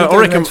you could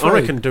probably I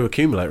reckon do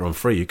accumulator on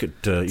 3. You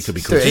could be do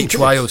it each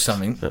way or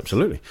something.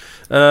 Absolutely.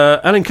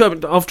 Alan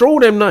Kirby. After all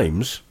them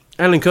names,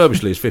 Alan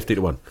Kirbishley is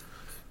 50-1.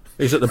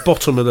 He's at the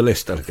bottom of the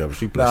list, Alan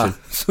Kirbishley. Bless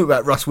him. It's all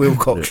about Russ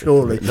Wilcox,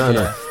 surely.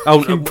 No.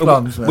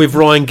 Plums, with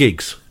Ryan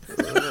Giggs.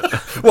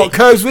 What,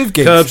 Curbs with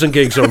Giggs? Curbs and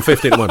Giggs are on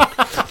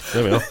 50-1.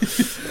 There we are.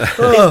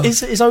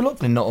 Is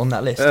O'Loughlin not on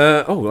that list?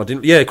 I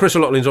didn't. Yeah, Chris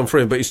O'Loughlin's on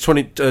 3, but he's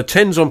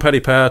 10's on Paddy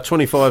Power,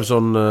 25's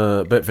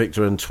on Bet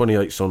Victor, and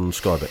 28's on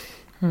Sky Bet.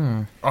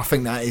 I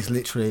think that is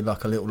literally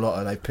like a little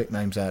lotto. They pick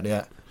names out of the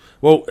hat.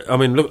 Well, I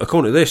mean, look,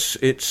 according to this,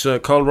 it's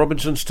Carl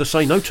Robinson's to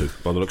say no to,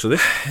 by the looks of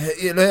this.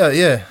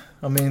 Yeah.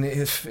 I mean,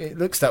 it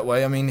looks that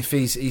way. I mean, if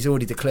he's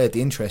already declared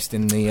the interest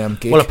in the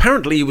gig. Well,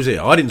 apparently he was here.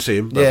 I didn't see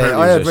him. But Yeah,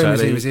 I heard rumours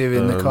Saturday. he was here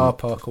in the car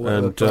park or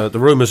whatever. And the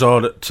rumours are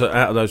that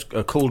out of those,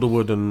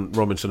 Calderwood and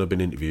Robinson have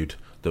been interviewed.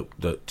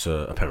 That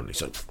apparently,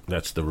 so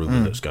that's the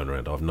rumour that's going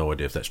around. I have no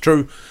idea if that's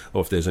true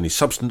or if there's any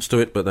substance to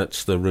it, but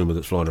that's the rumour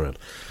that's flying around.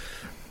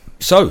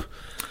 So,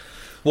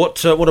 what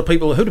do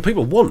people? Who do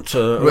people want?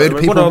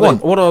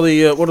 What are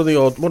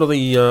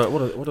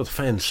the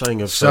fans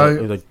saying of?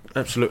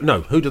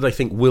 Who do they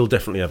think will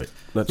definitely have it?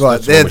 That's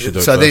what we should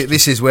do. So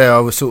this is where I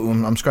was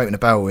I'm scraping the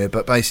barrel here,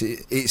 but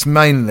basically it's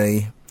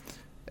mainly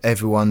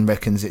everyone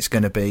reckons it's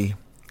going to be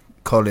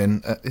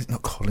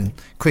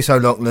Chris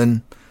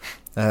O'Loughlin,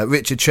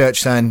 Richard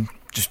Church saying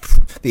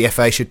just the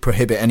FA should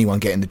prohibit anyone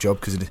getting the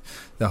job because of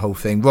the whole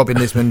thing. Robin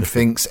Lisman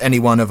thinks any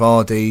one of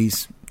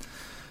RD's.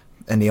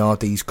 And the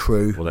RD's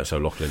crew. Well, that's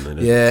O'Loughlin, then.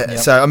 Yeah,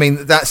 so I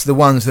mean, that's the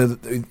ones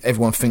that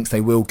everyone thinks they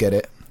will get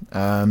it.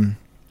 In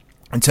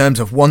terms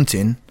of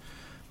wanting,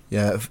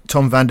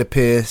 Tom van der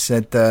Peer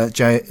said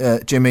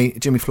Jimmy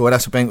Floyd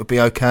Hasselbank would be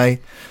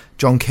okay.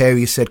 John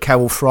Carey said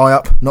Carol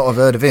Fryup. Not I've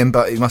heard of him,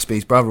 but he must be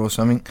his brother or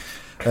something.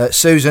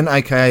 Susan,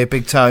 aka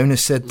Big Tone,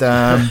 has said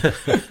Andy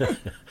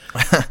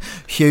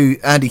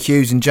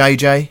Hughes and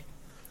JJ.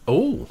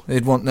 Oh,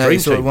 they'd want them.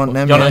 Sort of want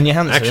them. John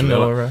Johansson.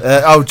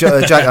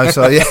 Jacko.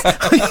 Sorry. Yeah.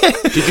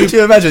 Did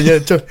you imagine? Yeah.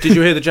 Did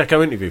you hear the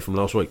Jacko interview from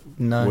last week?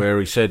 No. Where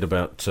he said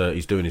about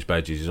he's doing his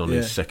badges. He's on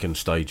his second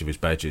stage of his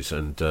badges,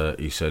 and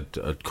he said,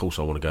 "Of course,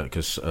 I want to go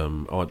because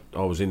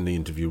I was in the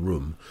interview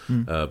room,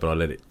 but I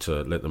let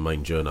the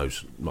main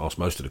journos ask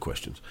most of the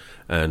questions,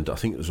 and I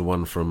think there's a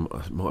one from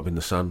it might have been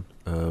the Sun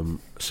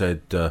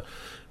said,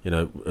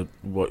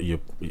 what you."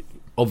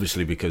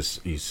 Obviously, because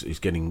he's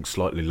getting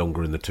slightly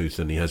longer in the tooth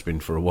than he has been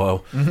for a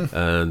while,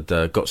 and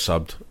got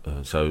subbed.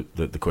 So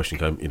the question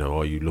came,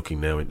 are you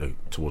looking now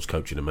towards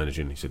coaching and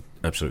managing? He said,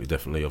 absolutely,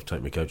 definitely. I've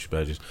taken my coach's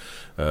badges,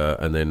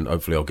 and then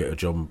hopefully I'll get a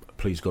job.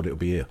 Please God, it'll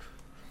be here.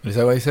 Is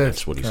that what he said?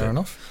 That's what he said. Fair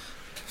enough.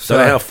 Don't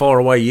know how far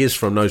away he is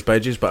from those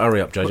badges, but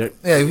hurry up, JJ.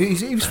 Yeah,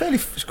 he was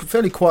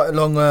fairly quite a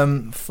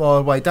long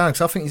far way down.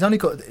 Because I think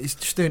he's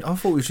just doing. I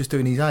thought he was just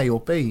doing his A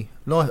or B,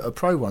 like a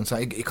pro one. So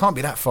it can't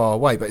be that far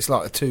away. But it's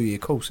like a 2-year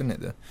course, isn't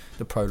it?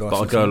 The pro license.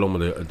 But I go along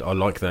with it. I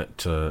like that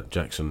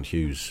Jackson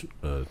Hughes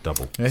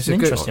double. Yeah, it's an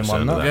interesting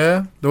one.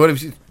 Yeah,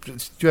 you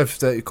have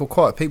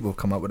quite people have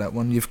come up with that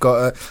one. You've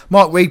got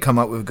Mark Reed come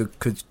up with a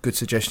good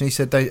suggestion. He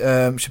said they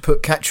should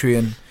put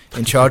Catrian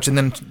in charge, and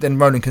then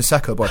Roland can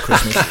sack her by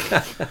Christmas,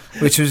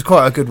 which was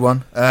quite a good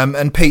one.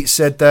 And Pete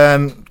said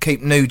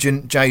keep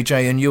Nugent,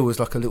 JJ, and you as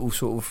like a little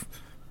sort of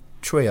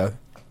trio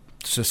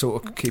to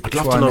sort of keep. I'd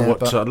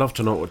love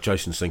to know what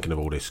Jason's thinking of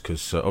all this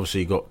because obviously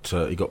he got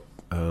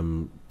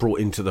brought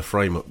into the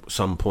frame at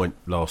some point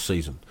last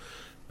season,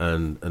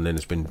 and then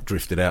it's been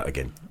drifted out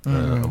again.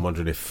 I'm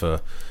wondering if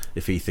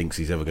he thinks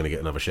he's ever going to get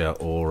another shout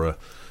or.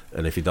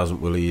 And if he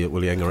doesn't, will he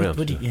hang around?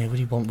 Would he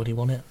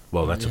want it?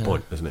 Well, that's a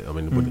point, isn't it? I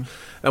mean,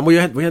 and we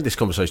had this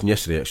conversation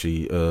yesterday,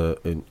 actually,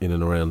 in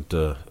and around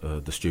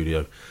the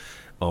studio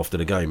after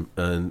the game,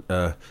 and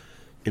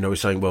we're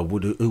saying, well,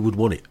 who would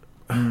want it?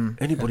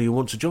 Anybody who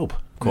wants a job,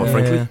 quite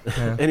frankly.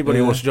 Anybody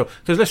who wants a job.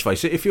 Because let's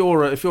face it, if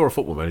you're a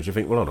football manager, you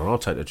think, well, hold on, I'll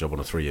take that job on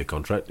a 3-year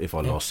contract if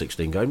I last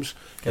 16 games,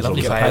 as long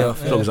as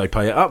they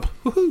pay it up.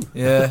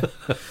 Yeah.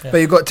 But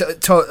you've got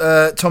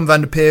Tom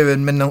van der Peer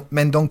and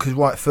Mendonca's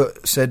right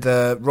foot said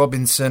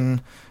Robinson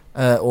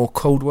or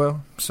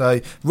Caldwell. So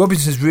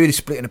Robinson's really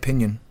split an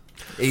opinion.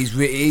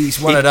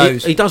 He's one of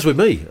those. He does with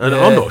me, and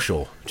I'm not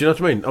sure. Do you know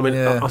what I mean? I mean,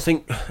 I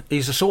think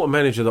he's the sort of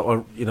manager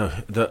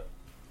that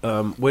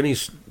when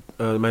he's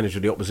manager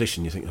of the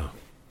opposition, you think, oh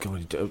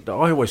God,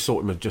 I always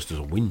thought him just as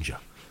a whinger.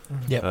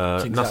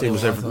 Yeah, nothing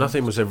was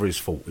ever his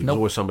fault. It was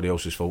always somebody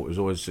else's fault. It was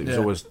always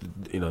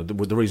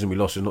the reason we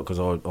lost is not because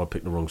I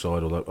picked the wrong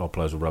side or that our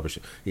players were rubbish.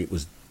 It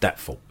was that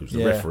fault. It was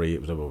the referee. It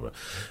was blah, blah, blah.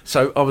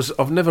 So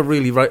I've never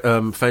really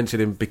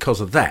fancied him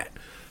because of that.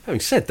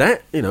 Having said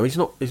that, he's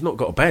not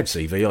got a bad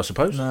CV, I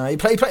suppose. No, I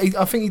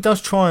think he does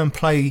try and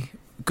play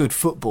good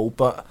football,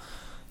 but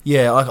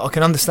I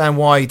can understand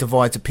why he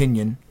divides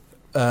opinion.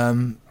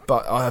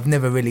 But I've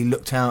never really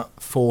looked out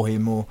for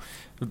him or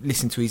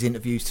listen to his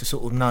interviews to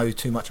sort of know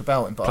too much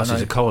about him. But Plus, I know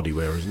he's a Cardi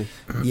wearer, isn't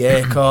he?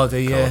 Yeah,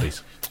 Cardi. Yeah.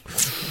 Cardi's.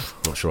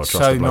 Not sure I trust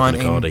the bloke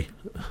in a Cardi.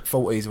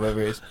 40s,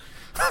 whatever it is.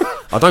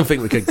 I don't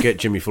think we could get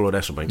Jimmy Floyd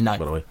Hasselbank. No,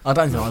 by the way. I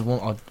don't think I'd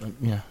want.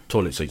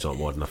 Toilet seats aren't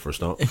wide enough for a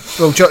start.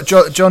 Well,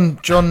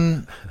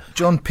 John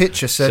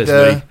Pitcher said.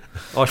 Says me.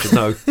 I should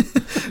know.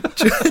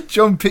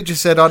 John Pitcher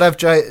said, "I'd have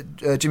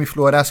Jimmy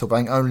Floyd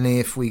Hasselbank only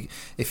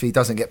if he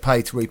doesn't get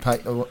paid to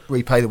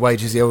repay the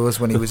wages he owes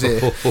when he was here."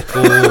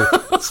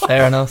 That's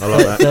fair enough. I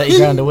like that.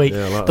 £30,000 a week.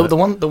 Yeah, I like the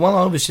that. one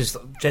I was just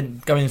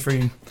going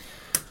through.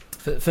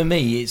 For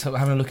me, it's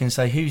having a look and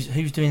say who's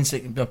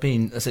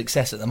being a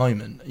success at the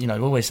moment. You know,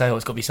 we always say,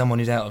 it's got to be someone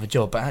who's out of a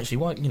job, but actually,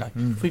 why? You know,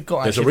 if we've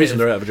got There's a reason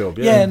they're out of a job.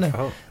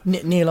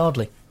 Neil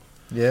Ardley.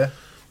 Yeah.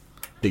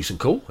 Decent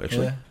call,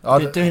 actually. Yeah.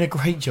 They're doing a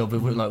great job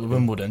with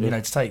Wimbledon. You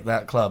know, to take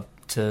that club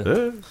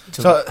to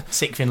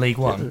sixth in League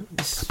One.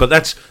 But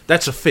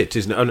that's a fit,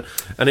 isn't it?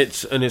 And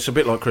it's a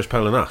bit like Chris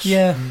Powell and us.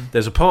 Yeah.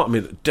 There's a part of me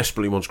that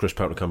desperately wants Chris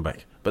Powell to come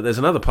back, but there's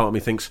another part of me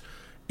thinks,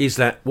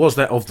 was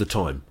that of the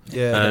time?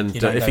 Yeah. And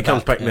if he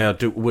comes back now,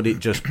 would it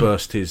just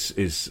burst his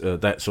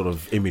that sort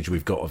of image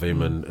we've got of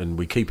him, and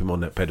we keep him on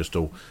that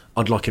pedestal?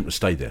 I'd like him to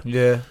stay there.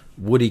 Yeah.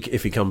 Would he,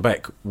 if he come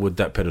back, would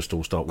that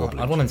pedestal start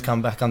wobbling? I'd want him to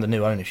come back under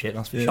new ownership.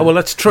 That's for sure. Oh well,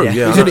 that's true.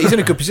 Yeah, he's in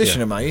a good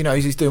position, mate. You know,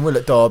 he's doing well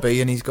at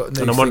Derby, and he's got.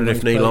 And I'm wondering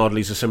if Neil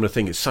Ardley's a similar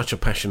thing. It's such a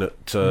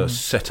passionate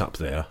setup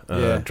there,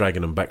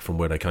 dragging them back from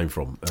where they came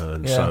from,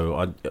 and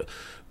so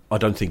I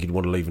don't think he'd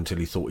want to leave until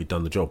he thought he'd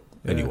done the job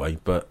anyway.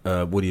 But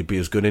would he be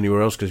as good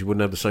anywhere else because he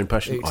wouldn't have the same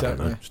passion? Exactly. I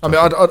don't know. I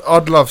mean,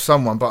 I'd love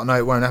someone, but I know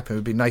it won't happen. It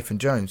would be Nathan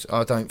Jones.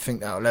 I don't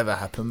think that'll ever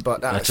happen.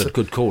 But that's a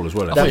good call as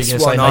well. I thought you were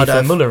going to say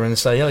Nathan Muller and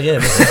say,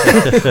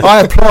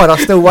 I applied. I'm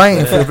still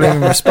waiting for a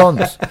blooming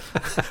response.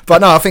 But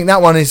no, I think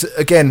that one is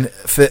again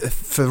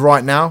for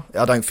right now.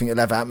 I don't think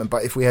it'll ever happen.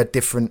 But if we had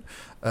different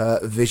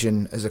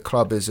vision as a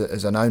club, as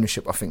an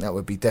ownership, I think that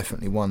would be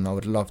definitely one I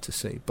would love to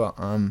see. But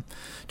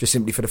just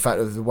simply for the fact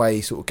of the way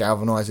he sort of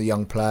galvanised the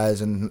young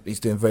players, and he's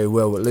doing very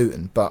well at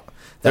Luton. But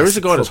there is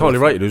a guy that's highly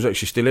rated who's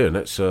actually still here, and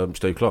that's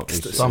Steve Clark.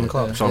 Simon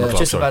Clark. Simon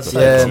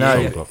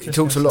Clark. He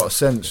talks a lot of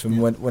sense from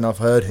when I've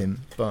heard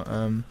him. But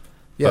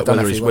but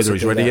whether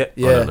he's ready yet,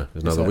 I don't know.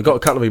 Exactly. We've got a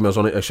couple of emails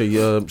on it.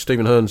 Actually,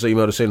 Stephen Hearns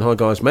emailed us in, "Hi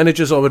guys,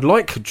 managers I would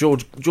like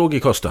Jorge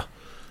Costa."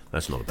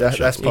 That's not a bad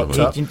that's popped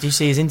up. Did you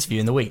see his interview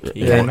in the week?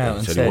 He came out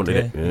and said said he wanted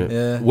it.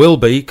 Yeah. Will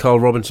be Carl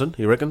Robinson,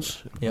 he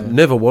reckons. Yeah.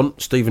 Never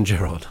want Steven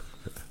Gerrard.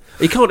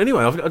 He can't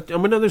anyway. I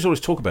mean, there's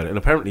always talk about it, and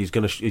apparently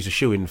he's a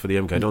shoe-in for the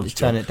MK Dons. He's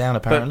turned it down,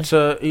 apparently.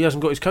 But he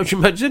hasn't got his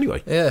coaching badges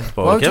anyway. Yeah.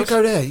 Why would you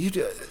go there?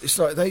 It's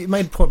like they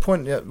made a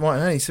point right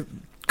now. He said,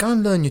 go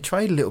and learn your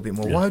trade a little bit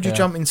more. Why would you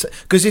jump in?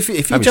 Because if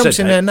he jumps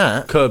in there and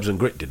that... Curbs and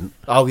Grit didn't.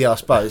 Oh, yeah, I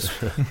suppose.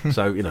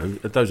 So, you know,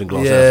 those in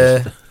glass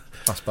houses.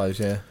 I suppose,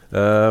 yeah.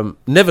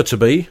 Never to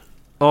be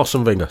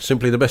Arsene Wenger,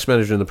 simply the best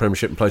manager in the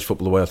Premiership and plays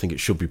football the way I think it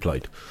should be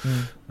played.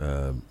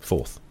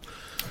 Fourth.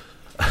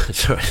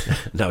 Sorry,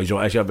 no, he's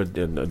right.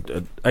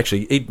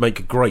 Actually, he'd make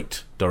a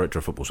great director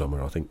of football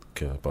somewhere, I think,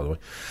 by the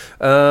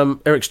way.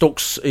 Eric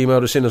Stokes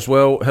emailed us in as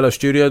well. Hello,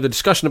 studio. The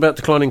discussion about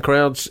declining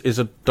crowds is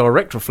a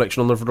direct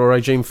reflection on the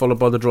regime, followed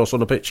by the dross on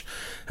the pitch.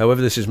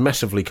 However, this is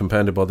massively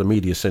compounded by the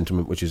media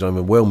sentiment, which is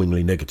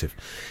overwhelmingly negative.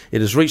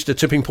 It has reached a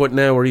tipping point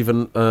now where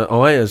even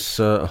I, as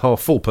a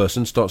half-full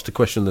person, starts to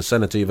question the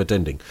sanity of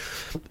attending.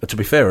 To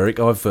be fair, Eric,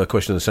 I've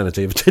questioned the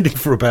sanity of attending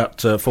for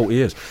about 40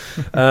 years.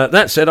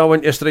 That said, I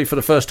went yesterday for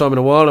the first time in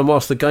a while, and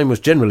whilst the game was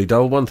generally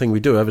dull, one thing we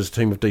do have is a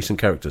team of decent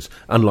characters,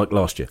 unlike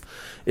last year.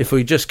 If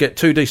we just get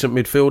two decent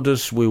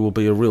midfielders, we will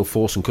be a real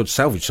force and could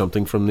salvage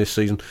something from this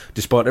season,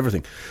 despite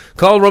everything.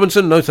 Carl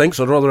Robinson, no thanks,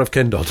 I'd rather have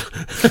Ken Dodd.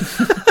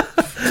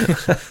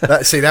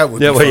 That would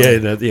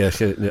be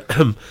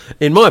fun.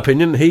 In my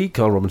opinion,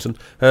 Carl Robinson,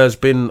 has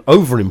been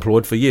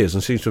overemployed for years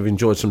and seems to have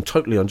enjoyed some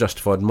totally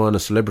unjustified minor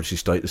celebrity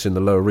status in the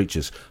lower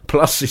reaches.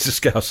 Plus, he's a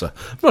Scouser.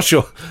 Not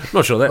sure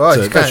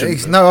that...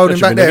 he's no holding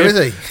back there, is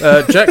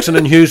he? Jackson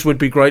and Hughes would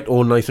be great,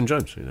 or Nathan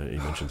Jones, he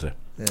mentions there.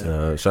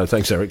 Yeah. So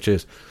thanks, Eric.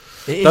 Cheers.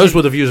 Those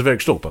were the views of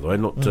Eric Stork, by the way,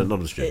 not of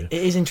the studio.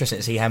 It is interesting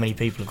to see how many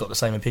people have got the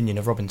same opinion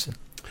of Robinson.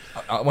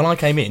 When I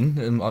came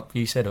in,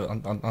 you said,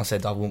 I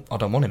said I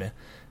don't want him here.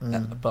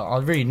 But I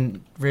really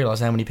didn't realise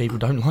how many people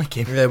don't like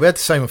him. Yeah, we had the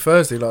same on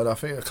Thursday. Like I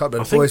think a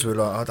couple of boys were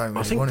like, I don't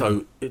really want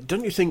him.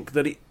 Don't you think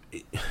that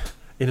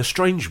in a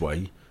strange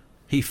way,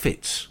 he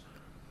fits?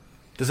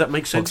 Does that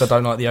make sense? Because I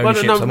don't like the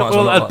ownership.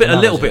 A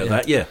little bit of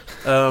that, yeah.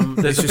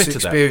 There's a bit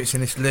of that. Experience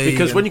in this league.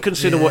 Because when you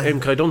consider what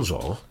MK Dons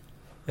are,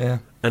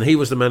 and he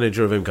was the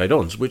manager of MK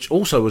Dons, which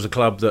also was a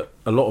club that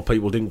a lot of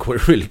people didn't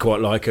really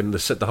quite like, and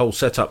the whole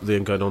setup of the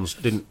MK Dons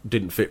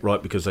didn't fit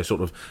right because they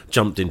sort of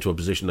jumped into a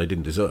position they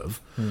didn't deserve,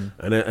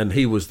 and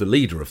he was the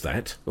leader of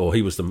that, or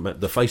he was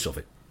the face of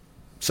it.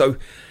 So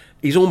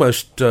he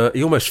almost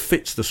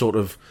fits the sort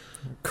of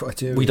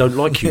criteria. We don't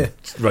like you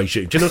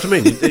regime. Do you know what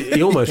I mean?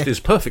 He almost is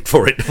perfect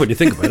for it when you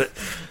think about it.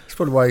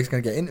 probably why he's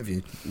going to get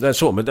interviewed. That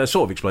sort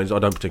of explains. I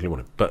don't particularly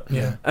want it, but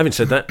having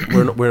said that,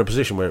 we're in a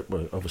position where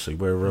obviously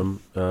we're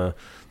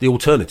the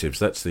alternatives.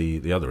 That's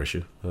the other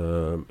issue.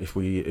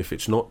 If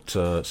it's not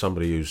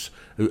somebody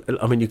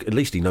at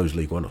least he knows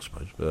League One, I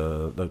suppose.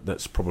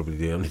 That's probably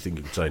the only thing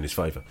you can say in his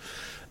favour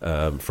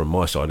from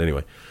my side,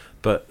 anyway.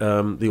 But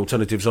the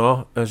alternatives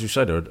are, as you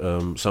said,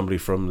 somebody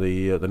from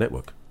the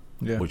network.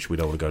 Yeah. Which we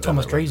don't want to go down.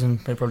 Thomas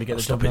Dreesen, they'll probably get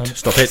the job done.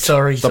 Stop it.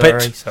 Sorry.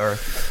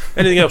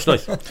 Anything else,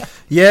 Nathan?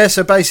 Yeah,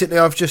 so basically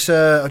I've just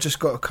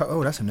got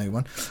that's a new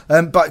one.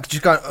 But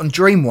just going on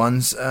Dream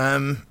Ones,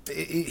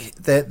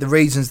 the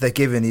reasons they're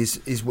given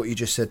is what you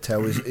just said,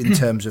 Tel, is in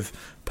terms of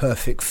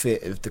perfect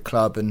fit of the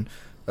club, and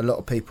a lot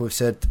of people have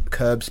said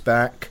Kerb's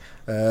back,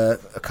 a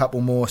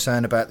couple more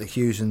saying about the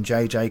Hughes and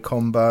JJ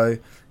combo,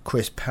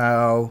 Chris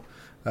Powell.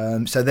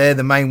 So they're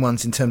the main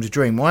ones in terms of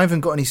dream. Well, I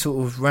haven't got any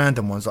sort of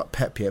random ones like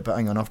Pep yet, but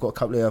hang on, I've got a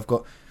couple here. I've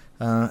got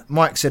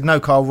Mike said no,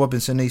 Carl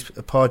Robinson. He's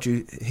a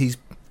Pardew. He's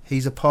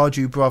a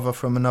Pardew brother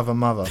from another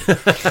mother.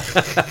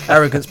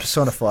 Arrogance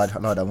personified. I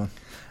like that one.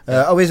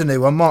 Here's a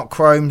new one. Mark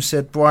Crome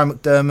said Brian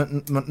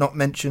McDermott not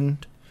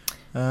mentioned.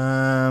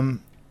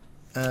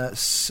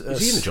 Is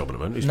he in the job at the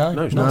moment?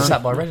 No, he's not.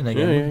 Sat by Reading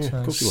again. Yeah,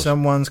 of course he was.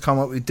 Someone's come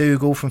up with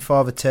Dougal from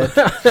Father Ted.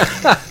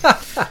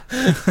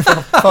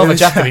 Father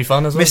Jack would be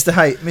fun as well.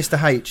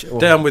 Mr. H.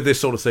 Down with this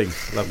sort of thing.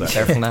 Love that.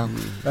 Careful now.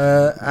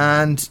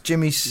 And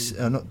Jimmy's,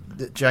 not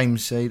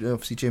James,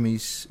 obviously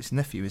Jimmy's his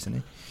nephew, isn't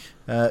he?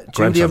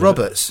 Julia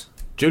Roberts.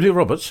 Julia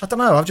Roberts? I don't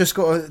know. I've just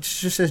got. It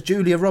just says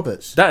Julia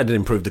Roberts. That'd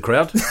improve the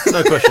crowd.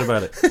 No question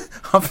about it.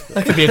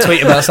 That could be a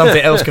tweet about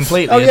something else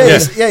completely. Oh yeah.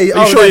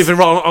 Are you sure you've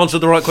answered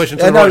the right question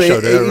to the right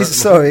show?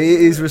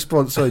 His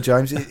response. Sorry,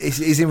 James.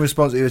 He's in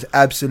response. He was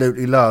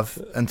absolutely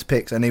love and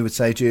picks, and he would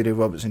say Julia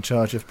Roberts in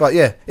charge of. But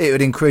yeah, it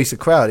would increase the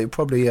crowd. It would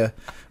probably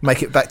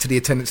make it back to the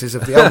attendances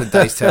of the olden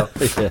days. Tel.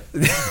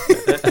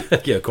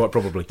 Yeah, quite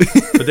probably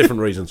for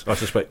different reasons, I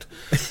suspect.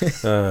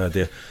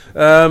 Dear.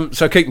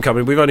 So keep them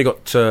coming. We've only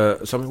got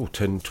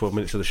 10, 12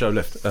 minutes of the show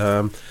left.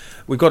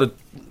 We've got to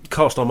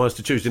cast our minds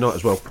to Tuesday night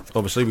as well.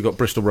 Obviously, we've got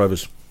Bristol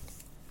Rovers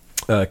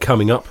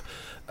coming up,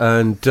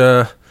 and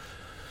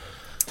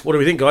what do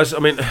we think, guys? I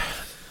mean,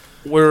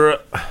 we're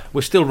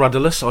still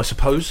rudderless, I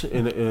suppose,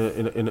 in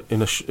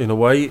a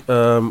way.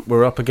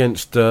 We're up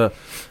against a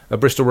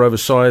Bristol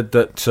Rovers side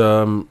that.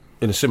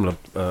 In a similar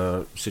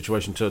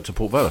situation to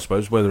Port Vale, I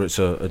suppose, whether it's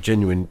a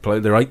genuine play.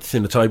 They're 8th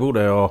in the table.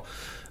 They are,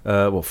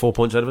 4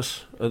 points ahead of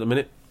us at the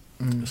minute,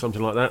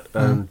 something like that.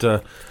 And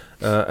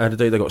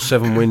Adelaide, they got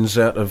 7 wins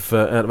out of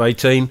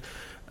 18.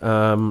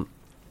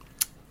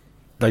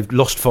 They've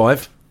lost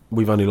 5.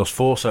 We've only lost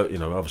 4, so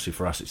obviously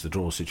for us it's the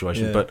draw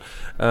situation. Yeah. But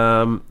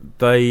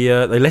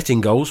they let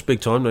in goals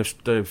big time. They're on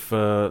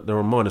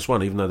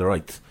 -1 even though they're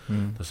 8th.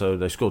 So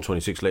they scored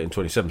 26, let in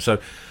 27. So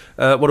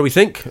what do we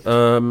think?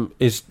 Do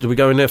we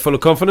go in there full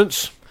of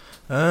confidence?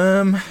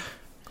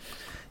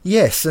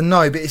 Yes and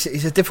no, but it's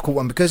a difficult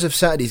one because of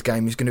Saturday's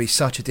game. It's going to be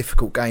such a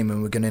difficult game,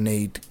 and we're going to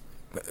need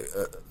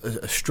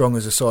as strong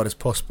as a side as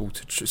possible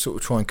to sort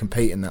of try and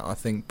compete in that, I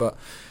think. But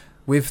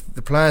with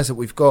the players that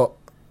we've got,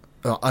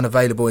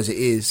 unavailable as it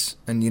is,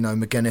 and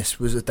McGuinness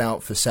was a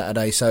doubt for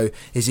Saturday, so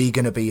is he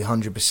going to be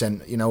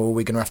 100%? Or are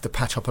we going to have to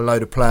patch up a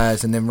load of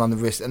players and then run the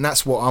risk? And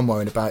that's what I'm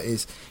worried about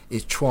is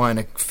trying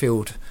to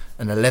field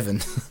an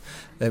 11,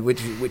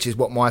 which is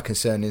what my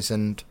concern is,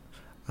 and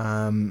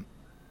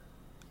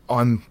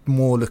I'm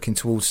more looking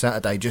towards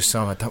Saturday just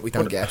so we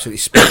don't get absolutely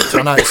spanked.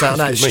 I know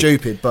it's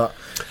stupid, but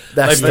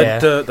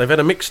they've had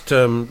a mixed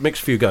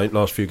few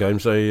last few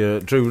games. They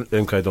drew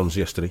MK Dons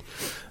yesterday,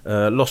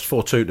 lost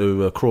 4-2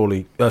 to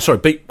Crawley.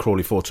 Beat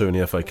Crawley 4-2 in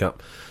the FA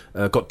Cup.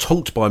 Got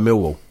tonked by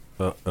Millwall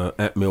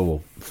at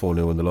Millwall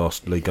 4-0 in the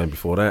last league game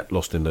before that.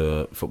 Lost in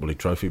the Football League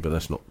Trophy, but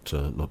that's not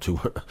too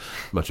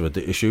much of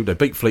a issue. They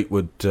beat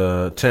Fleetwood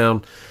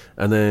Town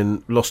and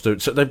then lost to.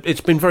 So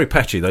it's been very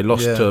patchy. They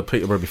lost to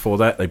Peterborough before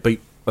that. They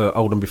beat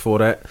Oldham before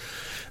that.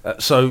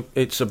 So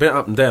it's a bit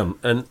up and down.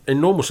 And in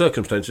normal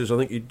circumstances, I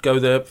think you'd go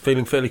there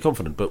feeling fairly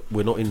confident, but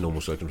we're not in normal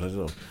circumstances,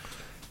 are we?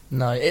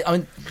 No, I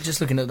mean,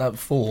 just looking at that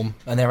form,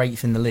 and they're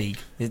 8th in the league.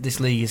 This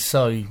league is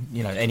so,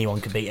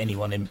 anyone can beat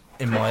anyone.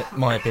 In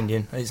my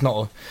opinion, it's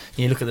not.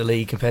 You look at the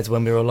league compared to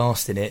when we were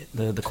last in it.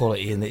 The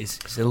quality in it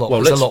is a lot.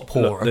 It's a lot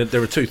poorer. Look,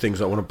 there are 2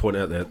 things I want to point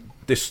out there.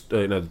 This,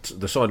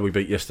 the side we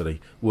beat yesterday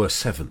were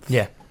 7th.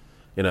 Yeah.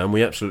 And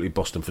we absolutely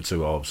bossed them for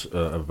 2 halves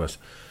over us.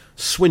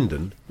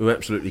 Swindon, who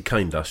absolutely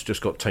caned us,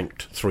 just got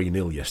tanked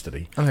 3-0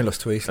 yesterday. And they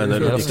lost to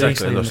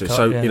Eastleigh.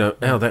 So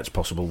how that's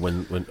possible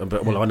when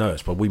I know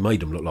it's, but we made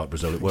them look like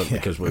Brazil. It weren't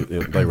because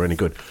they were any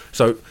good.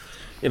 So,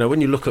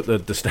 when you look at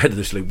the standard of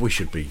this league, we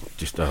should be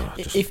just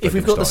if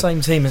we've got the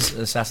same team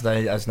as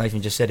Saturday, as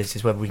Nathan just said, it's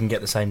just whether we can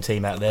get the same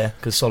team out there,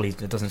 because Solly,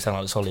 it doesn't sound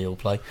like Solly will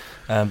play.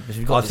 I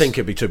think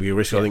it'd be too big a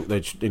risk.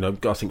 Yeah.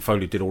 I think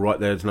Foley did all right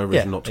there. There's no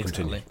reason not to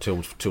continue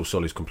till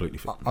Solly's completely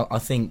fit. I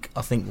think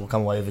we'll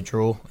come away with a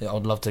draw.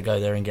 I'd love to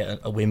go there and get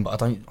a win,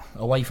 but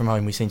away from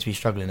home we seem to be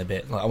struggling a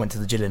bit. Like I went to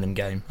the Gillingham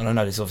game, and I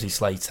know there's obviously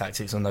Slade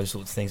tactics and those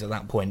sorts of things at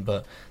that point,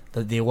 but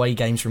the away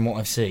games, from what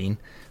I've seen,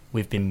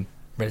 we've been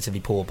relatively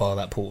poor bar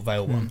that Port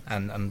Vale one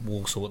and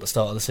Walsall at the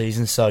start of the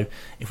season. So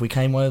if we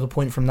came away with a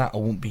point from that, I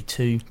wouldn't be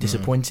too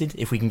disappointed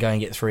if we can go and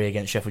get 3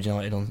 against Sheffield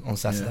United on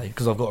Saturday,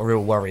 because I've got a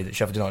real worry that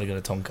Sheffield United are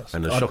going to tonk us.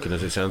 And as shocking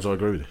as it sounds, I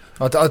agree with you.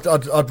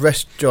 I'd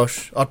rest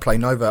Josh. I'd play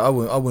Nova. I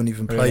wouldn't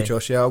even play Really?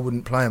 Josh. Yeah, I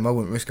wouldn't play him. I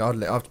wouldn't risk it.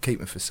 I'd keep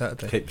him for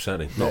Saturday. Keep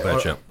Saturday. Not a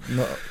bad shout.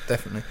 Not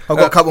definitely. I've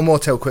got a couple more.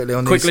 Tell quickly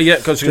on Quickly, these. yeah,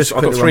 because Just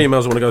I've got 3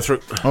 emails I want to go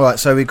through. All right,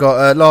 so we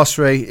got last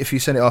 3. If you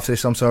send it after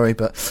this, I'm sorry,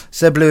 but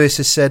Seb Lewis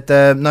has said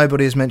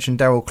nobody has mentioned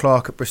Darryl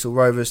Clark at Bristol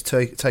Rovers,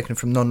 taken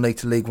from non-league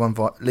to League One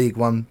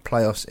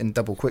playoffs in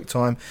double quick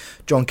time.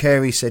 John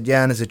Carey said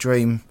Jan is a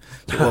dream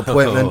sort of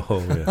appointment.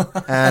 Yeah.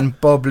 And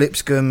Bob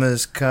Lipscomb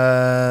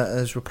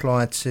has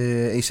replied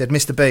to. He said,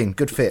 "Mr. Bean,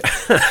 good fit."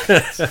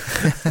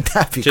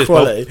 That'd be Cheers,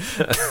 quality.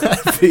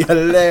 That'd be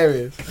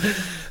hilarious.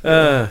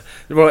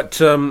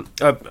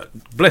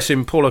 Bless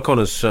him. Paul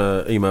O'Connor's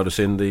emailed us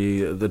in,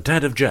 the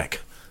dad of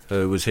Jack,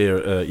 who was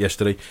here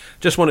yesterday.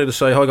 Just wanted to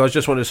say, hi guys,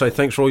 just wanted to say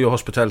thanks for all your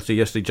hospitality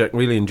yesterday. Jack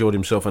really enjoyed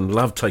himself and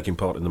loved taking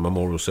part in the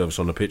memorial service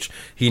on the pitch.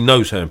 He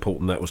knows how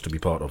important that was to be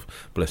part of.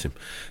 Bless him.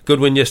 Good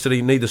win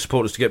yesterday. Need the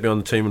supporters to get behind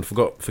the team and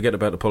forget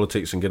about the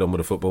politics and get on with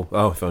the football.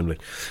 Oh, if only.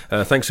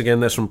 Thanks again.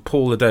 That's from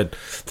Paul the Dad.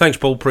 Thanks,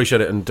 Paul. Appreciate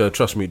it. And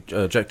trust me,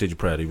 Jack did you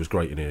proud. He was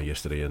great in here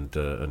yesterday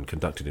and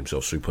conducted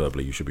himself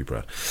superbly. You should be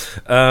proud.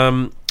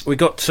 We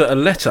got a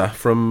letter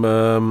from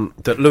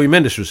that Louis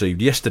Mendes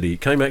received yesterday. It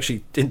came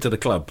actually into the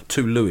club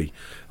to Louis.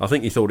 I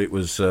think he thought it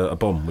was a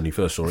bomb when he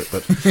first saw it,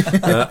 but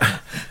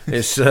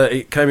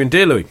it came in.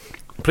 Dear Louis,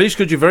 please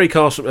could you very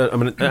cast...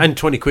 and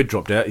 20 quid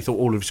dropped out. He thought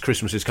all of his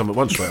Christmases come at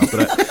once straight after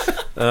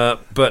that.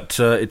 But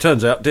it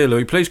turns out, dear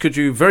Louis, please could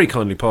you very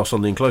kindly pass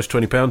on the enclosed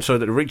 £20 so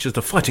that it reaches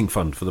the fighting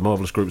fund for the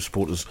marvellous group of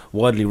supporters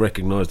widely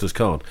recognised as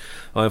Card.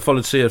 I have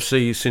followed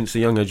CFC since the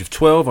young age of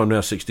 12. I'm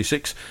now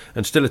 66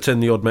 and still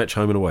attend the odd match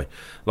home and away.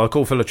 Like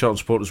all fellow Charlton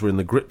supporters, we're in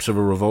the grips of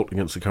a revolt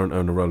against the current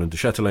owner Roland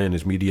Duchâtelet and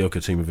his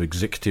mediocre team of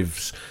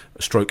executives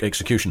stroke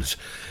executioners.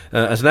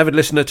 As an avid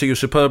listener to your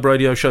superb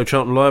radio show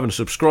Charlton Live and a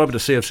subscriber to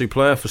CFC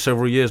Player for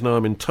several years now,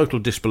 I'm in total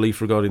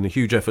disbelief regarding the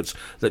huge efforts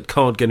that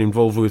Card get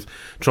involved with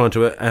trying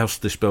to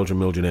oust this Belgian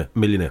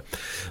millionaire.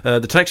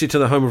 The taxi to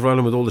the home of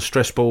Roland with all the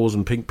stress balls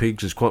and pink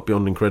pigs is quite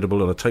beyond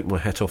incredible, and I take my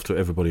hat off to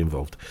everybody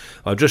involved.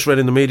 I've just read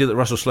in the media that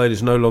Russell Slade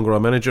is no longer our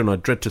manager, and I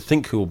dread to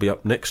think who will be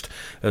up next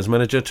as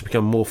manager to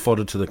become more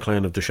fodder to the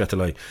clan of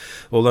Duchâtelet.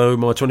 Although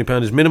my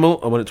 £20 is minimal,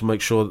 I wanted to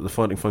make sure that the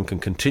fighting fund can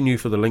continue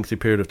for the lengthy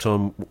period of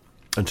time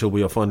until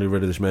we are finally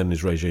rid of this man and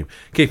his regime.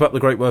 Keep up the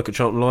great work at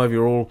Charlton Live.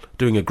 You're all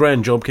doing a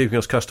grand job keeping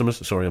us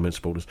customers, sorry I meant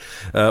supporters,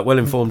 well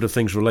informed of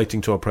things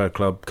relating to our proud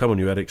club. Come on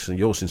you addicts, and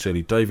yours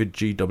sincerely, David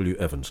G.W.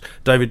 Evans.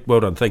 David,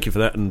 well done, thank you for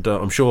that, and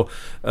I'm sure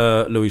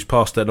Louis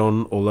passed that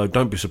on, although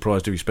don't be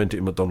surprised if he spent it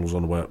in McDonald's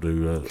on the way up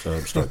to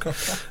Stoke.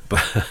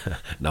 But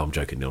no, I'm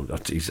joking, no,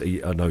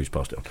 I know he's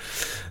passed it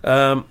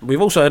on.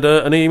 We've also had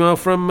an email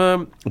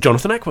from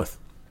Jonathan Ackworth.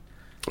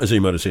 As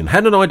emailed us in.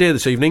 Had an idea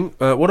this evening.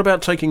 What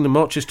about taking the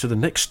marches to the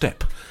next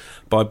step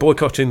by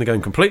boycotting the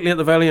game completely at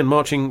the Valley and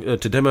marching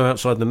to demo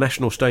outside the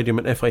National Stadium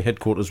at FA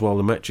headquarters while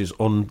the match is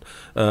on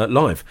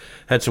live?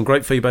 Had some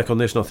great feedback on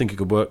this and I think it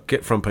could work.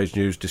 Get front page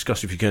news.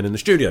 Discuss if you can in the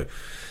studio.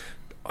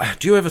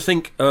 Do you ever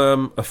think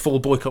a full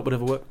boycott would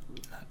ever work?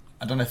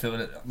 I don't know if it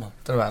would. Well,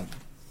 I don't know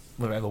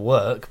would it ever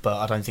work, but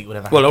I don't think it would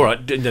ever happen. Well, all right.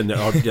 I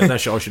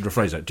should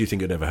rephrase that. Do you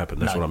think it would ever happen?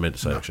 That's what I meant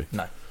to say, actually.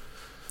 No.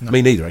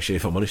 Me neither, actually,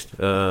 if I'm honest.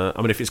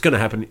 If it's going to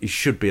happen, it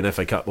should be an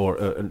FA Cup, or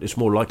it's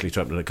more likely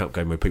to happen in a cup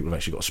game where people have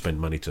actually got to spend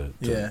money to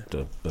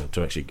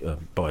actually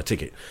buy a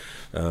ticket.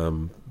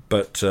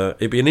 But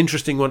it'd be an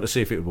interesting one to see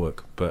if it would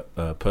work.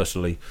 But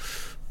personally,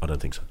 I don't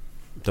think so.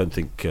 Don't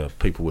think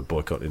people would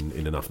boycott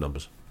in enough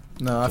numbers.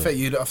 No, I think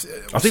you'd. I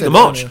think a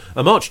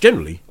march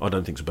generally, I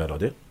don't think is a bad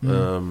idea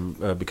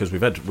because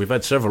we've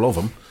had several of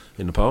them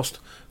in the past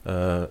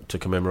to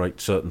commemorate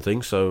certain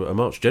things. So a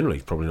march generally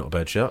is probably not a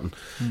bad shout,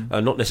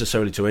 and not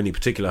necessarily to any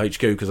particular HQ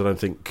because I don't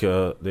think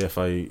the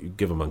FA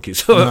give a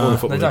monkeys on the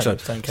football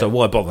league. So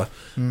why bother?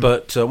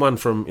 But one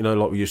from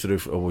like we used to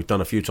do, or we've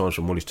done a few times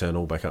from Wallis Town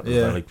all back up to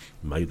the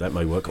Valley. That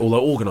may work.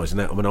 Although organising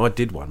that, I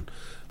did one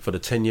for the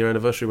 10-year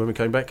anniversary when we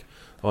came back.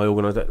 I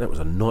organised that. That was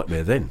a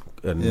nightmare then,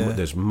 and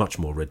there's much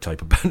more red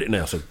tape about it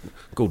now. So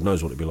God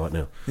knows what it'd be like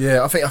now.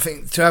 Yeah, I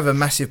think to have a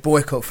massive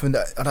boycott from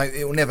that,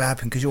 it will never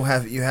happen because you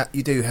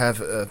do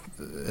have a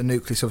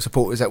nucleus of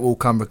supporters that will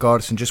come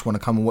regardless and just want to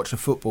come and watch the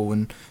football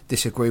and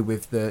disagree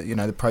with the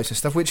the process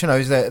stuff, which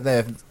is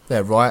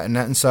they're right and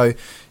that. And so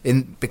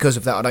because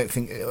of that, I don't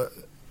think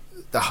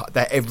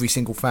that every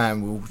single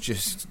fan will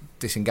just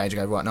disengage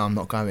and go, right, no, I'm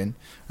not going.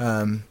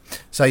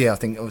 So I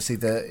think obviously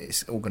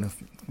it's all going to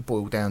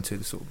boil down to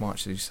the sort of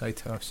march that you say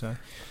to us. So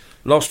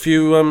last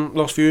few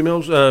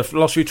emails,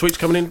 last few tweets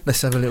coming in.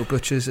 Let's have a little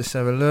butchers. Let's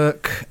have a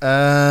look.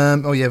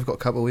 We've got a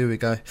couple. Here we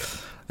go.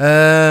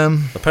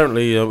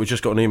 Apparently, we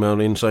just got an email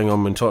in saying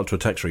I'm entitled to a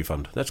tax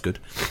refund. That's good.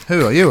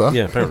 Who are you?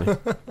 Yeah, apparently.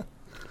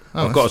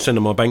 I've got to send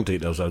them my bank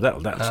details though.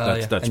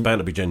 That's bound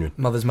to be genuine.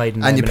 Mother's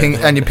maiden and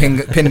name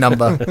your pin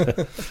number.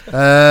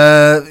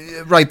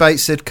 Ray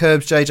Bates said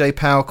Curbs, JJ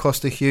Powell,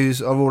 Costa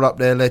Hughes are all up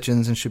there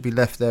legends and should be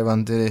left there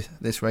under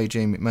this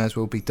regime. It may as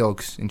well be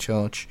dogs in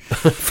charge.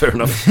 Fair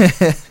enough.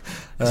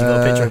 Has he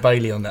got a picture of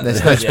Bailey on that? There's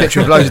a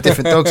picture of loads of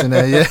different dogs in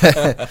there,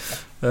 yeah.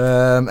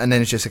 And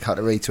then it's just a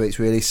couple of retweets,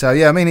 really. So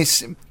yeah, I mean,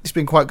 it's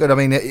been quite good. I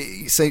mean,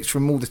 it seems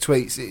from all the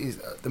tweets,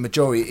 the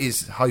majority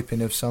is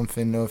hoping of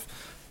something of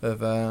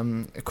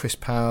a Chris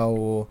Powell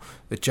or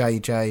a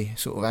JJ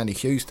sort of Andy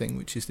Hughes thing,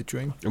 which is the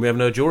dream. And we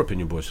haven't heard your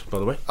opinion, boys, by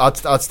the way.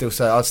 I'd still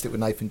say I'd stick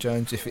with Nathan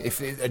Jones if it's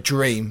a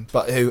dream.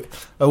 But who?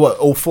 What?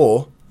 All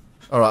four?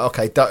 All right,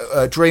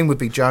 okay. Dream would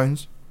be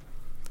Jones.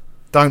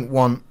 Don't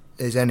want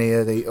is any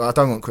of the. I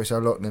don't want Chris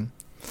O'Loughlin.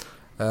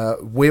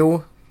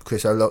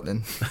 Chris O'Loughlin.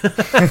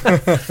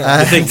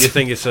 You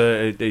think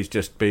he's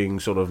just being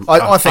sort of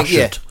I think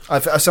ushered? Yeah. I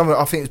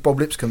think it's Bob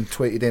Lipscomb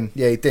tweeted in.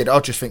 Yeah, he did. I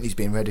just think he's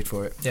being readied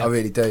for it. Yeah. I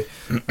really do.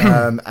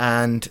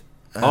 And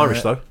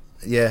Irish though.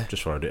 Yeah.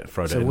 Just throw it in.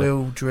 So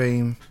will,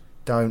 dream,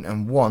 don't,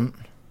 and want.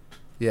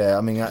 Yeah,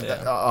 I mean,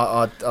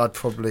 I'd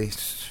probably.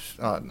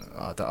 I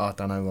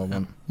don't know what I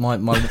want. My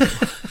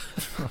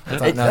I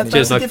don't know.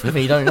 That's the difference.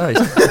 You don't know.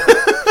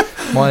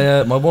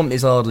 My want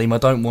is Ardley. My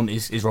don't want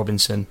is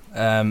Robinson.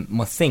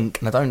 My think,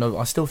 and I don't know.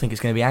 I still think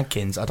it's going to be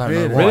Adkins. I don't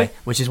know why. Really?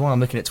 Which is why I'm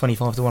looking at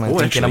 25-1. I'm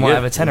thinking I might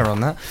have a tenner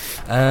on that.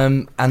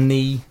 And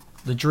the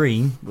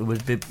dream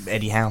would be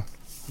Eddie Howe.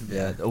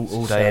 Yeah,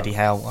 all day Eddie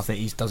Howe. I think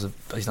he's done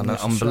an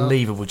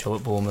unbelievable job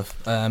at Bournemouth.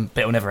 But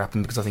it'll never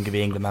happen because I think he'll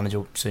be England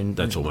manager soon.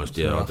 That's almost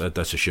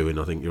that's a shoe-in.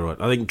 I think you're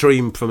right. I think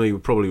dream for me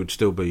would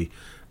still be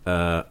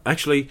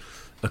actually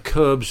a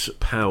Curbs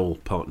Powell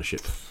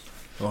partnership.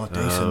 Oh,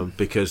 decent.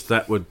 Because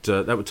that would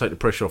take the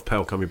pressure off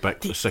Powell coming back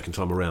the second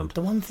time around.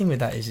 The one thing with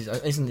that is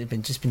isn't it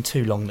been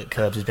too long that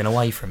Curbs has been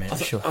away from it?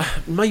 Sure.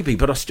 Maybe,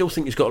 but I still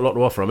think he's got a lot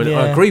to offer. I mean,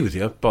 I agree with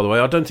you, by the way.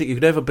 I don't think he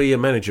could ever be a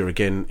manager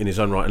again in his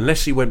own right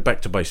unless he went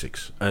back to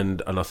basics.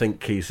 And I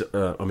think he's.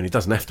 I mean, he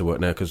doesn't have to work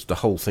now because the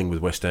whole thing with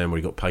West Ham where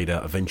he got paid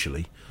out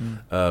eventually,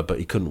 but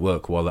he couldn't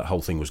work while that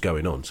whole thing was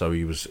going on. So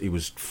he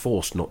was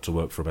forced not to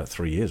work for about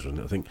 3 years, wasn't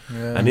it? I think.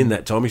 Yeah. And in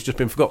that time, he's just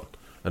been forgotten.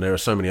 And there are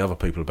so many other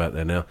people about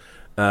there now.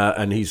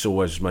 And he's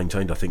always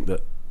maintained, I think,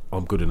 that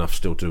I'm good enough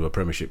still to do a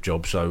Premiership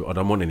job, so I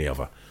don't want any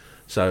other.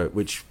 So,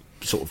 which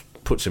sort of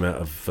puts him out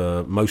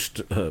of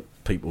most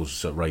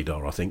people's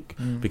radar, I think,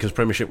 because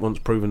Premiership once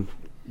proven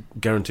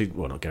guaranteed,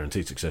 well, not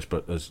guaranteed success,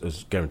 but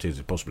as guaranteed as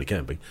it possibly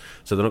can be.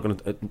 So they're not going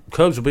to.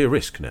 Curbs will be a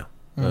risk now.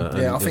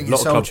 I think a lot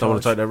of clubs don't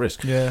want to take that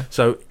risk. Yeah.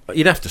 So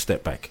you'd have to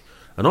step back,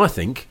 and I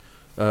think.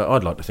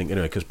 I'd like to think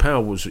anyway, because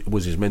Powell was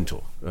his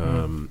mentor,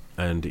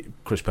 and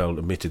Chris Powell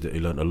admitted that he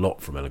learnt a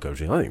lot from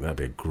Alagozzi. I think that'd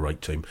be a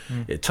great team.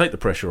 It'd take the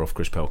pressure off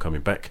Chris Powell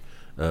coming back,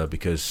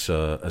 because,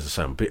 as I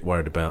say, I'm a bit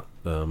worried about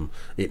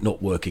it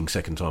not working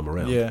second time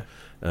around. Yeah.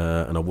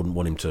 And I wouldn't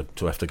want him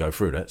to have to go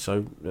through that.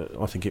 So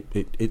I think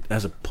it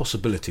has a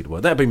possibility to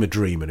work. That'd be my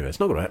dream anyway.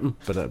 It's not going to happen,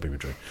 but that'd be my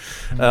dream.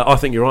 I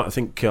think you're right. I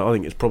think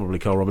it's probably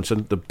Carl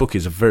Robinson. The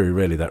bookies are very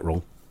rarely that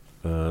wrong.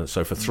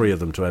 So for three of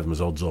them to have them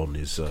as odds on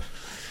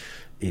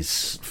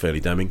is fairly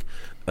damning.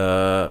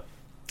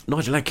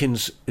 Nigel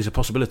Adkins is a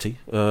possibility.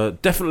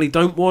 Definitely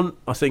don't want.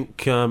 I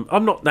think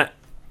I'm not that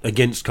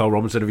against Carl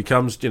Robinson if he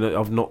comes.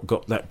 I've not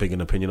got that big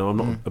an opinion. I'm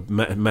not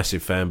a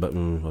massive fan, but I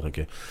don't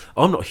care.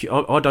 I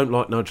don't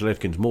like Nigel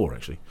Adkins more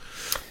actually.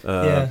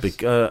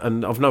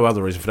 And I've no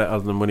other reason for that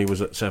other than when he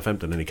was at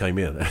Southampton and he came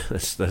here.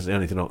 That's the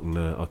only thing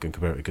I can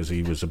compare it, because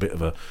he was a bit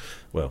of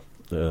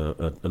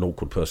an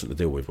awkward person to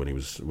deal with when he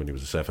was a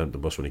Southampton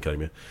boss when he came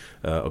here.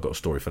 I've got a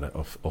story for that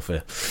off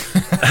air.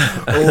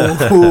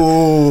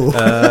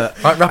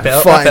 Right, wrap it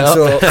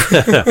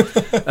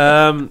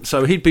up.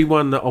 So he'd be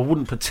one that I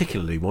wouldn't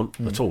particularly want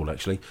at all.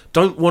 Actually,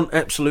 don't want,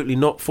 absolutely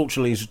not.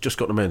 Fortunately, he's just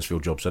got the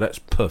Mansfield job, so that's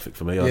perfect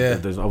for me. I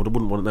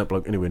wouldn't want that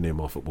bloke anywhere near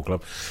my football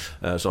club.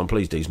 So I'm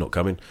pleased he's not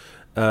coming.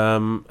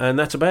 And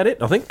that's about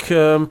it, I think.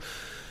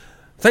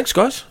 Thanks,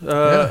 guys.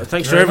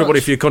 Thanks to everybody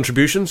for your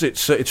contributions.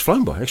 It's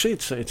flown by. Actually,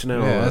 it's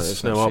now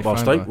our bar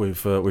state.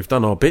 We've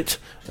done our bit.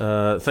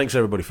 Thanks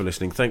everybody for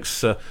listening.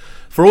 Thanks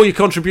for all your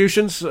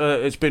contributions.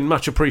 It's been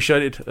much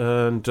appreciated.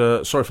 And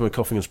sorry for my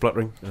coughing and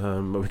spluttering.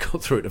 But we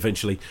got through it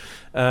eventually.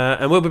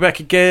 And we'll be back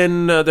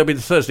again. There'll be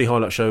the Thursday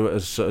highlight show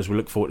as we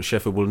look forward to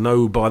Sheffield. We'll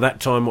know by that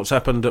time what's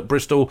happened at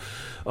Bristol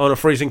on a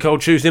freezing cold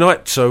Tuesday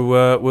night.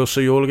 So we'll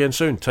see you all again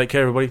soon. Take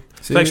care, everybody.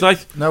 Thanks,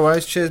 Nath. No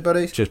worries. Cheers,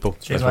 buddies. Cheers, Paul.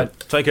 Cheers, mate.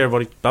 Take care,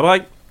 everybody.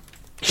 Bye-bye.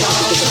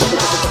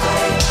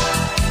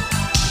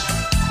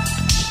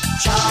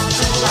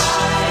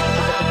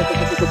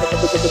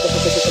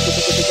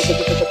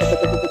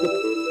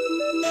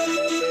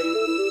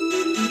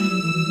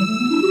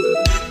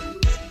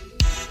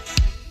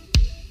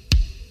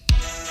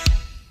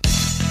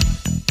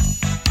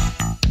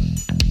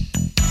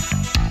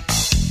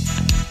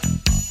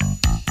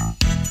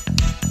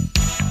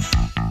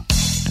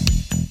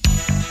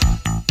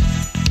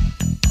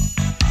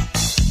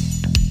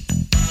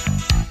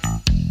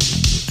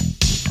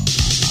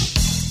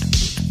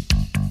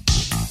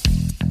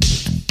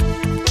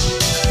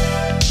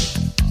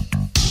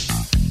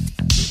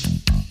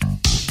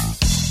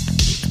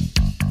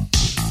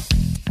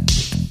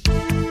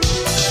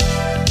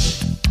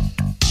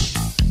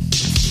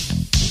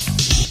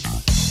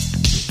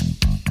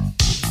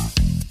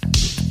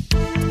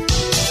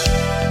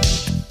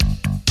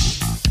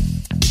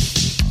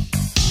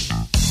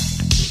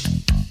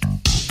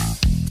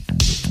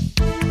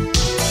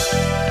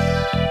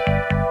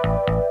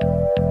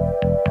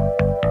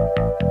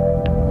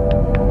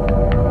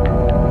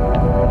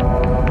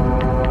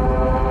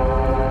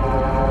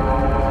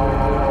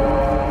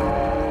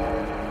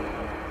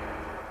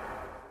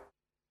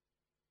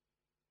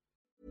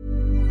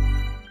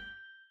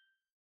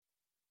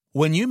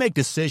 When you make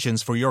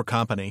decisions for your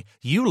company,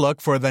 you look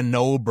for the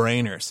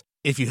no-brainers.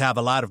 If you have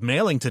a lot of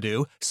mailing to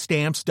do,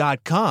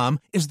 Stamps.com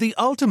is the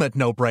ultimate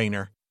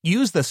no-brainer.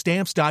 Use the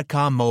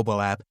Stamps.com mobile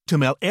app to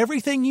mail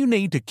everything you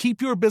need to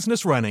keep your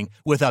business running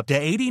with up to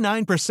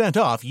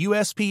 89% off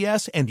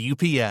USPS and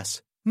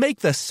UPS. Make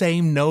the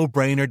same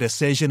no-brainer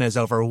decision as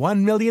over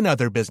 1 million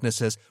other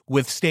businesses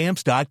with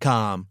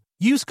Stamps.com.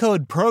 Use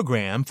code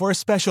PROGRAM for a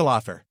special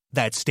offer.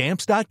 That's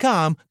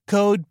Stamps.com,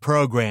 code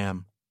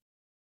PROGRAM.